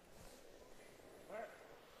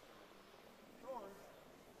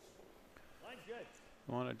 Line's good.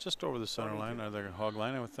 Want it just over the center line, or the hog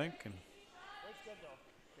line, I would think. And Weight's good though.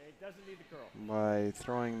 Okay, it doesn't need to curl. by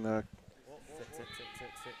throwing the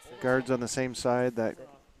Sit. guards on the same side, that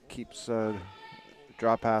keeps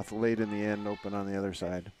drop path late in the end open on the other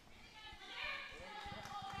side.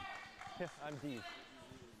 Yeah, I'm deep.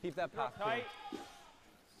 Keep that path Tight.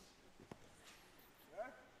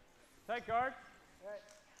 Tight guard.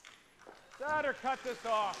 Set or cut this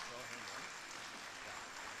off.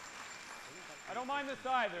 I don't mind this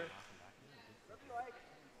either.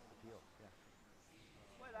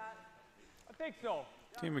 I think so.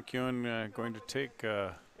 Team McEwen going to take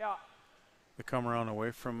the come around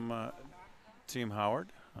away from Team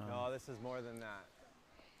Howard. No, this is more than that.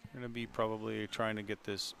 Going to be probably trying to get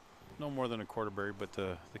this no more than a quarter berry, but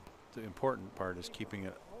the important part is keeping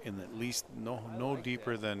it in at least no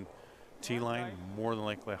deeper than T line, more than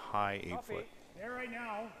likely high 8 foot. There right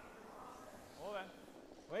now. Hold on.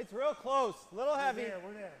 Wait, it's real close. A little heavy.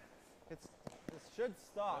 We're there. This should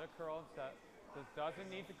stop. Let it curl instead. This doesn't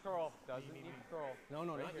need to curl. Doesn't need to curl. No,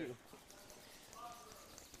 no, not you.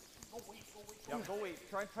 Yeah, go wait.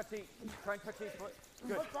 Try and touch eight. Try and touch 8 foot.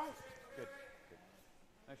 Good. Good.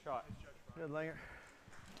 Nice shot. Good, Langer.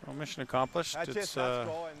 Well, mission accomplished. That's It's that's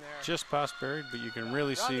going there. just past buried, but you can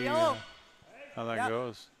really see how that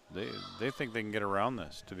goes. They think they can get around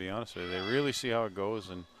this, to be honest with you. They really see how it goes,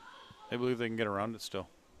 and they believe they can get around it still.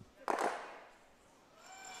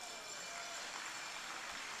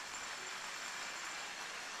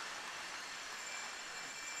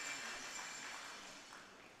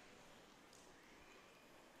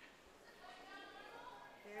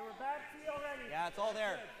 Yeah, it's all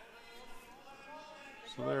there.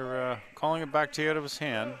 So they're calling it back to out of his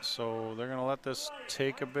hand, so they're going to let this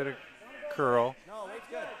take a bit of curl. No, weight's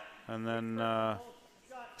good. And then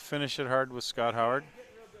finish it hard with Scott Howard.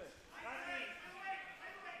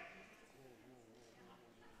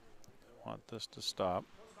 Want this to stop.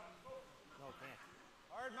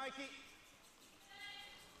 Hard, Mikey.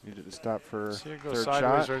 Needed to stop for See it go third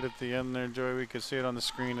sideways shot. right at the end there, Joey. We could see it on the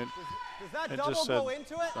screen. Does that it double just go said,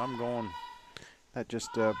 into it? I'm going. That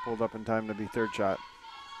just pulled up in time to be third shot.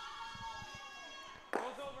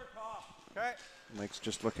 Okay. Mike's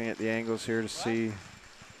just looking at the angles here to see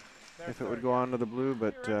if it would go onto the blue,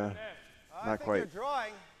 but not quite. They're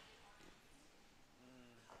drawing.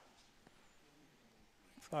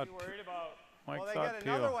 Thought Mike Well, they thought got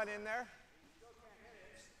another Peel. one in there.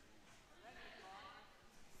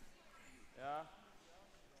 Yeah.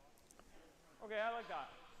 Okay, I like that.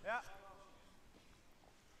 Yeah.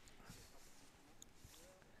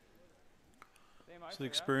 So the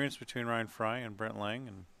experience between Ryan Fry and Brent Lang,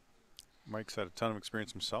 and Mike's had a ton of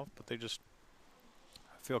experience himself, but they just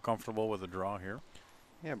feel comfortable with the draw here.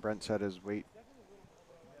 Yeah, Brent's had his weight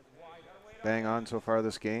bang on so far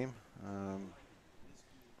this game.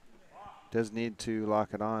 Does need to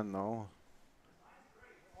lock it on though.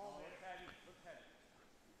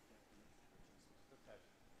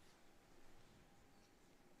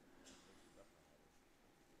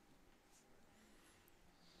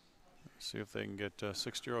 See if they can get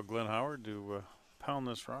 60-year-old Glenn Howard to pound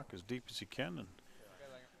this rock as deep as he can. And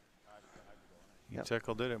he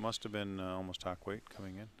tackled it. It must have been almost talk weight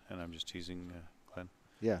coming in. And I'm just teasing Glenn.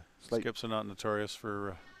 Yeah. Skips are not notorious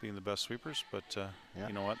for being the best sweepers, but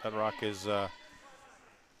you know what? That rock is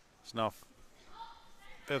it's now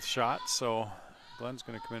fifth shot, so Glenn's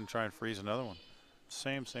going to come in and try and freeze another one.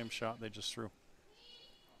 Same shot they just threw.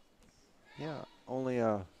 Yeah, only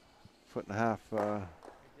a foot and a half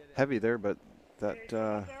heavy there, but that Weight's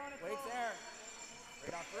there.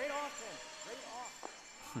 Right off him. Right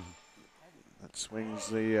off. that swings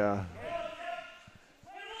the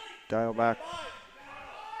dial back.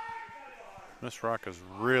 This rock is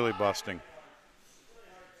really busting.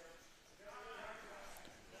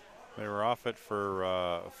 They were off it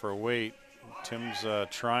for weight. Tim's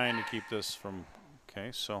trying to keep this from.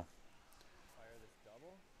 Okay, so.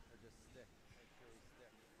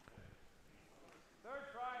 Third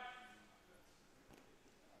try.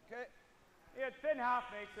 Okay. Yeah, thin half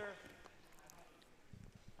makes her.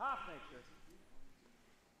 Half makes her.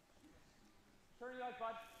 Turn your eyes,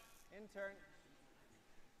 bud. In turn.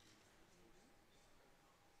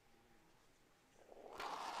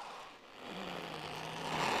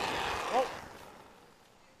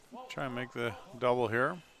 Try and make the double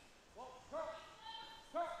here.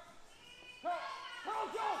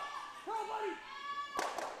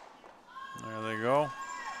 There they go.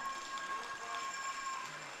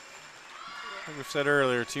 Like we said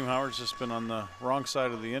earlier, Team Howard's just been on the wrong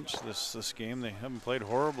side of the inch this game. They haven't played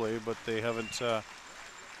horribly, but they haven't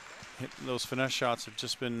hit those finesse shots have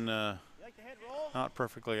just been not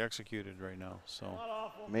perfectly executed right now. So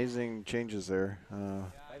Amazing changes there.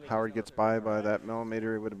 Howard gets by that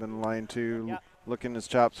millimeter. It would have been line two, looking his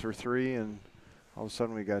chops for three, and all of a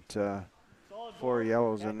sudden we got 4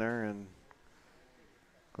 yellows in there, and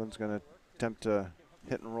Glenn's going to attempt to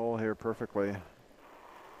hit and roll here perfectly.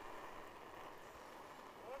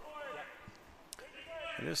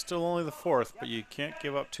 it is still only the fourth, but you can't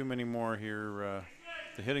give up too many more here.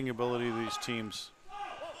 The hitting ability of these teams.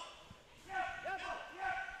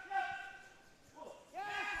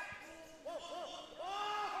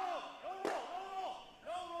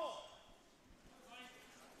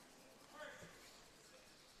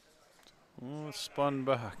 Oh, spun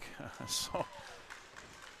back. So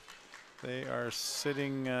they are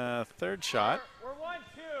sitting third shot. We're 1-2.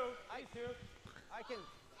 I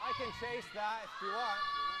can chase that if you want.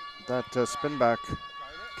 That spin back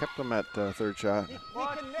kept them at third shot. He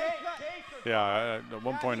can make that. Yeah, at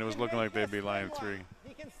one point it was looking like they'd be line 3.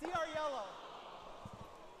 He can see our yellow.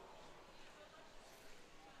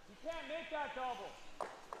 You can't make that double.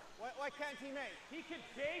 Why can't he make? He can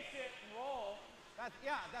chase it and roll.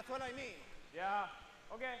 That's what I mean. Yeah.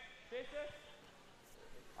 Okay. Chase it.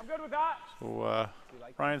 I'm good with that. So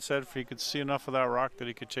Ryan said if he could see enough of that rock that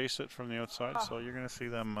he could chase it from the outside. So you're going to see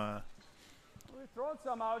them. We're throwing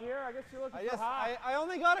some out here. I guess you're looking for half. I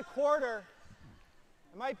only got a quarter.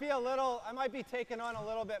 It might be a little. I might be taking on a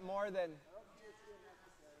little bit more than.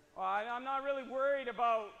 Well, I'm not really worried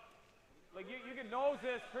about. Like you can nose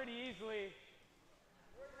this pretty easily.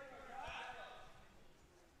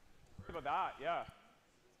 About that, yeah.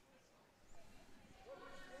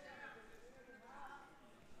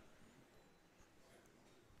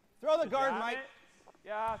 Throw the guard, Mike.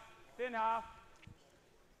 Yeah, thin half.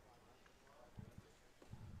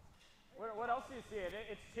 What else do you see?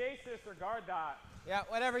 It's chase this or guard that. Yeah,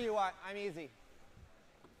 whatever you want. I'm easy.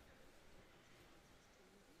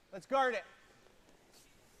 Let's guard it.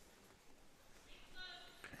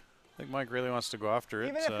 I think Mike really wants to go after it.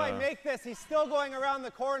 Even if I make this, he's still going around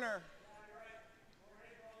the corner.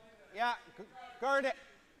 Yeah, guard it.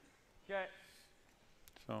 Okay.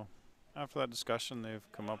 So after that discussion,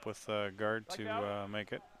 they've come up with a guard to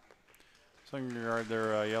make it. So I'm going to guard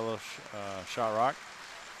their yellow shot rock.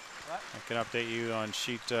 I can update you on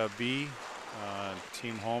sheet B.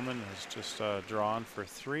 Team Holman has just drawn for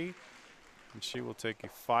 3, and she will take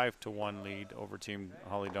a 5-1 lead over Team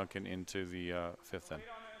Holly Duncan into the 5th inning.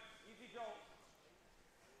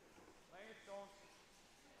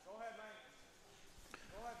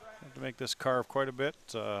 Have to make this carve quite a bit.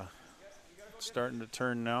 Starting to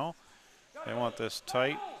turn now. They want this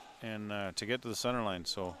tight and to get to the center line.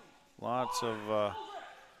 So lots of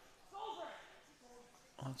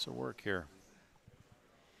work here.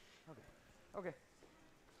 Okay.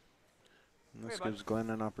 And this gives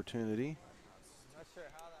Glenn an opportunity. Not sure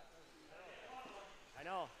how that. I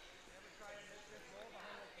know.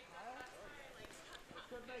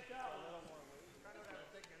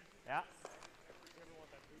 Yeah.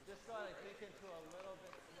 Just got to kick into a little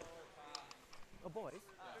bit slower path. Oh, boys.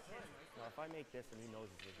 Well, if I make this and he knows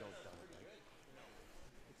there's no done, right?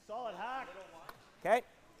 It's solid hack. Okay.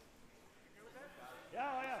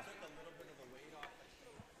 Yeah, oh yeah.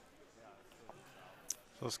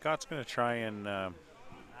 So Scott's going to try and I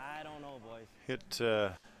don't know, boys. hit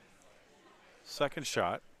second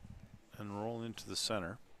shot and roll into the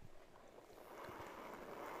center.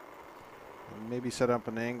 And maybe set up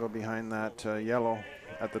an angle behind that yellow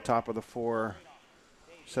at the top of the 4.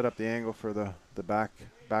 Set up the angle for the back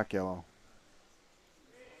yellow.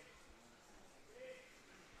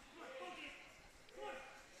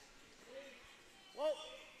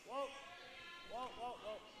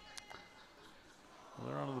 Well,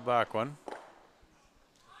 they're onto the back one.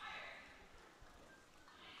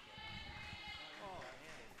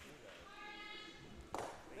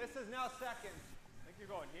 This is now second. I think you're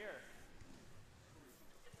going here.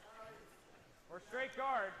 Or straight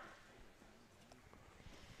guard.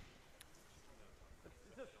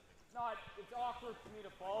 It's just not, it's awkward for me to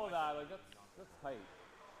follow that. Like that's tight.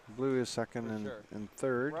 Blue is second and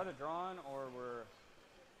third. We're either drawn or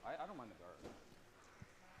I don't mind the guard.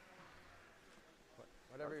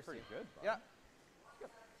 Whatever you're pretty seeing. good. Bud. Yeah.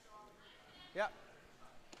 Yeah.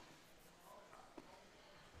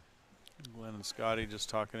 Glenn and Scotty just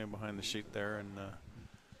talking in behind the sheet there, and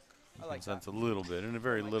I like sense a little bit, and a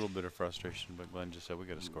very little bit of frustration. But Glenn just said, "We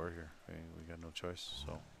got to score here. We got no choice."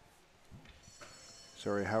 So,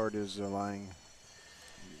 Sorry, Howard is lying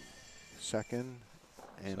second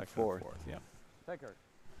and fourth. Yeah. Tankard.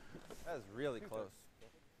 That is really close.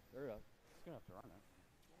 There we go. He's gonna have to run it.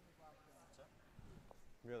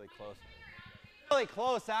 Really close. Really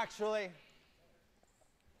close, actually.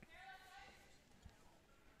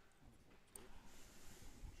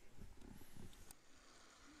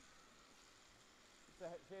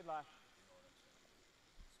 Shade left.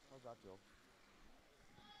 How's that, Joe?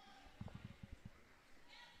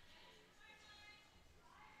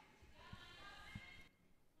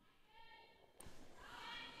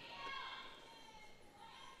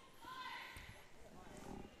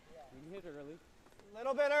 You can hit it early. A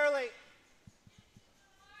little bit early.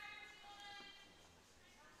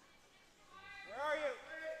 Where are you?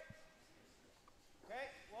 Okay,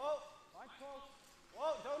 whoa.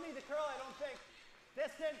 Whoa, don't need to curl, I don't think.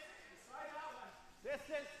 Distance.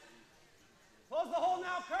 Distance.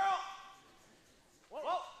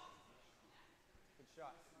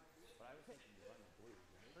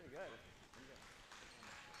 Pretty good.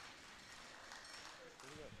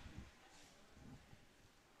 Pretty good.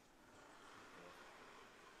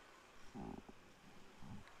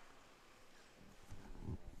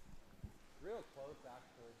 Real close,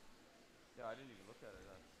 actually. Yeah, I didn't even look at it.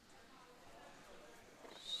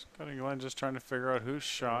 Scotty Glenn just trying to figure out who's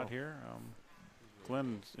shot here.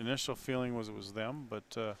 Glenn's initial feeling was it was them, but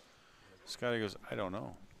Scotty goes, I don't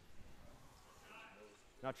know.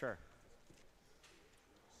 Not sure.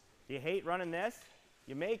 Do you hate running this?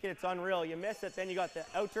 You make it, it's unreal. You miss it, then you got the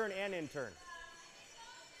out turn and in turn.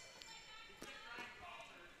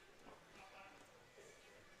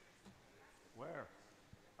 Where?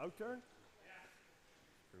 Out turn?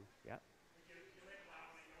 True. Yeah. As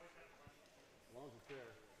long as it's there,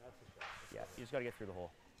 that's a shot. Yeah, you just got to get through the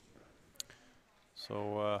hole.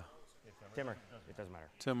 So Timmer, it doesn't matter.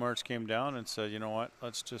 Tim March came down and said, you know what,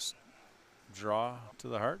 let's just draw to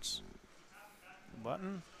the hearts.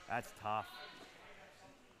 Button. That's tough.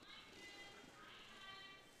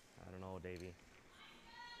 I don't know, Davey.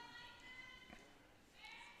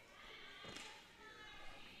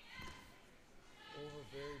 Over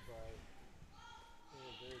very bright.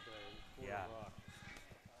 Over very bright. Yeah. Rock.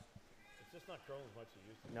 It's just not growing as much as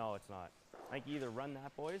it used to. No, it's not. I think you either run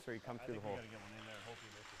that, boys, or you come through the hole. I think we got to get one in there. Hope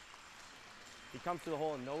he misses. If he comes through the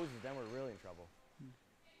hole and noses, then we're really in trouble.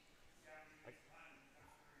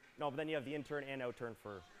 No, but then you have the in turn and out turn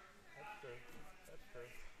for. That's true. That's true.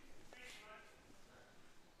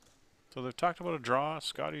 So they've talked about a draw.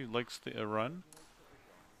 Scotty likes the run.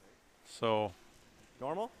 So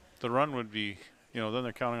normal? The run would be, then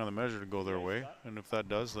they're counting on the measure to go their way. And if that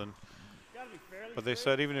does, then. But they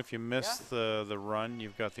said even if you miss the run,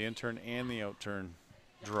 you've got the in turn and the out turn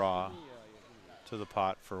draw to the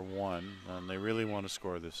pot for one. And they really want to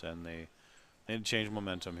score this end. They need to change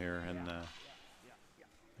momentum here. And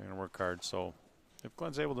they're going to work hard. So if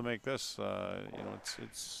Glenn's able to make this,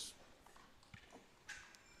 it's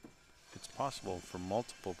possible for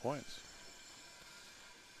multiple points.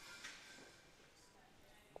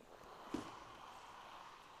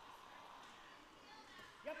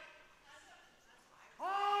 Yep.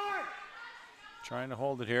 Hard. Trying to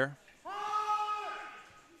hold it here. Hard.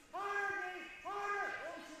 Harder.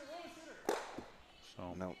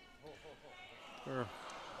 So no. They're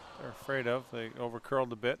afraid of. They over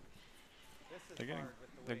curled a bit.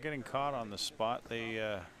 They're getting caught on the spot. They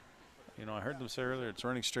I heard them say earlier it's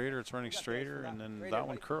running straighter, and then that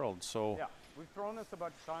one curled. So yeah, we've thrown this a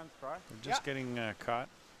bunch of times, right? they're just getting caught.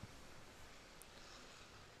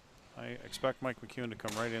 I expect Mike McEwen to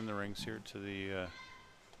come right in the rings here to the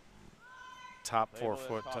top 4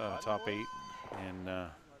 foot, top 8, and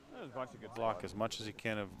block as much as he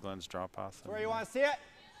can of Glenn's drop off. That's where you want to see it.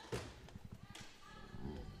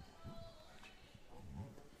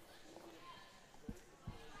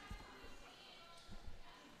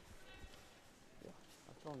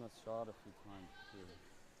 I've thrown that shot a few times too.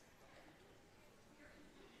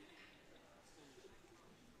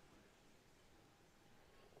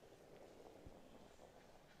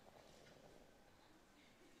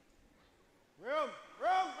 Room.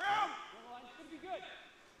 Line's gonna be good.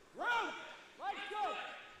 Room. Line's good.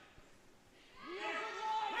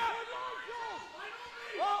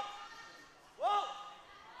 Whoa.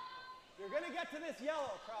 You're going to get to this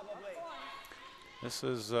yellow, probably. This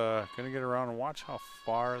is going to get around and watch how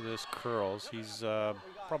far this curls. He's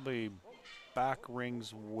probably back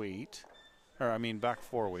rings weight, back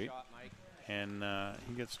 4 weight. And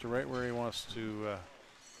he gets to right where he wants to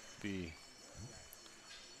be.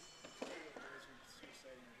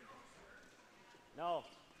 No.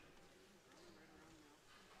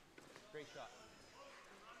 Great shot.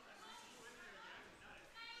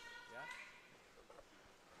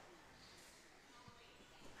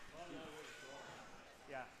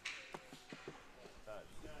 Yeah?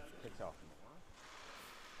 Picks off.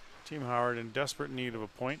 Team Howard in desperate need of a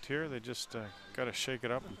point here. They just got to shake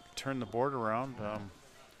it up and turn the board around.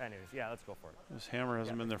 Anyways, yeah, let's go for it. This hammer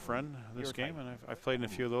hasn't been their friend this game, and I've played in a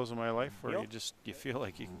few of those in my life where you feel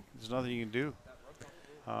like there's nothing you can do.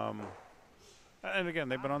 And again,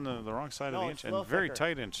 they've been on the wrong side of the inch, and very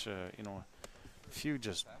tight inch. A few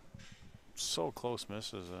just so close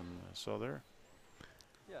misses, and so they're.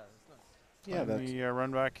 Yeah, that's the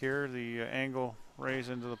run back here. The angle raise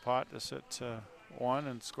into the pot to sit one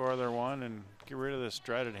and score their one, and get rid of this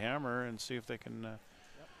dreaded hammer, and see if they can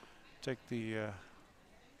take the end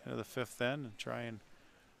of the fifth end and try and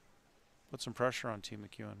put some pressure on Team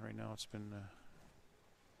McEwen. Right now, it's been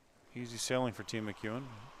easy sailing for Team McEwen,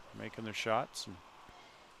 making their shots. And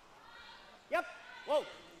yep. Whoa.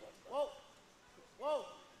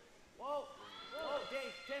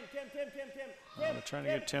 Dave, Tim. They're trying to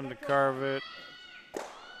get Tim to carve it.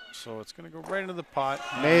 So it's going to go right into the pot.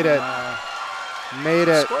 Made it. Made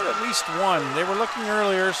it. Scored at least one. They were looking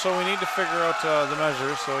earlier, so we need to figure out the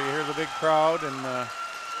measure. So you hear the big crowd, and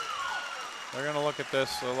they're going to look at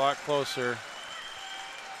this a lot closer.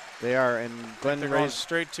 They are, and Glenn goes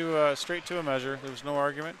straight to a measure. There was no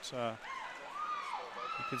argument. You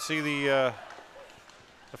can see the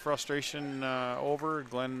frustration over.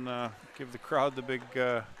 Glenn give the crowd the big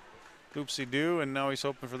oopsie-doo, and now he's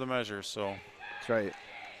hoping for the measure. So that's right.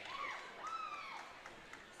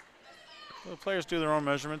 The players do their own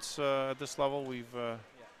measurements at this level. We've,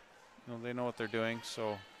 they know what they're doing.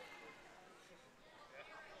 So.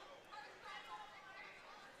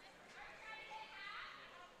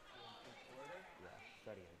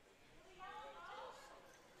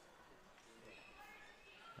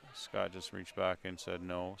 Scott just reached back and said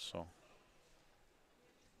no. So.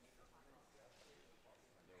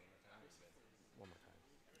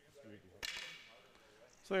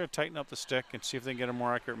 So they're going to tighten up the stick and see if they can get a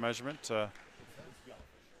more accurate measurement. Scott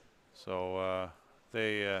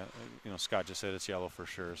just said it's yellow for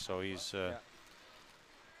sure. So he's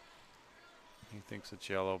he thinks it's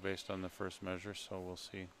yellow based on the first measure. So we'll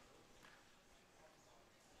see.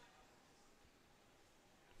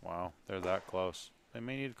 Wow, they're that close. They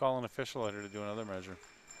may need to call an official later to do another measure.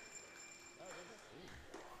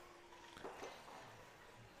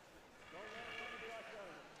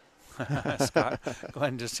 Scott,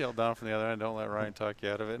 Glenn just yelled down from the other end, "Don't let Ryan talk you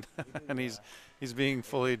out of it." And he's being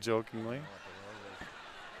fully jokingly.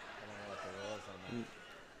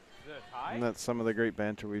 And that's some of the great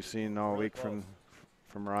banter we've seen all week from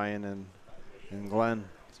Ryan and Glenn.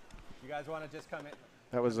 You guys want to just come in?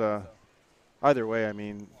 That was either way. I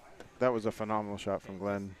mean, that was a phenomenal shot from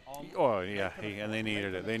Glenn. Oh yeah, and they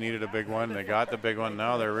needed it. They needed a big one. They got the big one.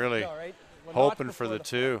 Now they're really hoping for the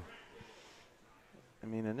two. I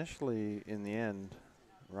mean, initially in the end,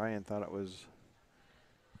 Ryan thought it was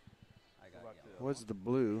the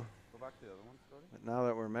blue. But now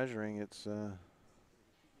that we're measuring, it's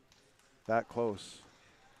that close.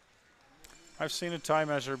 I've seen a tie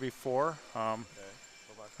measure before. I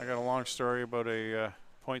got a long story about a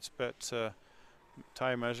points bet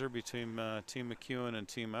tie measure between Team McEwen and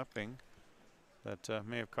Team Epping that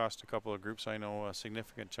may have cost a couple of groups, I know, a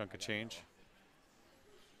significant chunk of change.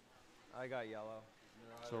 I got yellow.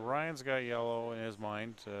 So Ryan's got yellow in his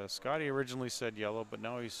mind. Scotty originally said yellow, but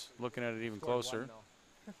now he's looking at it even closer.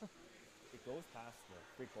 It goes past the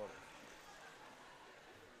 3/4.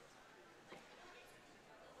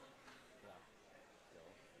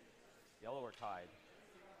 Yellow or tied.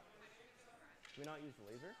 Can we not use the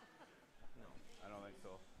laser? No, I don't think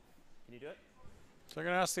so. Can you do it? So they're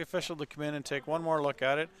going to ask the official to come in and take one more look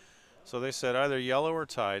at it. So they said either yellow or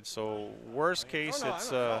tied. So worst case,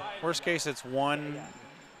 it's one.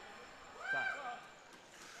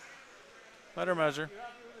 Better measure.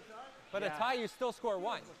 But a tie, you still score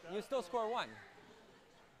one. You still score one.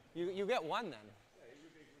 You get one then.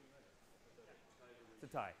 It's a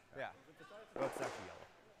tie. Yeah. Well, it's actually yellow.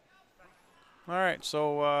 All right,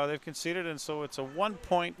 so they've conceded, and so it's a 1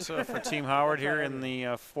 point for Team Howard here in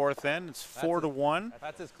the fourth end. It's 4-1.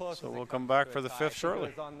 That's as close. So we'll come back for the fifth shortly.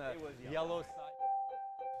 It was on the yellow side.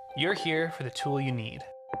 You're here for the tool you need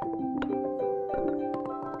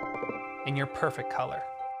in your perfect color.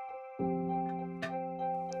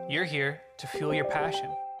 You're here to fuel your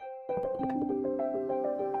passion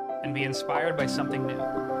and be inspired by something new.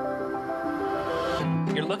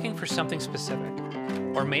 You're looking for something specific,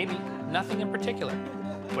 or maybe nothing in particular.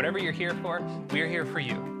 Whatever you're here for, we're here for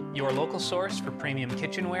you. Your local source for premium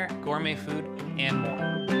kitchenware, gourmet food, and more.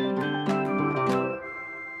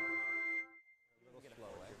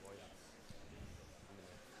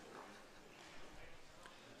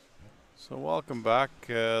 So welcome back.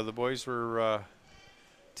 The boys were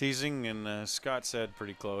teasing, and Scott said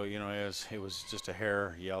pretty close. You know, it was just a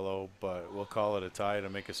hair yellow, but we'll call it a tie to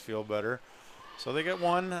make us feel better. So they get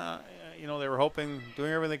one. You know, they were hoping,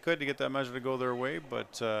 doing everything they could to get that measure to go their way,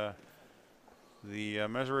 but the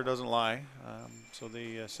measurer doesn't lie. So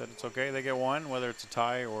they said it's okay. They get one, whether it's a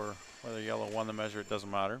tie or whether yellow won the measure, it doesn't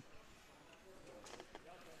matter.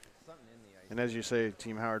 And as you say,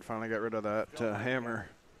 Team Howard finally got rid of that hammer.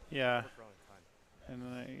 Yeah.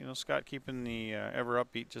 And you know, Scott, keeping the ever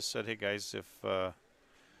upbeat, just said, "Hey guys, if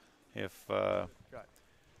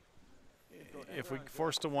we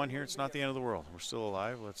force to one here, it's not the end of the world. We're still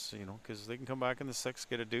alive. Let's, you know, because they can come back in the sixth,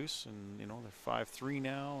 get a deuce, and you know they're 5-3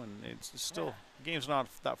 now, and it's still the game's not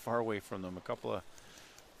that far away from them. A couple of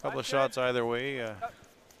shots either way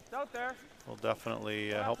It's out there. will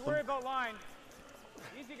definitely help them. Don't worry about line.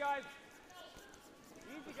 Easy, guys.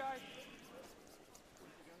 Easy. Easy, guys.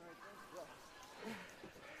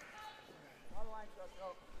 On the line,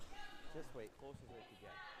 go. Just wait, closest I could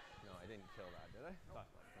get. No, I didn't kill that, did I? No.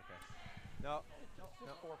 Okay. No.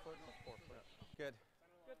 No. 4 foot. 4 foot. Good.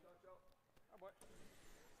 Good. Our boy.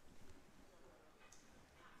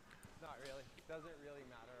 Not really. Doesn't really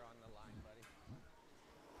matter on the line, buddy.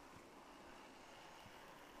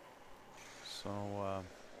 So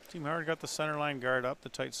Team Howard got the center line guard up, the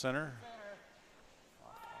tight center.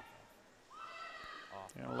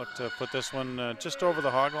 Yeah, look to put this one just over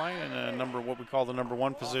the hog line in a what we call the number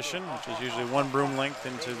 1 position, which is usually 1 broom length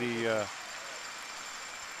into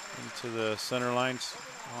the center lines,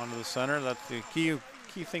 onto the center. That's the key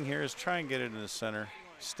thing here is try and get it in the center,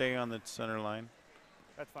 stay on the center line.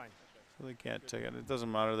 That's fine. So they can't take it. It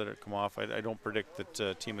doesn't matter that it come off. I don't predict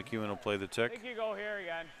that Team McEwen will play the I tick. think you go here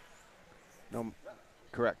again. No,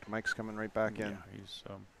 correct. Mike's coming right back in. Yeah, he's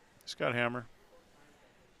got hammer.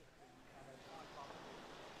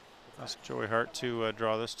 Ask Joey Hart to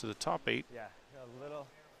draw this to the top 8. Yeah, a little.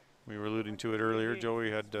 We were alluding to it earlier. Joey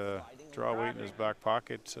had draw weight in his back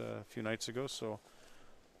pocket a few nights ago, so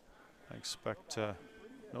I expect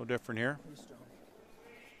no different here.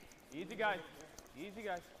 Easy, guys. Easy,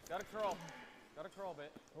 guys. Gotta curl. Gotta curl a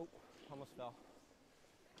bit. Oh, almost fell.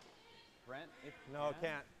 Brent, if no,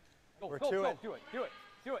 can't. Go, We're go, to go. it. Do it. Do it.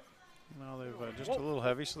 Do it. Well, they've just a little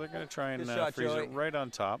heavy, so they're going to try and Good shot, freeze Joey. it right on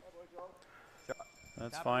top.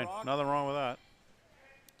 That's Tap fine. rock. Nothing wrong with that.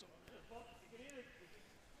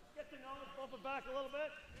 Get the nose, bump it back a little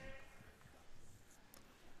bit.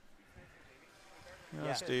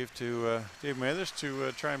 Yeah, Dave Mathers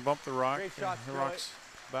to try and bump the rock. Great shot, The Joey. rock's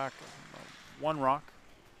back. 1 rock.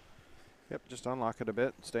 Yep, just unlock it a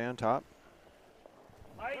bit. Stay on top.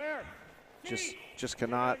 Just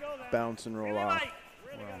cannot bounce and roll off.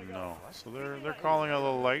 Well, no. So they're calling a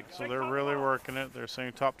little light, so they're really working it. They're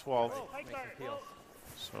saying top 12.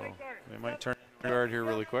 So they might turn guard here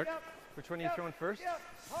really quick. Which one are you throwing first?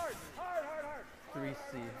 Hard, hard, hard, hard.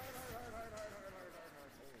 3C.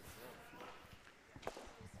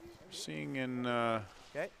 Seeing in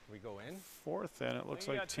Okay. We go in. 4th, and it looks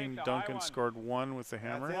you like gotta Team take the high Duncan one. scored 1 with the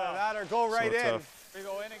hammer. That's either that or go right so in. it's We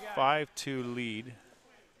go in again. a 5-2 lead,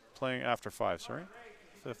 playing after 5, sorry.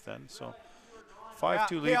 5th then, so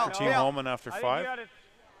 5-2 lead for Team Holman after I think 5. you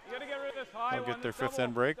gotta get rid of this high They'll one. get their This 5th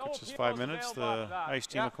end break, which is 5 minutes. The ice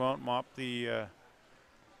team will come out,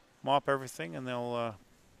 mop everything, and they'll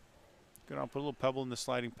go down, put a little pebble in the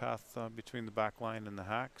sliding path between the back line and the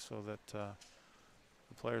hack, so that the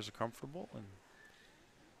players are comfortable. And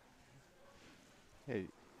Hey,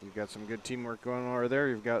 you've got some good teamwork going on over there.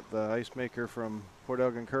 You've got the ice maker from Port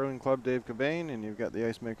Elgin Curling Club, Dave Cobain, and you've got the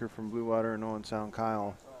ice maker from Blue Water and Owen Sound,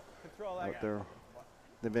 Kyle, out there.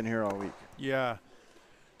 They've been here all week. yeah,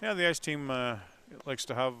 the ice team likes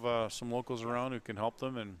to have some locals around who can help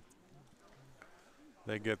them, and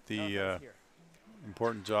they get the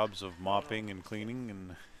important jobs of mopping and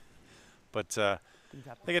cleaning, but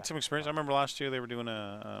they get some experience. I remember last year they were doing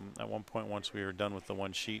at one point, once we were done with the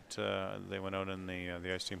 1 sheet, they went out and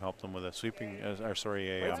the ice team helped them with a sweeping,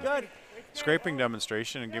 scraping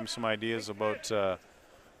demonstration, and gave them some ideas about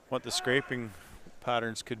what the scraping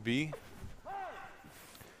patterns could be.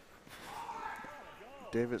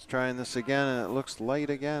 David's trying this again, and it looks light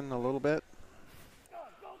again a little bit.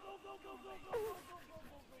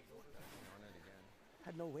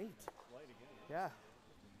 Had no weight. Yeah.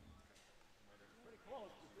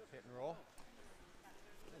 Hit and roll.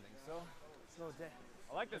 I think so.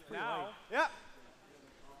 I like this now. Yeah.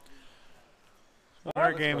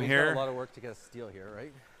 Our game He's here. got a lot of work to get a steal here,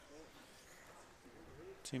 right?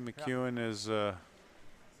 Team McEwen is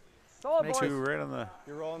Solid, 2 boys. right on the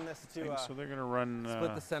You're rolling this thing, to. so they're going to run.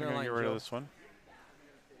 Split the center they're gonna line, get rid Joe. of this one.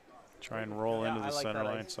 Try and roll Yeah, into the I like center that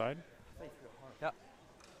line ice. side. Yep.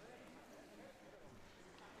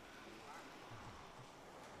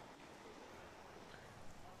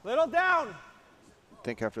 Little down. I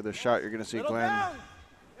think after this shot, you're going to see Little Glenn down.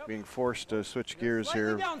 being forced to switch gears Slightly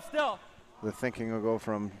here. down still. The thinking will go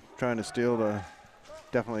from trying to steal to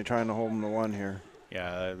definitely trying to hold him to 1 here.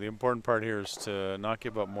 Yeah, the important part here is to not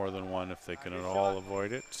give up more than 1 if they can at all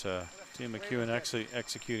avoid it. Team McEwen actually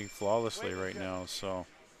executing flawlessly right now, so.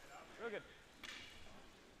 Real good.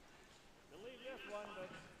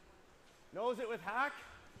 Nose it with hack.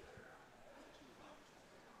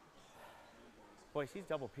 Boy, she's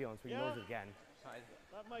double peeling, so he knows it again.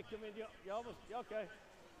 That might come in. You almost, okay.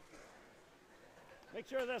 Make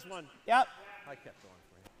sure of this one. Yep. I kept going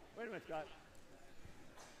for you. Wait a minute, Scott.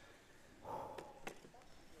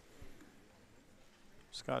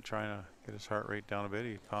 Scott trying to get his heart rate down a bit.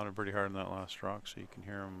 He pounded pretty hard on that last rock, so you can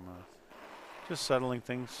hear him just settling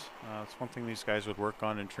things. It's one thing these guys would work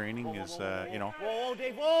on in training is, you know, Whoa,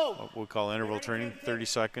 Dave, whoa! what we call interval training, 30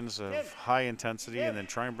 seconds of high intensity, and then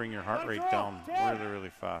try and bring your heart rate down really,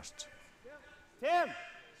 really fast. Tim!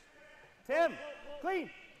 Tim! Clean!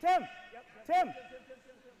 Tim! Tim!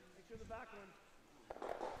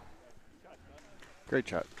 Great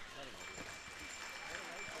shot.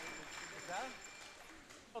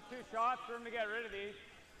 Two shots for him to get rid of these.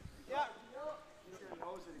 Yeah.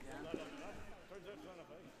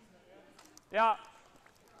 Yeah.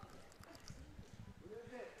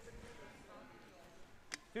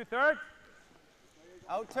 2/3.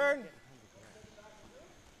 Out turn.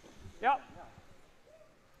 Yep.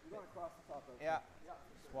 Yeah.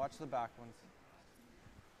 Just watch the back ones.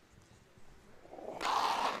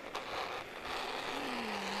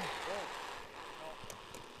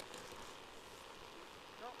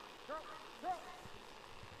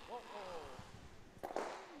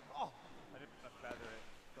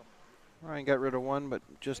 Ryan got rid of one, but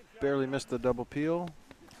just barely missed the double peel.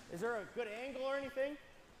 Is there a good angle or anything?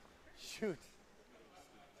 Shoot.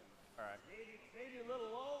 All right. Maybe a little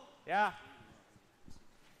low. Yeah.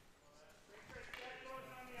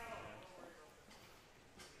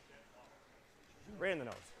 Right in the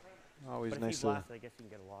nose. Always but nice if to. he blasts, I guess you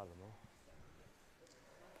can get a lot of them.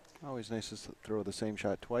 Though. Always nice to throw the same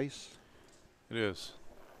shot twice. It is.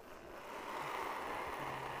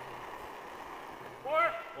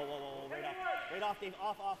 Whoa, whoa, whoa, whoa, right off, Dave,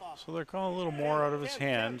 off. So they're calling a little more out of his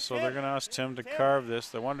hand, so they're going to ask Tim to carve this.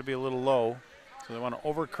 They want it to be a little low, so they want to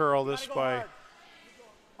over curl this by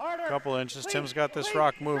a couple inches. Tim's got this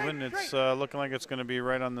rock moving. It's looking like it's going to be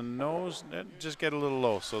right on the nose. Just get a little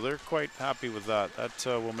low, so they're quite happy with that. That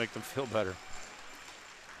will make them feel better.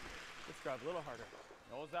 Let's grab a little harder.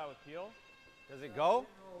 Nose that with peel. Does it go?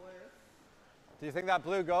 Do you think that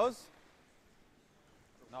blue goes?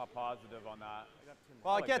 Not positive on that.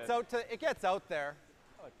 Well, it gets out to. It gets out there.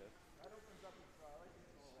 I like this.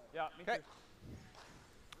 Yeah, me too.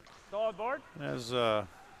 Solid board? As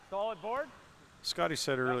Solid board? Scotty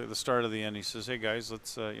said earlier at the start of the end, he says, "Hey guys,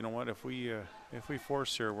 let's you know what? If we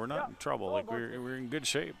force here, we're not in trouble. Like we're in good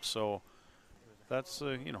shape. So that's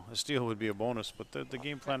you know, a steal would be a bonus. But the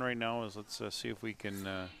game plan right now is let's see if we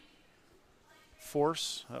can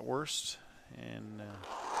force at worst and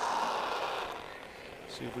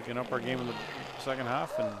see if we can up our game in the second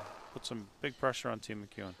half and put some big pressure on Team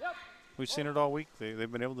McEwen. Yep. We've seen it all week.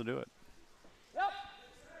 They've been able to do it. Yep.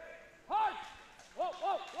 Hard. Whoa,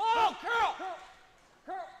 whoa, whoa, curl.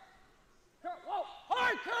 Curl. Curl. Whoa,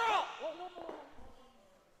 hard curl. Whoa, whoa, whoa.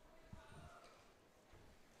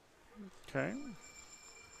 Okay.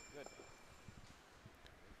 Good.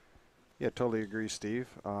 Yeah, totally agree, Steve.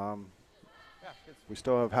 We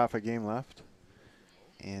still have half a game left,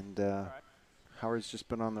 and Howard's just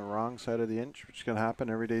been on the wrong side of the inch, which can happen.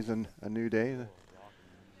 Every day's a new day.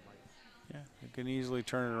 Yeah, you can easily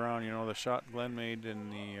turn it around. You know, the shot Glenn made in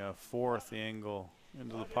the fourth, the angle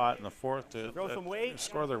into the pot in the fourth to some weight.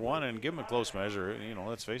 score their one and give them a close measure. You know,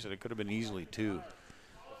 let's face it, it could have been easily two.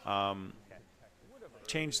 Kind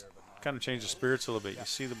of changed the spirits a little bit. You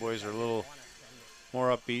see the boys are a little more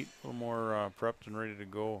upbeat, a little more prepped and ready to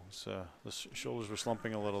go. So the shoulders were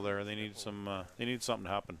slumping a little there. They need some. They need something to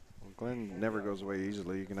happen. Well, Glenn never goes away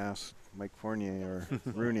easily. You can ask Mike Fournier or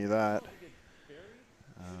Rooney that.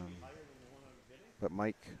 But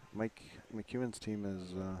Mike McEwen's team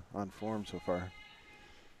is on form so far.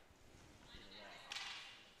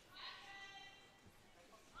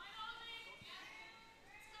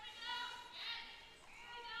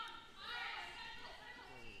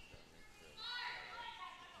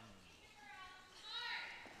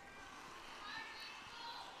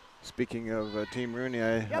 Speaking of Team Rooney,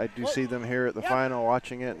 I do see them here at the final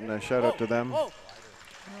watching it, and a shout out to them. Well,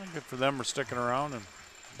 good for them for sticking around, and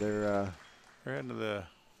they're heading to the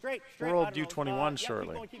Straight, World U21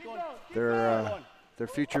 shortly. Keep going. Their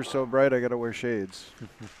future's so bright, I gotta wear shades.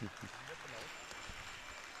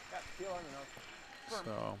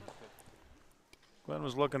 So Glenn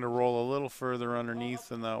was looking to roll a little further underneath,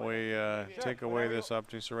 and that way take away this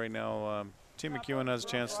opportunity. So right now, Team McEwen has a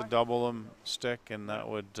chance to double them stick, and that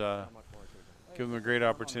would give them a great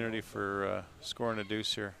opportunity for scoring a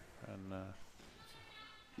deuce here. And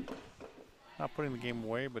not putting the game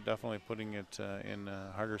away, but definitely putting it in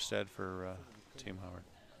harder stead for Team Howard.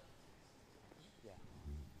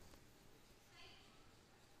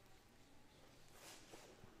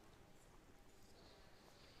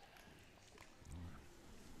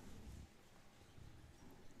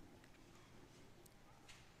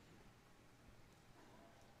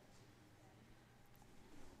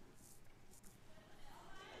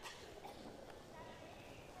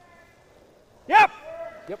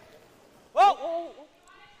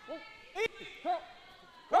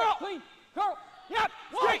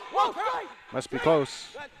 Must be close.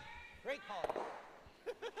 Good. Great call.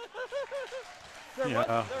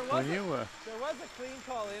 Yeah, there was a clean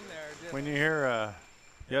call in there. When you hear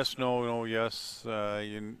yes, no, no, yes,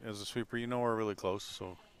 you, as a sweeper, you know we're really close.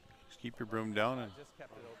 So just keep your broom down and. Just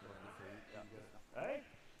kept it open. Hey?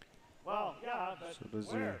 Well, yeah, but So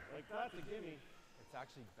does where? Like, that's a gimme. It's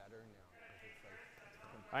actually better now.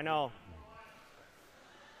 It's like I know.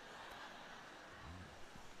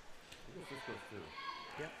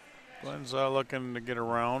 Glenn's looking to get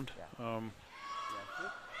around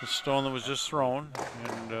the stone that was just thrown,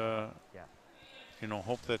 and you know,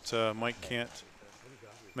 hope that Mike can't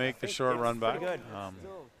make the short run back.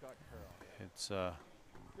 It's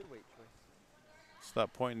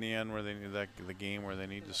that point in the end where they need the game where they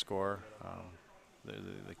need to score.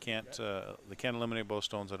 They can't eliminate both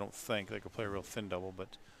stones. I don't think they could play a real thin double,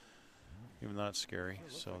 but even that's scary.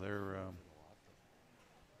 So they're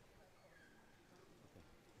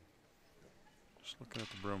just looking at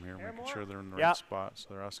the broom here, making sure they're in the right spot. So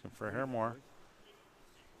they're asking for a hair more.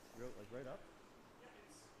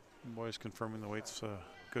 Boys confirming the weight's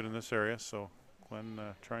good in this area. So Glenn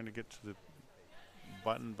trying to get to the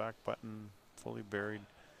button, back button, fully buried.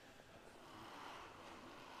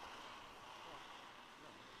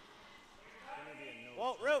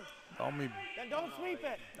 Whoa, room. Then don't sweep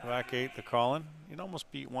it. Back 8, the Colin. You'd almost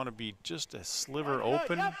want to be just a sliver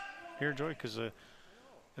open here, Joy, because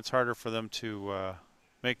it's harder for them to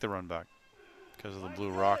make the run back because of the blue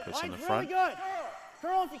rock that's in the front. Really good.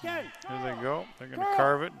 Curl if you can. Here they go. They're going to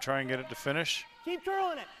carve it and try and get it to finish. Keep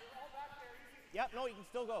curling it. Yep, no, you can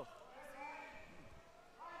still go.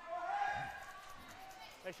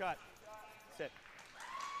 Nice shot. Sit.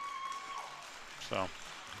 So,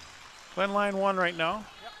 Glen line 1 right now.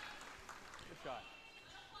 Yep. Good shot.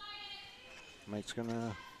 Mike's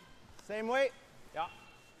gonna Same weight. Yeah.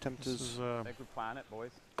 attempt This his. is, I think we plan it,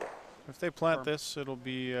 boys. if they plant this, it'll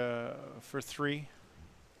be for 3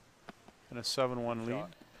 and a 7-1 lead.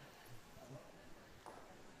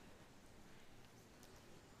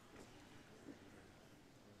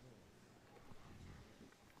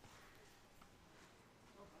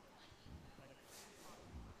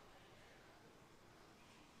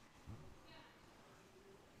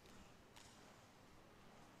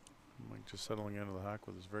 Mike just settling into the hack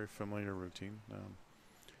with his very familiar routine.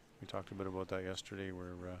 We talked a bit about that yesterday,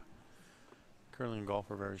 where curling and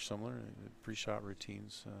golf are very similar. Pre-shot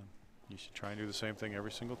routines. You should try and do the same thing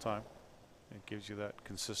every single time. It gives you that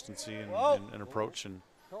consistency and approach and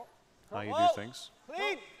how you do things.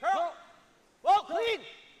 Clean. Curl. Whoa, clean.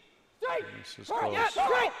 Straight. This is Curl. close. Yeah,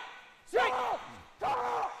 straight. Straight.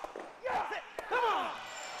 Yes. Come on.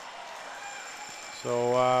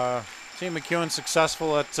 So Team McEwen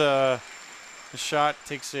successful at the shot.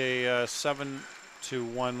 Takes a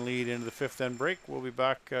 7-1 lead into the 5th end break. We'll be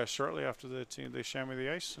back shortly after the team they chamois the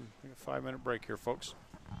ice. And a 5-minute break here, folks.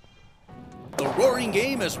 The Roaring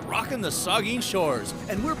Game is rocking the Saugeen Shores,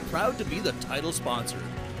 and we're proud to be the title sponsor.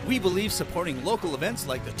 We believe supporting local events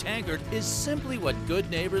like the Tankard is simply what good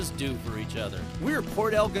neighbors do for each other. We're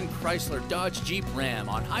Port Elgin Chrysler Dodge Jeep Ram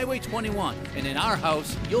on Highway 21, and in our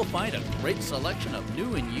house, you'll find a great selection of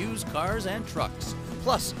new and used cars and trucks.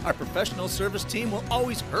 Plus, our professional service team will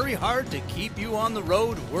always hurry hard to keep you on the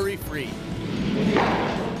road worry-free.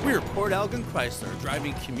 We're Port Elgin Chrysler,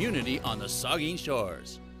 driving community on the Saugeen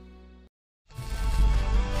Shores.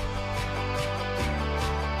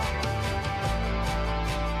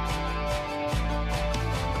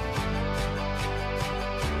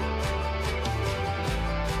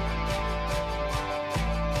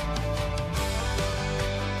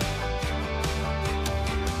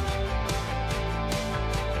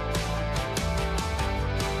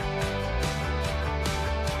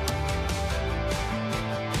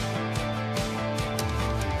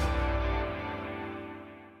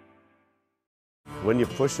 When you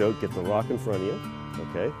push out, get the rock in front of you,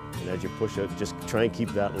 okay? And as you push out, just try and keep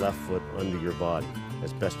that left foot under your body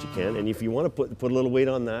as best you can. And if you want to put a little weight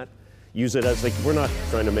on that, use it as, like, we're not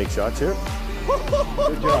trying to make shots here.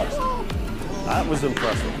 Good job. That was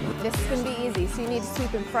impressive. This is going to be easy. So you need to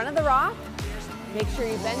sweep in front of the rock. Make sure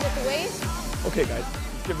you bend at the waist. Okay, guys,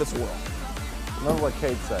 give this a whirl. Remember what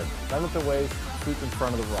Kate said. Bend at the waist, sweep in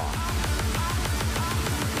front of the rock.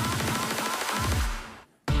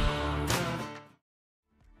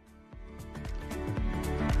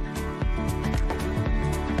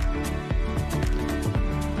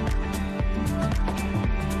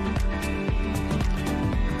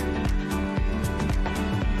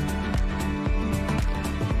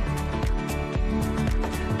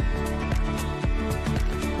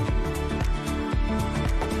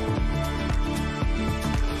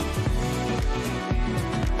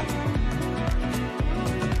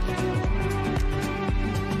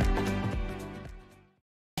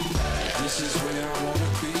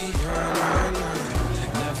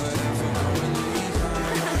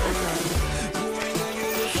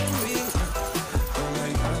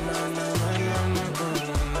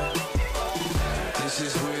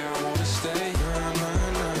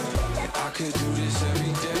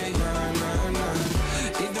 every day. Nah, nah, nah.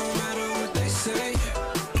 It don't matter what they say.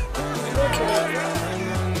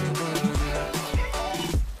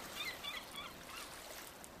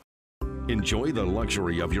 Enjoy the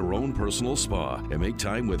luxury of your own personal spa and make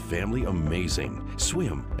time with family amazing.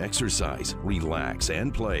 Swim, exercise, relax,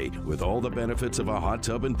 and play with all the benefits of a hot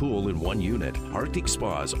tub and pool in one unit. Arctic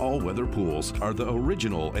Spa's all-weather pools are the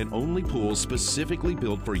original and only pools specifically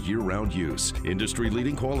built for year-round use.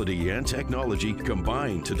 Industry-leading quality and technology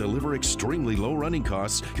combined to deliver extremely low running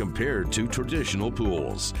costs compared to traditional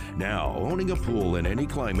pools. Now, owning a pool in any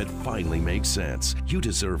climate finally makes sense. You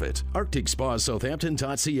deserve it. Arctic Spa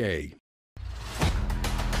Southampton.ca.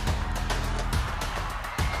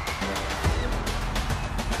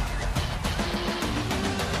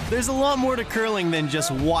 There's a lot more to curling than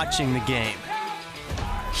just watching the game.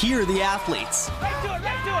 Hear the athletes.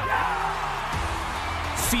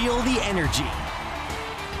 Feel the energy.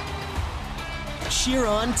 Cheer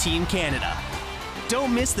on Team Canada.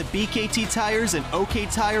 Don't miss the BKT Tires and OK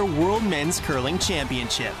Tire World Men's Curling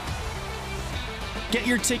Championship. Get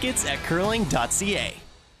your tickets at curling.ca.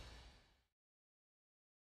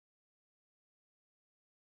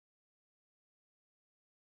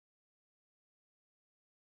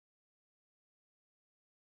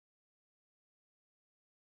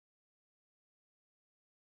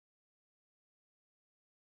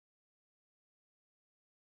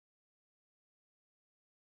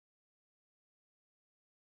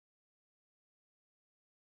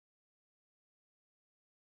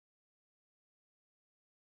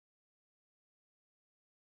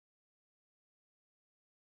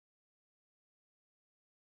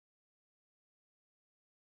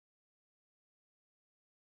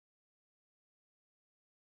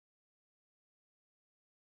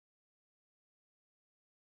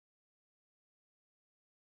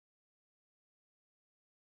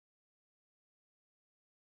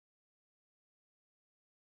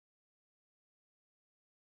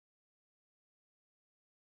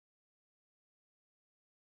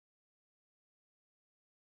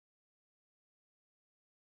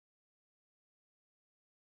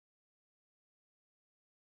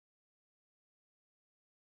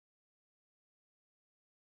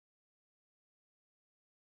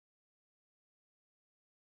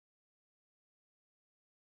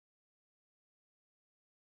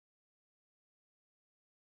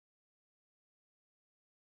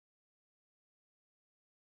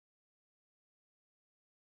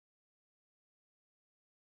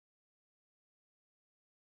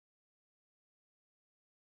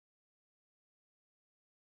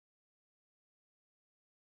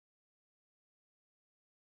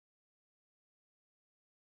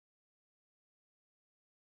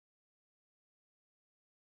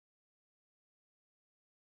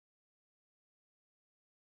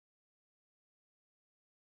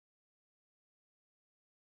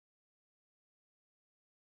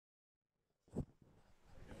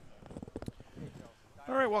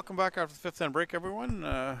 All right, welcome back after the fifth end break,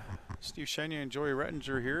 everyone. Steve Chenier and Joey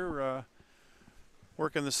Rettinger here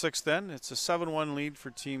working the sixth end. It's a 7-1 lead for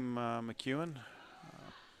Team McEwen.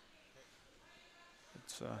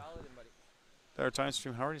 There are times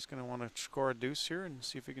Team Howard, he's going to want to score a deuce here and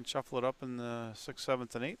see if he can shuffle it up in the 6th,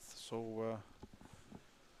 7th, and 8th. So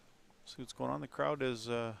see what's going on. The crowd is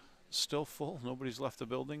still full. Nobody's left the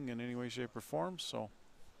building in any way, shape, or form. So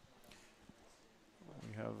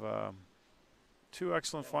we have two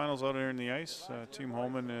excellent finals out here in the ice. Team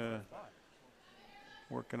Holman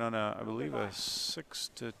working on I believe a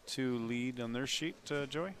 6-2 lead on their sheet, Joey.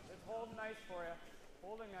 It's holding nice for you.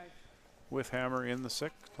 Holding nice. With Hammer in the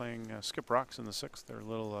 6th, playing Skip Rocks in the 6th. They're a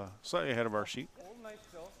little slightly ahead of our sheet. Holding nice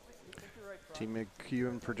still. You think you're right, Brock. Team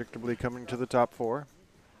McEwen predictably coming to the top 4.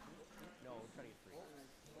 No, trying to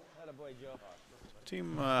get 3. Attaboy, Joe.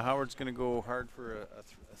 Team Howard's going to go hard for a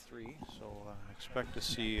 3, so expect to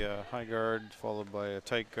see a high guard followed by a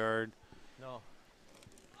tight guard. No.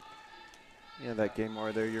 Yeah, that game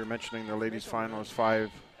where there you're mentioning the ladies' final is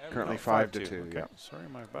currently 5-2. Okay. Yeah. Sorry,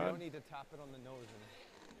 my We bad. don't need to tap it on the nose.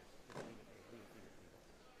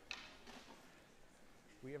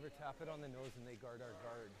 We ever tap it on the nose and they guard our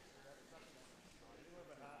guard.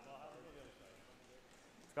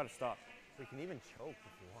 It's got to stop. We can even choke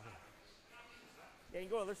if you want. Yeah, you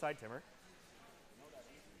can go to the other side, Timmer.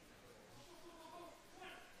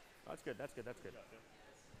 That's good, that's good, that's good.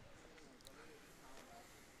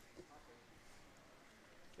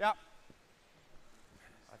 Yeah.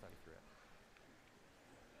 I thought he threw it.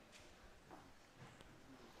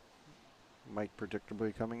 Mike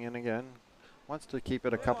predictably coming in again. Wants to keep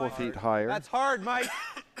it a couple feet higher. That's hard, Mike.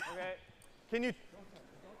 Okay. Can you?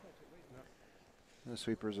 The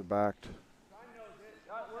sweepers are backed.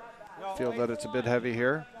 feel that it's a bit heavy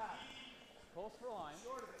here. Close for line.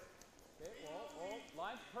 Okay, whoa,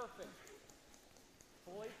 line's perfect.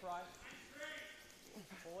 Full 8 fry.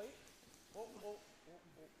 Full 8. Whoa.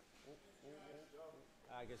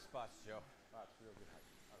 Good spots, Joe.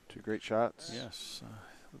 Two great shots. Yes,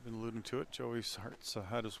 we've been alluding to it. Joey Hart's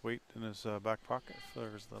had his weight in his back pocket for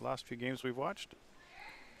the last few games we've watched.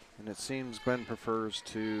 And it seems Glenn prefers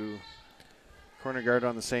to corner guard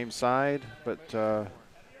on the same side, but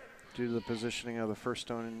due to the positioning of the first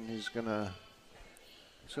stone, he's gonna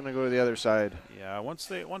go to the other side. Yeah, once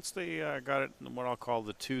they got it in what I'll call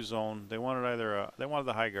the 2 zone, they wanted they wanted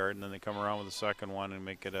the high guard, and then they come around with the second one and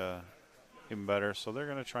make it even better. So they're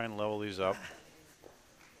going to try and level these up.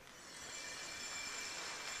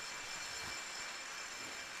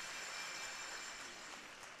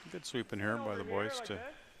 Good sweep in here by the boys too.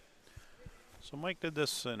 So Mike did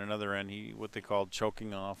this in another end. What they called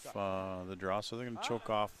choking off the draw. So they're going to choke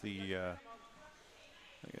off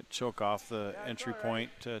the entry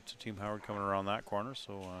point to Team Howard coming around that corner.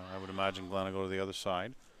 So I would imagine Glenn will go to the other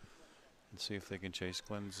side and see if they can chase.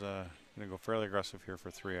 Glenn's going to go fairly aggressive here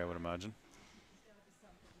for 3, I would imagine.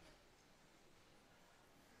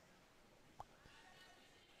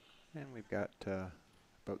 And we've got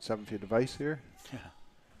about 7 feet of ice here. Yeah.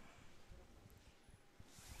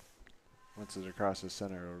 Once it's across the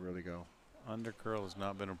center, it'll really go. Under curl has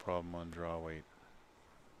not been a problem on draw weight.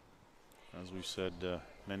 As we've said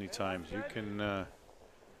many times, you can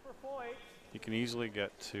easily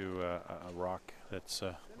get to a rock that's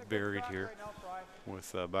buried here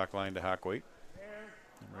with backline to hack weight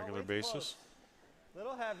on a regular basis.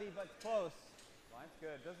 Little heavy, but close. Line's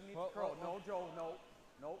good. Doesn't need to curl. No, Joe. No.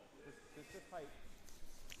 Nope. Just height.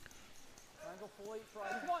 Triangle full 8 fry.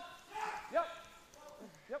 Come on. Yep.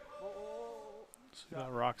 Whoa. See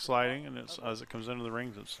that rock sliding, and as it comes into the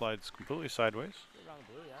rings, it slides completely sideways. Around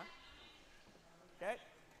the blue, yeah. Okay.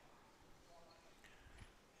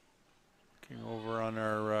 Looking over on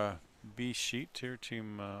our B sheet here,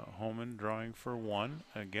 Team Homan drawing for 1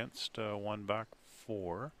 against 1 back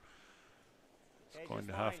 4. It's going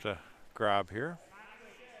to have to grab here,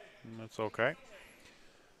 and that's okay.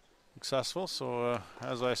 Successful. So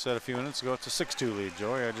as I said a few minutes ago, it's a 6-2 lead,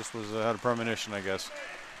 Joey. I just had a premonition, I guess.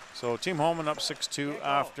 So Team Homan up 6-2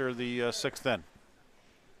 after the 6th end.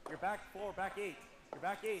 You're back 4, back 8. You're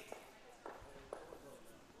back 8. It's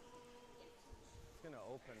going to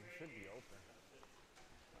open. Should be open.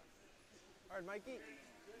 Hard, Mikey.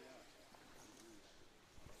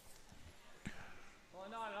 Well,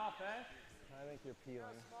 on and off, eh? I think you're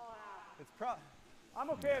peeling. It's I'm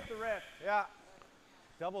okay at the rip. Yeah.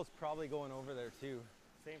 Double's probably going over there too.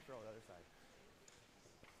 Same throw, the other side.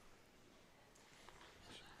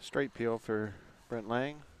 Straight peel for Brent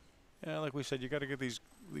Lang. Yeah, like we said, you got to get these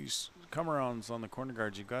come-arounds on the corner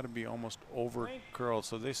guards. You've got to be almost over curled.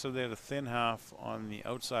 So they said they had a thin half on the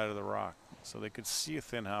outside of the rock. So they could see a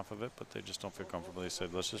thin half of it, but they just don't feel comfortable. They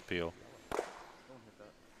said, let's just peel. Don't hit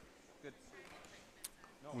that. Good.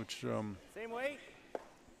 No. Which, same weight.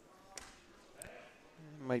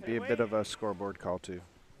 Might be a bit of a scoreboard call too.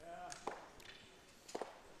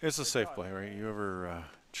 It's a safe play, right? You ever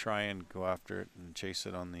try and go after it and chase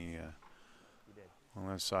it on the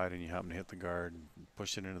other side, and you happen to hit the guard and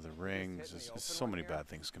push it into the rings? It's so many bad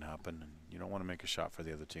things can happen, and you don't want to make a shot for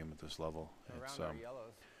the other team at this level. It's a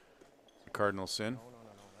cardinal sin. No.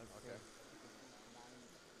 Okay.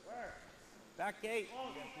 Back 8.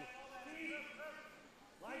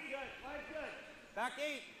 Line's good. Back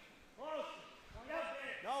 8. Close.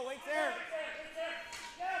 No, wait there.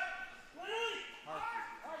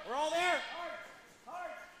 We're all there.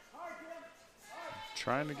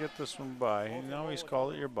 Trying to get this one by. Now he's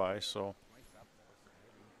called it your by, so.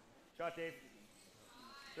 Shot, Dave.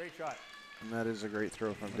 Great shot. And that is a great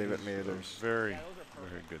throw from David Mathers. Very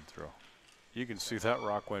good throw. You can see that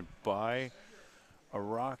rock went by a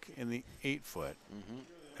rock in the 8-foot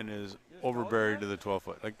and is overburied to the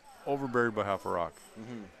 12-foot, like overburied by half a rock.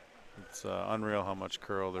 It's unreal how much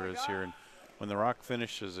curl there is here, and when the rock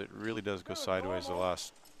finishes, it really does go sideways the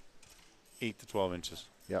last 8 to 12 inches.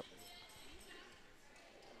 Yep.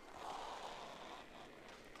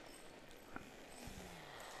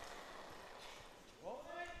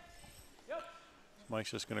 Mike's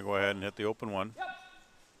just going to go ahead and hit the open one.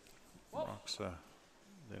 Rocks,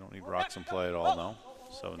 they don't need rocks in play at all now.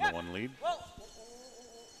 7-1 lead.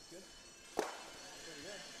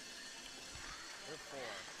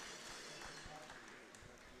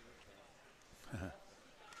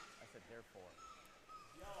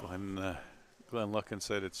 Glenn Luckin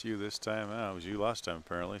said it's you this time. It was you last time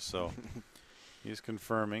apparently. So he's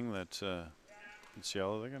confirming that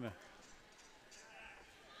PROVINCIAL, they're gonna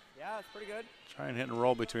Yeah, it's pretty good. Try and hit and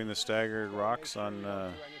roll between the staggered rocks on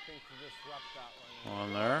there. I'm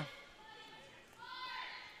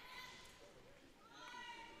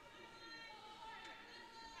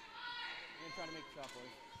trying to make the shot,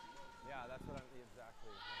 boys. Yeah, that's what I'm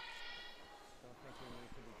exactly. Don't think we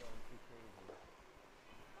need to be going too crazy.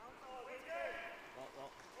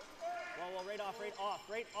 Whoa, right off, right off,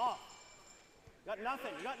 right off. Got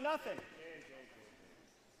nothing, you got nothing.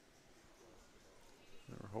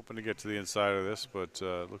 We're hoping to get to the inside of this, but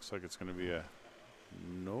it looks like it's going to be a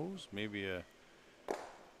nose, maybe a.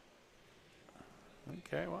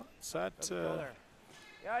 Okay, well, it's that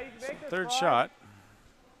Yeah, you can make this third fly. shot.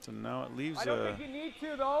 So now it leaves I don't think you need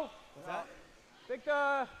to, though. What's that? I think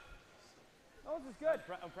the nose is good.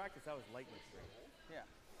 On practice, that was lightning straight. Yeah.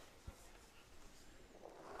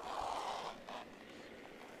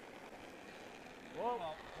 Whoa.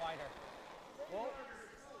 Well, wider. Whoa.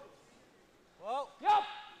 Whoa. Yep.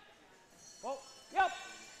 Whoa. Yep.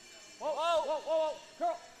 Whoa. Whoa. Whoa. Whoa.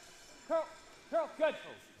 Curl. Curl. Curl. Good.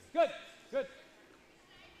 Good. Good.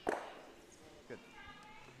 Good.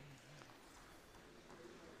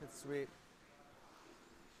 Good sweep.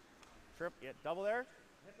 Trip. Yeah, double there.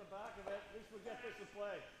 Hit the back of it. At least we'll get this to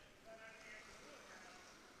play.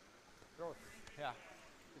 Throw it. Yeah.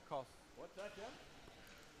 Good call. What's that, Jim?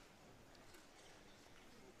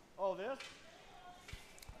 Oh, this?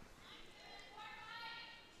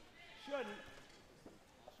 Shouldn't.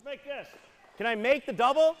 Let's make this. Can I make the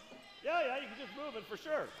double? Yeah, you can just move it for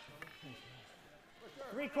sure. For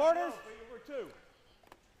sure. 3/4? For 2.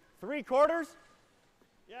 3/4?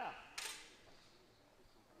 Yeah.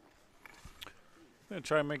 I'm going to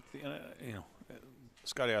try and make the,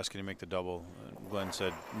 Scotty asked, can you make the double? Glenn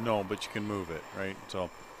said no, but you can move it, right? So,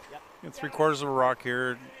 yep. 3/4 of a rock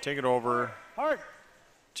here, take it over, hard,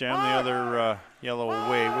 jam the other yellow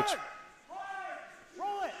away, which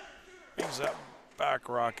roll it. brings that back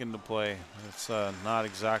rock into play. It's not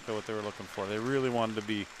exactly what they were looking for. They really wanted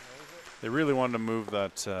to move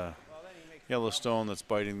that yellow stone that's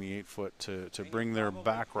biting the 8-foot to bring their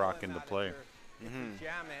back rock into play. Mm-hmm.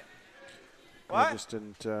 Jam it. What? Just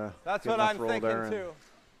didn't That's get what enough I'm roll thinking there too.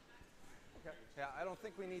 Okay. Yeah, I don't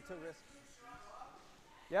think we need to risk.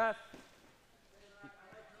 Yes.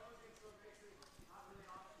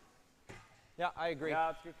 Yeah, I agree. Yeah,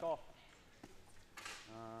 that's a good call.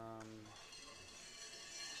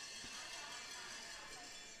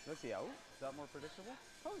 Look the out. Is that more predictable?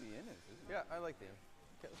 Probably the in is, isn't it? Yeah, I like the in.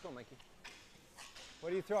 Okay, let's go, Mikey.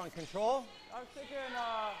 What are you throwing? Control? I was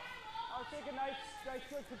thinking nice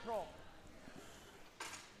good control.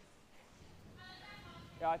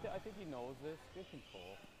 Yeah, I think he knows this. Good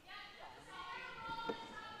control.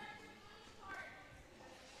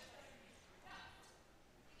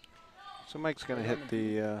 So Mike's going to hit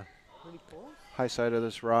the high side of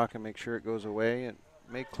this rock and make sure it goes away. It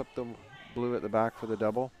may clip the blue at the back for the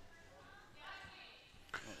double.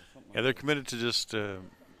 Yeah, they're committed to just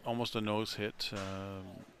almost a nose hit.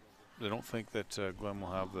 They don't think that Glenn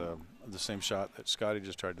will have the same shot that Scotty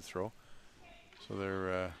just tried to throw. So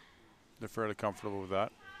they're fairly comfortable with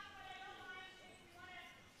that.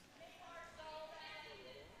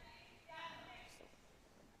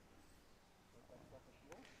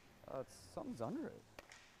 Something's under it.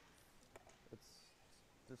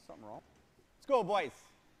 There's something wrong. Let's go, boys.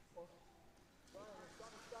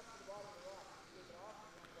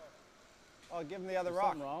 Oh, give him the other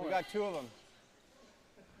rock. We got 2 of them.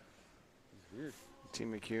 Weird.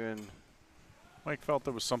 Team McEwen. Mike felt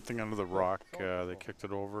there was something under the rock. They kicked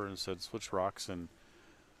it over and said switch rocks, and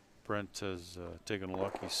Brent has taken a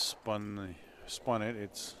look. He spun it.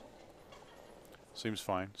 It seems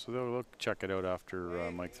fine. So they'll check it out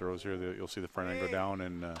after Mike throws here. You'll see the front end go down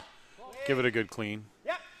and give it a good clean.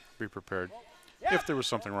 Be prepared. If there was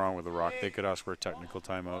something wrong with the rock, they could ask for a technical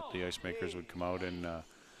timeout. The ice makers would come out and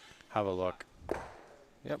have a look.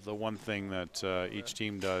 The one thing that each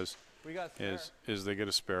team does is they get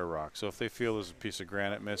a spare rock. So if they feel there's a piece of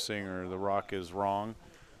granite missing or the rock is wrong,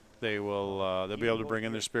 they'll be able to bring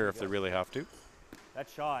in their spare if they really have to. That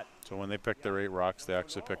shot. So when they pick their 8 rocks, they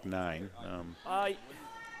actually pick 9.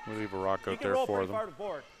 We'll leave a rock out there for them.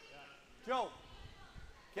 Joe,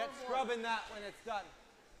 get scrubbing that when it's done.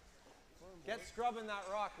 Get scrubbing that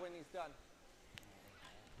rock when he's done.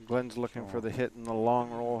 Glenn's looking for the hit in the long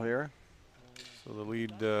roll here. So the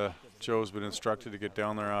lead, Joe's been instructed to get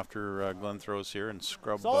down there after Glenn throws here and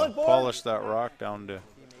scrub, polish that rock down to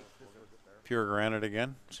pure granite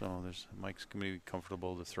again. So Mike's going to be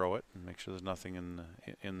comfortable to throw it and make sure there's nothing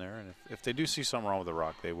in there. And if they do see something wrong with the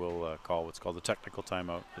rock, they will call what's called the technical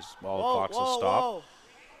timeout. All the clocks will stop,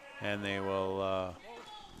 and they will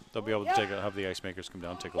they'll be able to have the ice makers come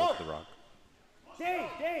down and take a look at the rock. Dave,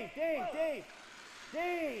 Dave, Dave, Dave,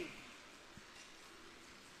 Dave.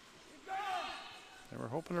 They were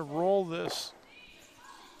hoping to roll this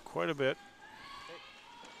quite a bit.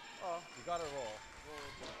 Oh, you got to roll.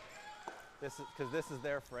 This is because this is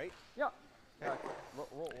their freight. Yeah. Okay.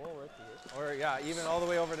 Roll right to here. Or yeah, even all the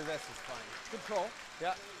way over to this is fine. Control.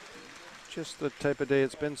 Yeah. Just the type of day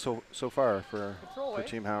it's been so far for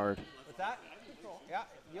Team Howard. What's that? Control. Yeah,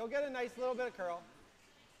 you'll get a nice little bit of curl.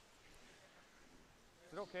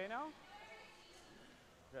 Is it okay now?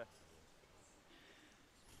 Yes.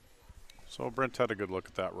 So Brent had a good look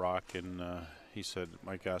at that rock, and he said,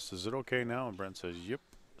 Mike asked, is it okay now? And Brent says, yep.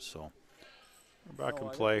 So we're back in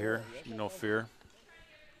play here. Should be no fear.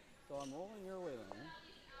 So I'm rolling your way then,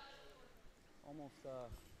 almost to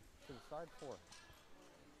the side 4.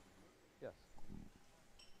 Yes.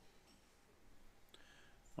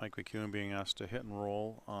 Mike McEwen being asked to hit and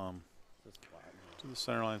roll to the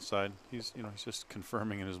center line side. He's just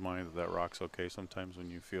confirming in his mind that rock's okay. Sometimes when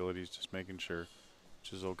you feel it, he's just making sure,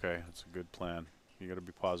 which is okay. It's a good plan. You got to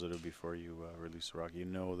be positive before you release the rock. You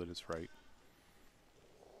know that it's right.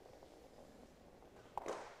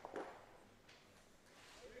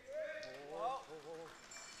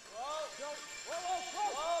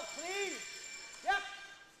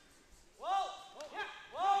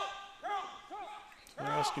 They're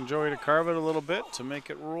asking Joey to carve it a little bit to make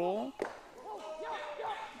it roll.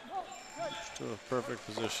 To a perfect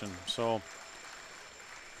position. So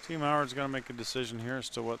Team Howard's going to make a decision here as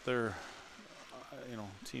to what their,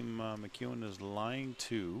 Team McEwen is lying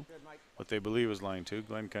to, what they believe is lying to.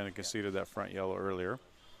 Glenn kind of conceded that front yellow earlier.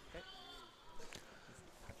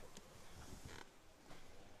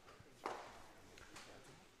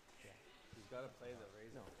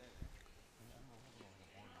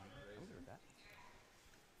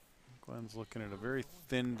 Glenn's looking at a very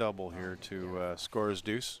thin double here to score his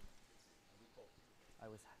deuce. I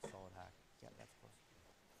was solid hack. Yeah, that's close.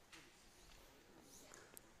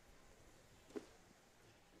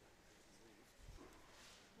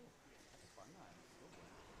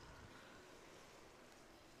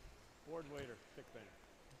 Board waiter, thick bang.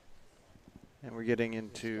 And we're getting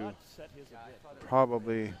into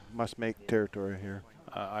probably must-make territory here.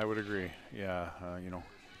 I would agree. Yeah,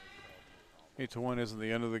 8-1 isn't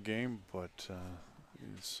the end of the game, but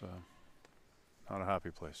it's not a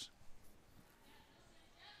happy place.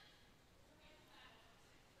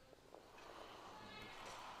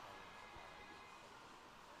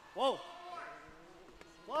 Whoa.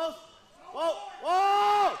 Close. Whoa.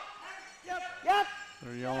 Whoa. Yep. Yep.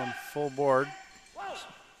 They're yelling full board.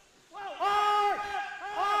 Hard.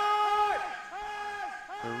 Hard.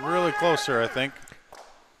 They're really close here, I think.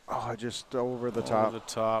 Oh, just over the top. Over the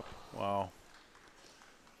top. Wow.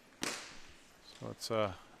 So it's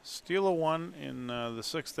a steal of 1 in the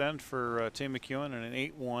 6th end for Team McEwen and an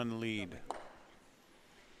 8-1 lead.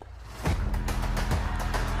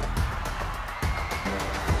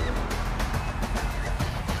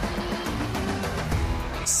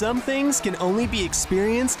 Some things can only be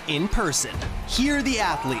experienced in person. Hear the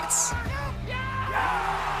athletes.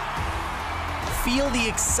 Feel the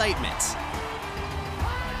excitement.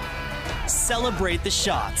 Celebrate the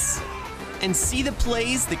shots. And see the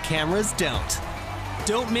plays the cameras don't.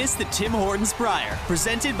 Don't miss the Tim Hortons Brier,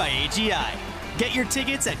 presented by AGI. Get your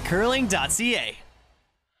tickets at curling.ca.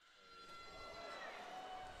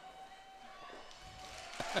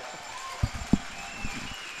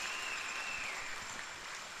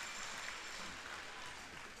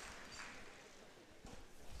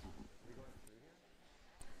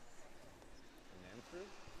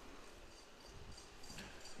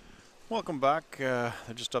 Welcome back. I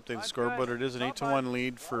just updated the score, but it is an 8-1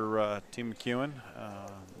 lead for Team McEwen.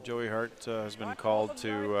 Joey Hart has been called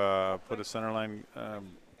to put a center line,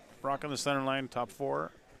 rock on the center line, top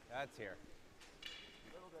 4. That's here.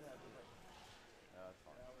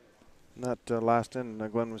 That last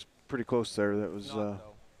end, Glenn was pretty close there. That was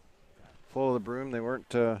full of the broom. They weren't.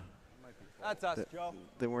 That's us, Joe.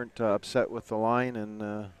 They weren't upset with the line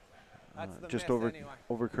and just over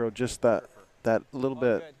curled just that little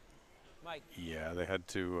bit. Good. Mike. Yeah, they had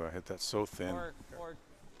to hit that so thin. Or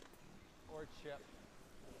chip.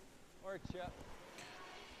 Or chip.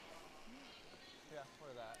 Yeah,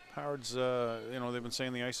 or that. Howard's, they've been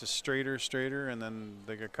saying the ice is straighter, and then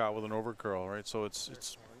they get caught with an overcurl, right? So it's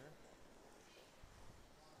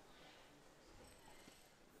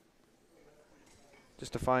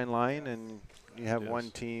just a fine line, and you have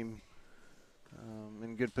one team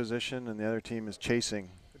in good position, and the other team is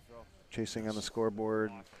chasing on the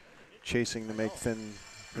scoreboard, chasing to make thin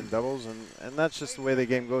doubles, and that's just the way the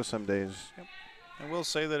game goes some days. Yep. I will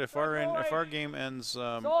say that if our game ends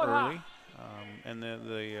early and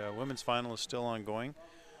the women's final is still ongoing,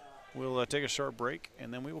 we'll take a short break,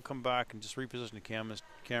 and then we will come back and just reposition the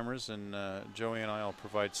cameras, and Joey and I will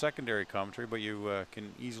provide secondary commentary, but you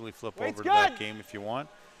can easily flip over to that game if you want.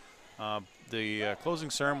 The closing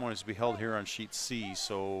ceremony is to be held here on sheet C,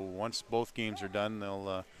 so once both games are done,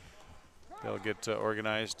 they'll get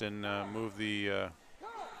organized and move the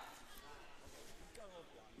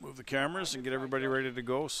cameras and get everybody ready to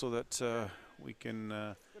go, so that we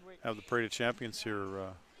can have the Parade of Champions here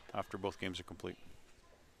after both games are complete.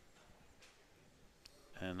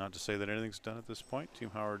 And not to say that anything's done at this point.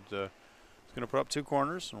 Team Howard is going to put up 2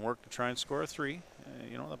 corners and work to try and score a 3.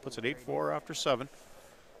 You know, that puts it 8-4 after 7.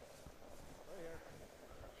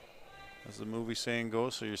 As the movie saying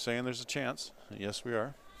goes, so you're saying there's a chance. Yes, we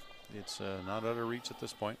are. It's not out of reach at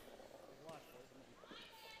this point.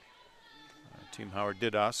 Team Howard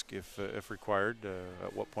did ask if required,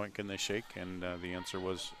 at what point can they shake, and the answer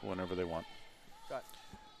was whenever they want.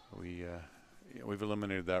 We've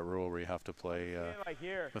eliminated that rule where you have to play.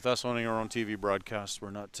 With us owning our own TV broadcast,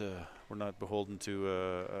 we're not beholden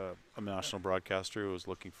to a national broadcaster who is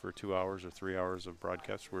looking for 2 hours or 3 hours of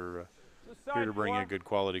broadcast. We're here to bring you good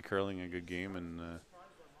quality curling, a good game, and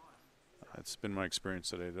it's been my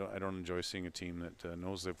experience that I don't enjoy seeing a team that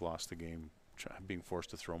knows they've lost the game being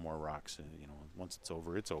forced to throw more rocks. You know, once it's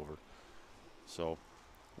over, it's over. So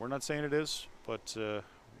we're not saying it is, but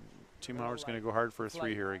Team Howard's going to go hard for a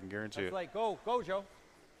 3 here. I can guarantee it. Like, go, Joe.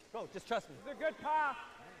 Go, just trust me. It's a good pass.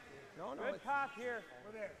 No, good pass here.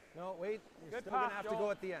 We're there. No, wait. You're Good still going pass, to have Joel. to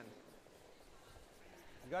go at the end.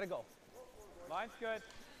 You got to go. Line's good.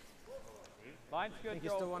 Line's good, I think you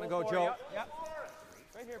Joe. still want to go, Joe. Yep.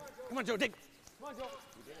 Right here. Come on, Joe, dig. Come on, Joe.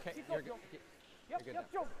 Okay, Keep you're going, good. Joe. You're good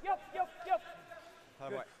Yep, Joe. Yep. Atta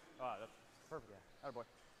Good. boy. Ah, that's perfect. Yeah. Atta boy.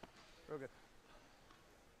 Real good.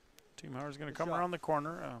 Team Howard's going to come around the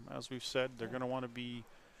corner. As we've said, they're going to want to be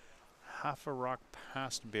half a rock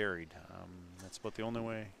past buried. That's about the only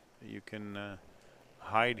way that you can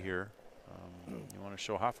hide here. You want to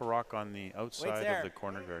show half a rock on the outside of the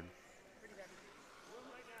corner guard.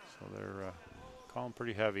 So they're calling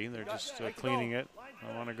pretty heavy. They're just cleaning it.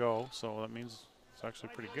 I want to go, so that means it's actually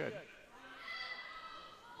pretty good.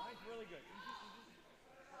 Line's really good.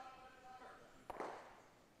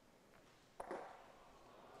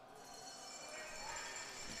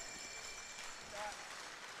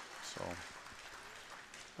 So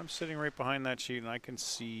I'm sitting right behind that sheet, and I can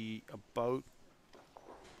see about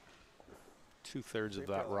 2/3 of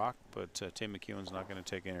that rock, but Tim McEwen's not going to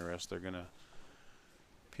take any rest. They're going to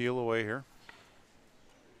peel away here.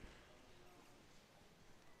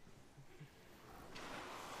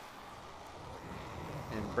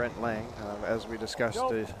 And Brent Lang, as we discussed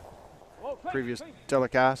the previous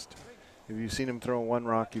telecast, if you've seen him throw 1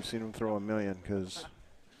 rock, you've seen him throw 1,000,000, because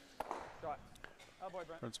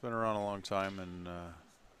Brent's been around a long time and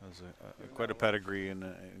has quite a pedigree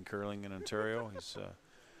in curling in Ontario. He's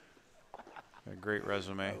got a great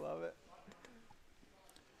resume. I love it.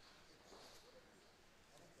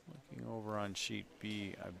 Looking over on sheet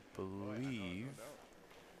B, I believe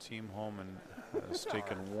Team Holman has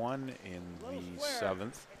taken 1 in the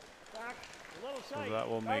 7th. So that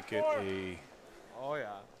will make it a Oh,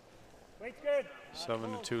 yeah.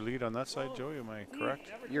 7-2 lead on that side. Joey, am I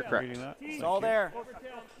correct? You're correct. Reading that? It's Thank all you. there.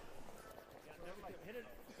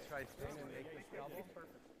 Try spin and make this double. Get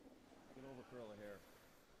over curl the hair.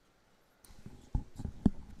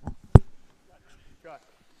 Shot.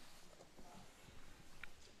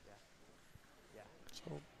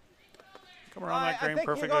 So come around that grain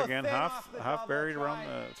perfectly again. Half buried around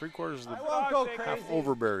the 3/4 of the half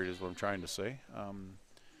over buried is what I'm trying to say.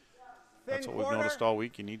 That's what we've noticed all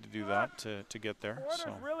week. You need to do that to get there. Quarter's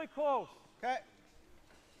So really close. Okay.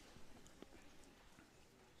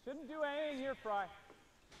 Shouldn't do anything here, Fry.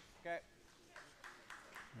 Okay.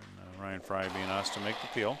 and, Ryan Fry being asked to make the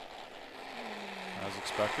peel as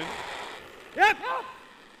expected. Yep.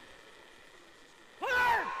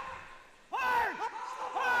 Hard! Hard!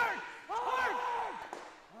 Hard! Hard!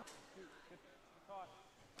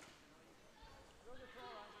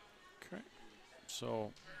 Okay.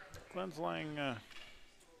 So Glenn's Lang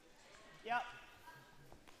Yep.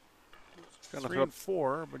 3 and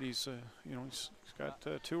 4, but he's he's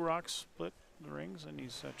got 2 rocks split the rings, and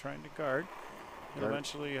he's trying to guard. He'll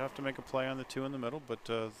eventually have to make a play on the 2 in the middle, but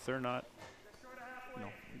they're not.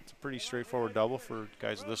 It's a pretty straightforward double for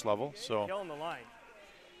guys at this level. So Killing the line.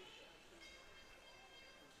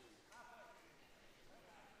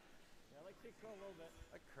 Yeah, I like to curl a little bit.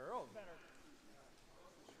 Like curl.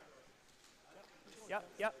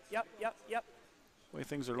 Yep. the way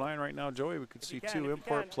things are lying right now, Joey, we could see two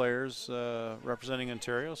import players representing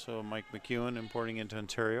Ontario. So Mike McEwen importing into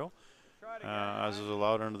Ontario, as is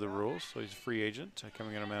allowed under the rules. So he's a free agent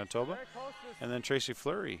coming out of Manitoba. And then Tracy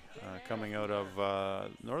Fleury coming out of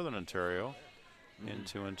Northern Ontario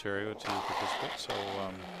into Ontario to participate. So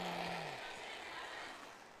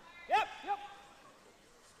Yep.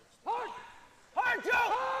 Hard, Joe!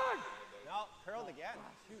 Hard! No, curled again.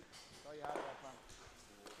 Shoot. Oh, you had it that time.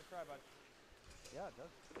 Good try, bud. Yeah, it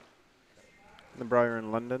does. The Briar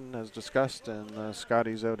in London, as discussed, and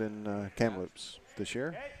Scotty's out in Kamloops this year.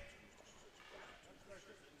 Okay.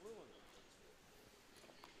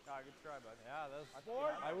 Good try, bud. Yeah, those.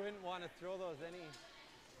 I wouldn't want to throw those any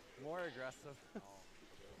more aggressive.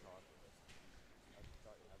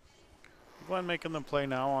 Glenn making them play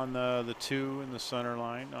now on the 2 in the center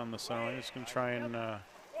line. On the center line, he's going to try and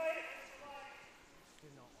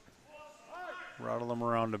rattle them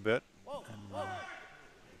around a bit.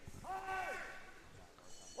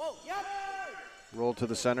 Roll to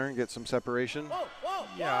the center and get some separation.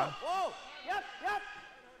 Yeah. Yep.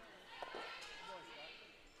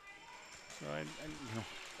 So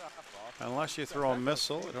unless you throw a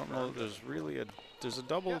missile, I don't know that there's really there's a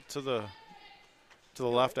double to the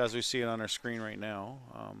left as we see it on our screen right now.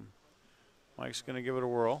 Mike's going to give it a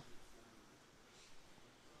whirl.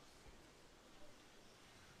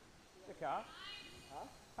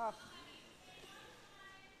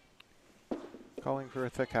 Calling for a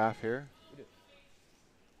thick half here.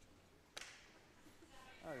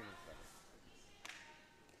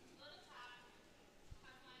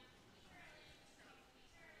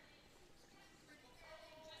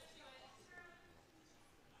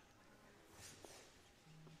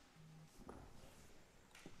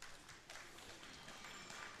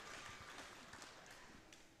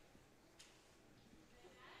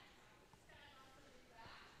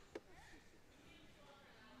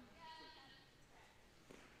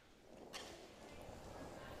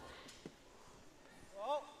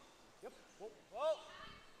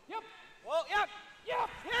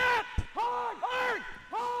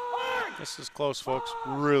 This is close, folks.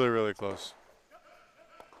 Really, really close.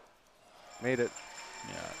 Made it.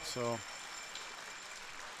 Yeah, so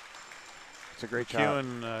it's a great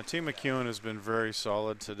McEwen, shot. Team McEwen has been very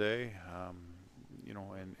solid today. You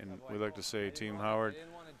know, and we like to say Team Howard,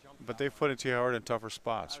 but they've put Team Howard in tougher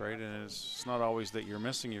spots, right? And it's not always that you're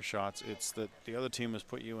missing your shots. It's that the other team has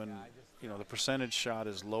put you in. You know, the percentage shot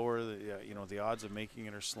is lower. You know, the odds of making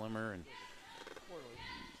it are slimmer, and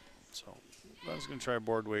so I was going to try a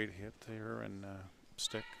board weight hit here and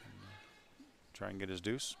stick and try and get his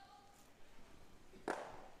deuce.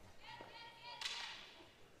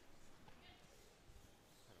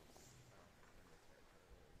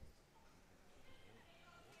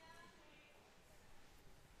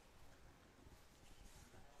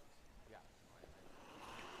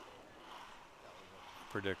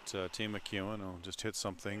 Predict Team McEwen will just hit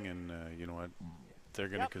something, and you know what, they're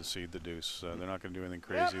going to concede the deuce. They're not going to do anything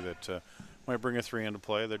crazy that might bring a 3 into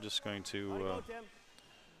play. They're just going to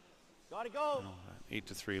Gotta go.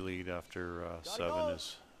 8-3 lead after 7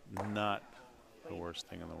 is not the worst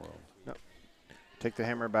thing in the world. No. Take the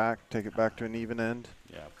hammer back, take it back to an even end.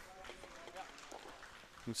 Yeah.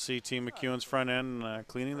 You can see Team McEwen's front end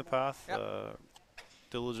cleaning the path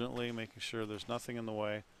diligently, making sure there's nothing in the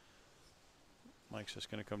way. Mike's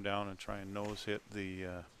just going to come down and try and nose hit the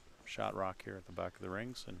shot rock here at the back of the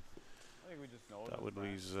rings, and I think we just know that would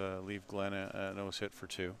leave Glenn a nose hit for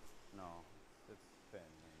 2. No, it's thin.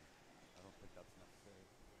 I don't think that's necessary.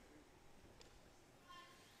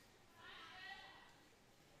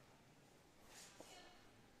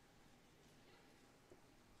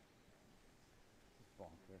 It's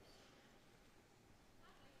bonkers.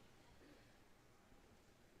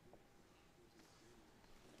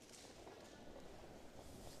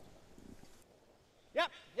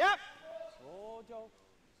 Yep. Oh, Joe.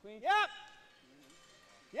 Swing. Yep.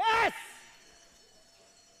 Yes!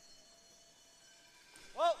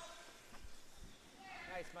 Whoa.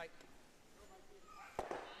 Nice, Mike.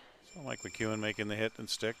 So Mike McEwen making the hit and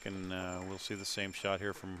stick, and we'll see the same shot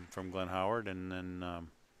here from Glenn Howard, and then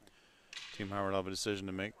Team Howard will have a decision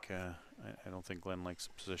to make. I don't think Glenn likes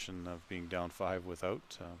the position of being down 5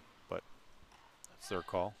 without, but that's their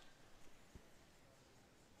call.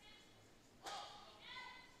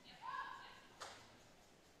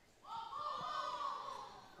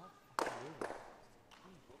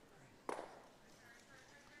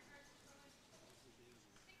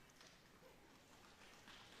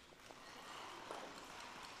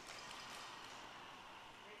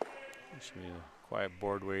 Should be a quiet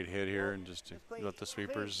board weight hit here, and just to let the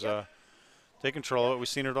sweepers take control of it. We've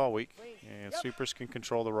seen it all week. And sweepers can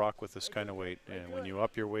control the rock with this kind of weight. And when you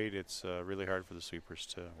up your weight, it's really hard for the sweepers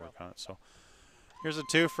to work on it. So here's a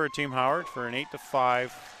 2 for Team Howard for an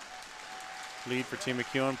 8-5 lead for Team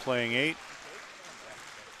McEwen, playing 8.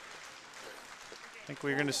 I think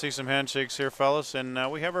we're going to see some handshakes here, fellas.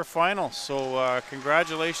 And we have our final. So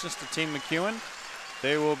congratulations to Team McEwen.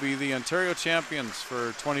 They will be the Ontario champions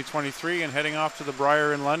for 2023 and heading off to the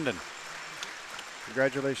Briar in London.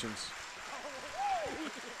 Congratulations.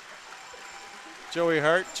 Joey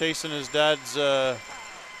Hart chasing his dad's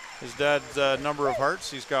number of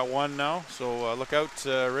hearts. He's got 1 now, so look out,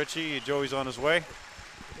 Richie. Joey's on his way.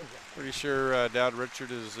 Pretty sure Dad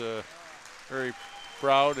Richard is very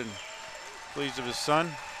proud and pleased of his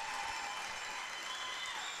son.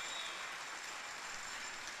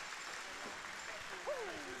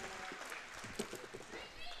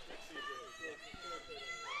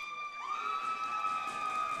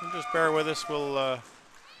 Just bear with us. We'll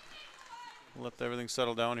let everything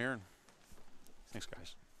settle down here. Thanks,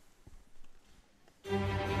 guys.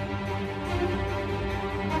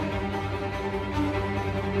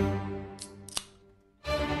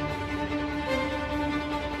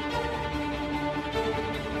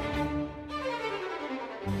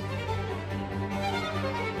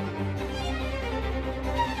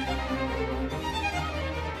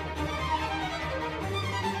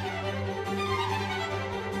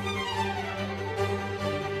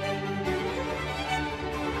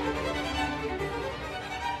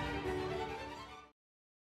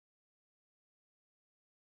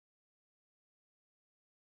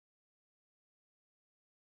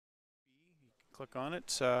 Click on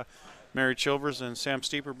it. Mary Chilvers and Sam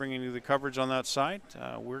Steeper bringing you the coverage on that side.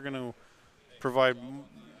 We're going to provide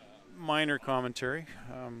minor commentary.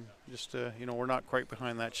 You know, we're not quite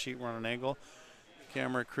behind that sheet. We're on an angle.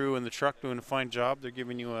 Camera crew in the truck doing a fine job. They're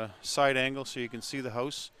giving you a side angle so you can see the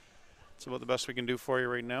house. It's about the best we can do for you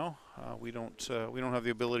right now. We don't have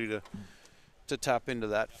the ability to tap into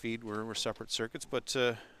that feed. We're separate circuits, but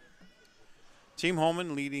Team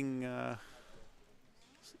Holman leading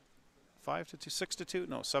 5-2, 6-2,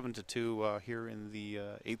 no, 7-2 here in the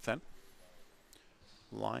 8th end.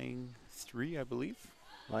 Line 3, I believe.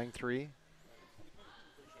 Line 3.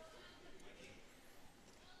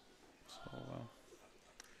 So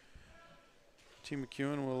Team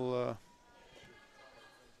McEwen will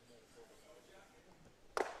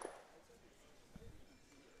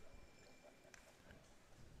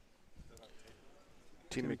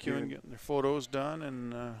Team McEwen getting their photos done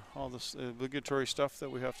and all this obligatory stuff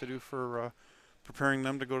that we have to do for preparing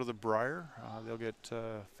them to go to the Briar. They'll get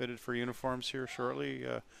fitted for uniforms here shortly.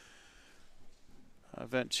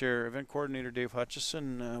 Event coordinator Dave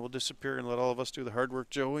Hutchison will disappear and let all of us do the hard work,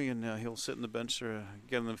 Joey, and he'll sit in the bench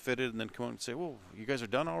getting them fitted and then come out and say, "Whoa, you guys are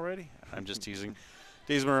done already?" I'm just teasing.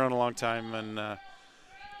 Dave's been around a long time and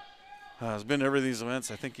has been to every these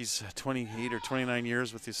events. I think he's 28 or 29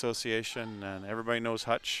 years with the association, and everybody knows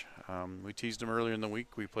Hutch. We teased him earlier in the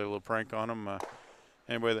week. We played a little prank on him.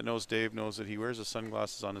 Anybody that knows Dave knows that he wears the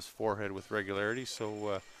sunglasses on his forehead with regularity.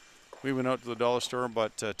 So we went out to the dollar store and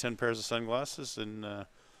bought 10 pairs of sunglasses, and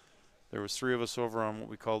there was 3 of us over on what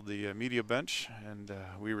we called the media bench, and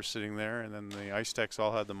we were sitting there, and then the ice techs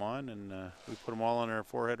all had them on, and we put them all on our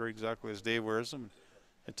forehead right exactly as Dave wears them.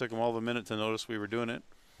 It took him all of a minute to notice we were doing it.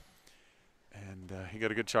 And he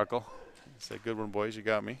got a good chuckle. He said, "Good one, boys, you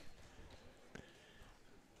got me."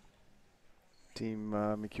 Team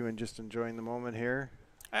McEwen just enjoying the moment here.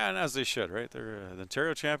 And as they should, right? They're the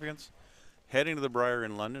Ontario champions, heading to the Briar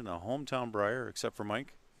in London, a hometown Briar, except for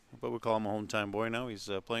Mike. But we call him a hometown boy now. He's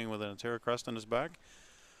playing with an Ontario crest on his back.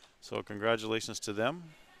 So congratulations to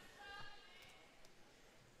them.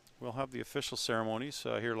 We'll have the official ceremonies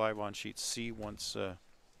here live on sheet C once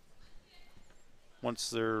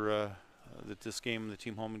they're that this game, the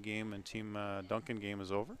Team Holman game and Team Duncan game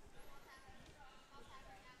is over.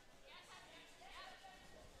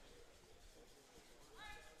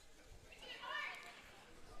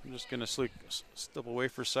 I'm just going to step away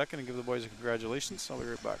for a second and give the boys a congratulations. I'll be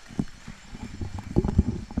right back.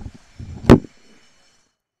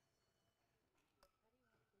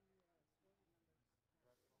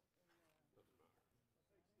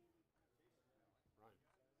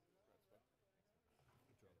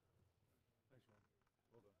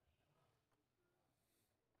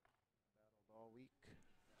 All week.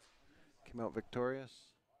 Came out victorious.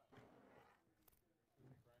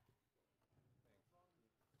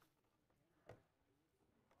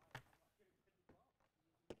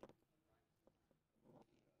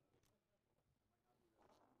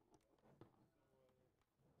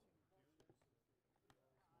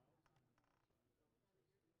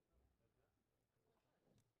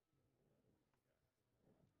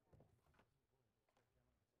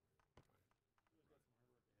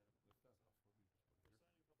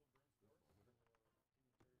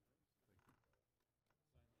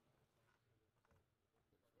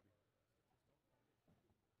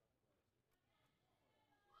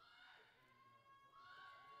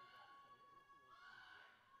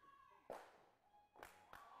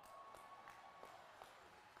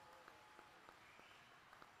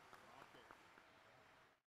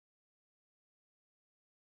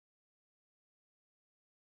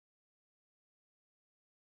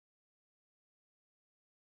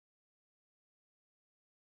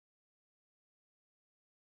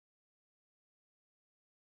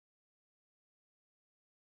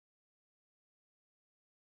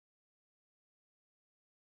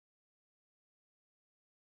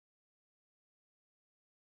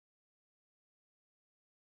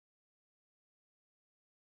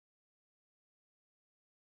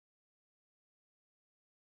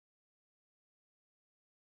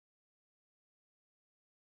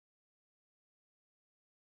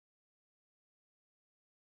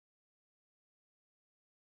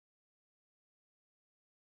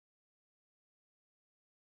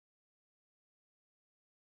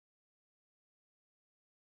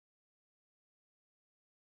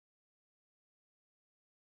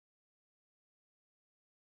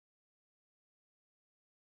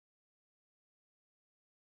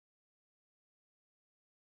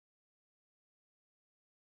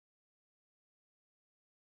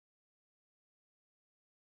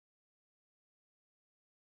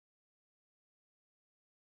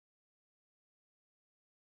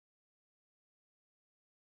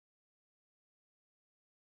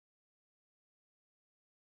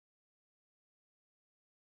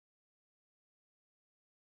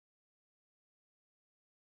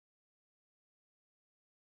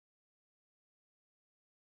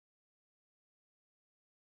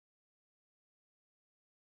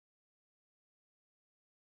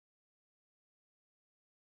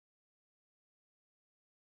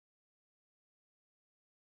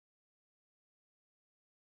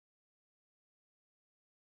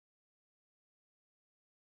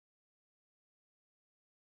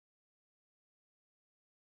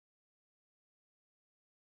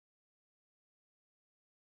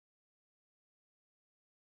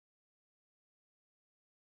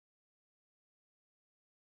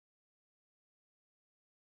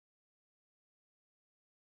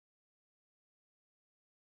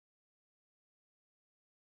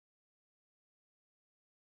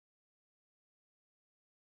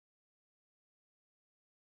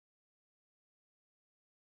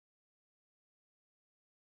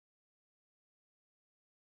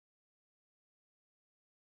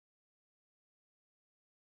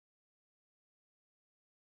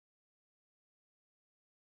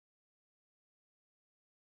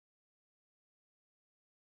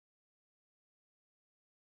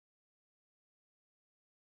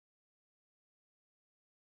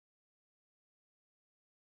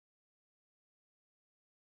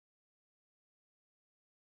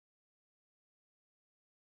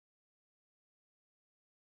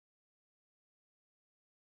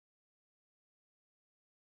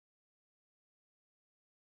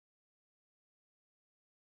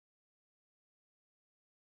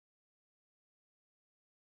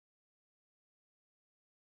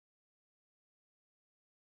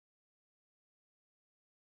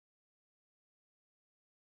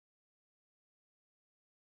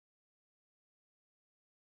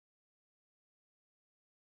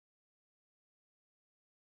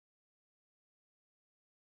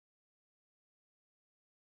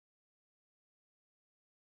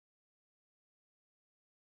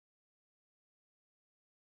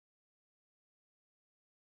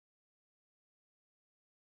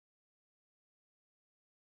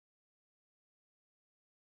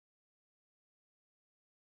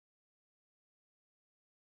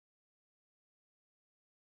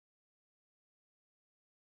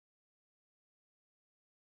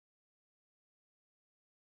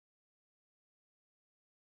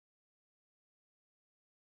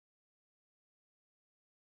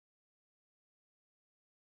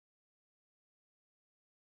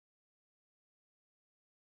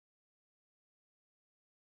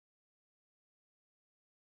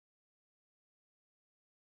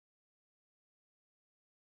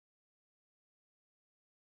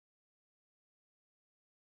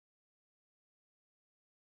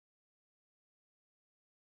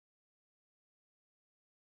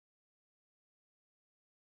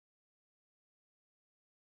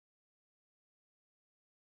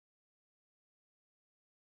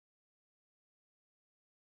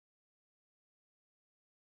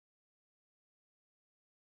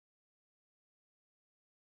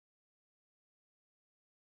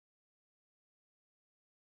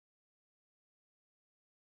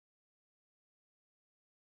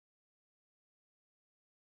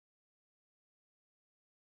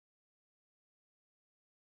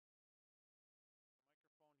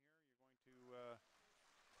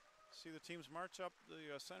 See the teams march up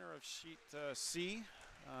the center of sheet C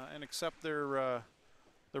and accept their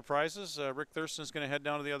prizes. Rick Thurston is going to head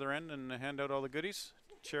down to the other end and hand out all the goodies.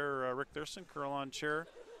 Chair Rick Thurston, Curl-On chair.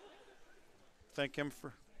 Thank him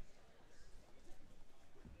for.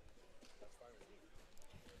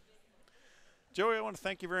 Joey, I want to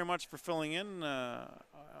thank you very much for filling in.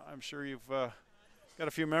 I'm sure you've got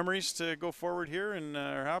a few memories to go forward here and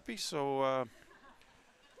are happy. So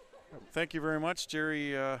thank you very much.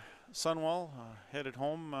 Jerry Sunwall headed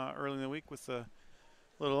home early in the week with a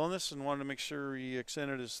little illness and wanted to make sure he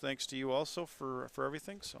extended his thanks to you also for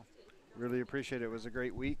everything. So really appreciate it. It was a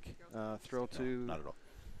great week. Thrilled to not at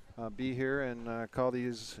all. Be here and call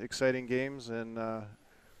these exciting games, and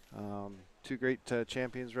two great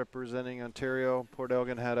champions representing Ontario. Port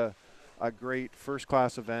Elgin had a great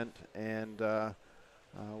first-class event, and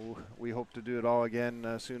we hope to do it all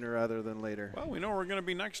again sooner rather than later. Well, we know we're going to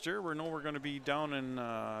be next year. We know we're going to be down in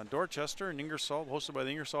Dorchester in Ingersoll, hosted by the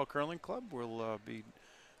Ingersoll Curling Club. We'll be,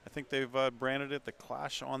 I think they've branded it the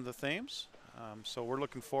Clash on the Thames. So we're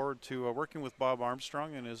looking forward to working with Bob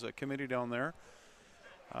Armstrong and his committee down there.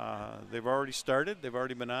 They've already started. They've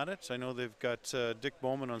already been at it. I know they've got Dick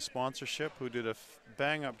Bowman on sponsorship, who did a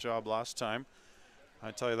bang-up job last time. I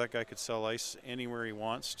tell you, that guy could sell ice anywhere he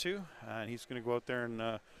wants to, and he's going to go out there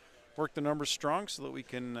and work the numbers strong so that we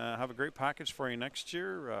can have a great package for you next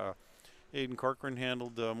year. Aidan Corcoran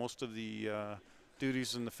handled most of the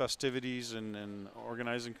duties and the festivities and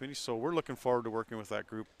organizing committee, so we're looking forward to working with that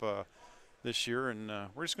group this year, and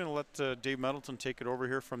we're just going to let Dave Middleton take it over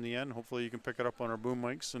here from the end. Hopefully you can pick it up on our boom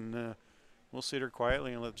mics, and we'll sit here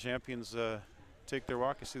quietly and let the champions take their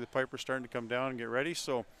walk. I see the Piper's starting to come down and get ready,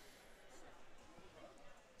 so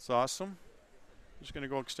it's awesome. I'm just going to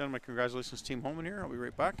go extend my congratulations to Team Holman here. I'll be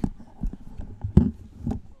right back.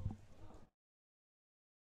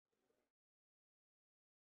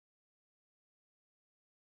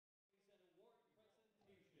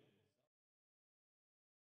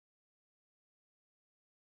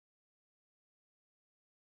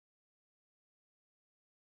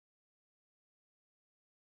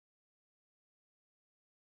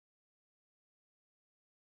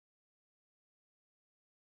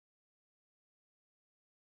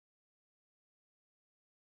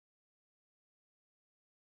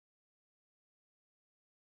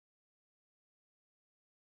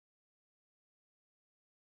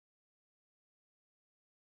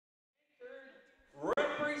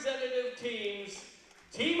 Representative teams,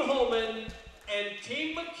 Team Holman and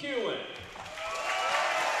Team McEwen.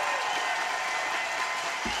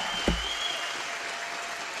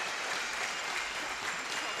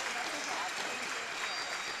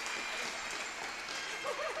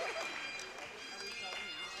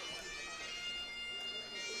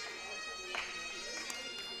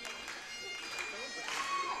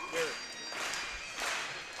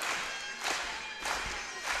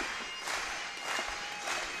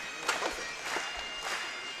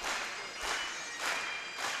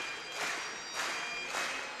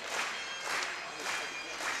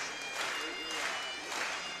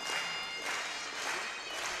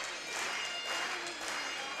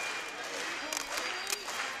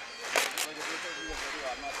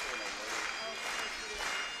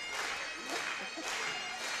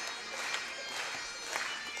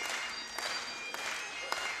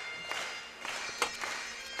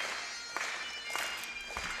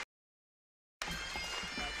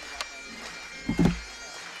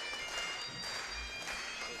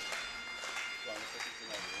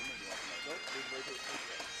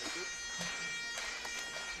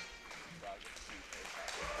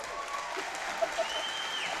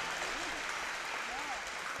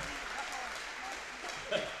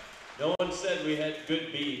 No one said we had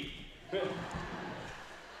good beat.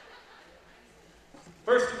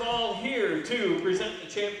 First of all, here to present the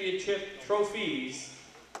championship trophies,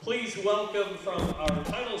 please welcome from our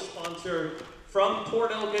title sponsor from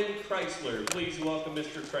Port Elgin Chrysler. Please welcome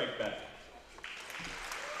Mr. Craig Beck.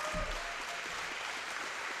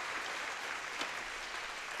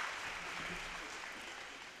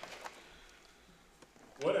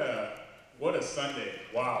 What a Sunday!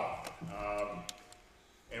 Wow.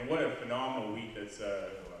 And what a phenomenal week that's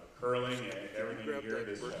curling and everything here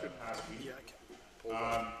this past week.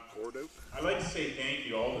 I'd like to say thank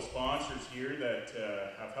you to all the sponsors here that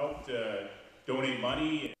have helped donate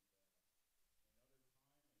money.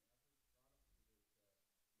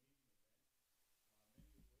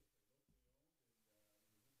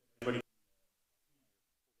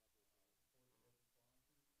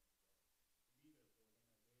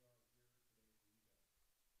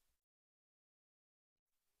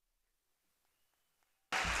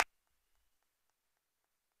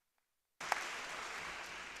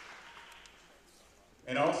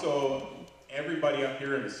 And also, everybody up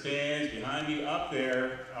here in the stands, behind me, up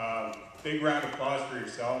there, big round of applause for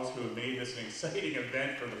yourselves who have made this an exciting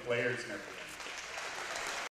event for the players and everything.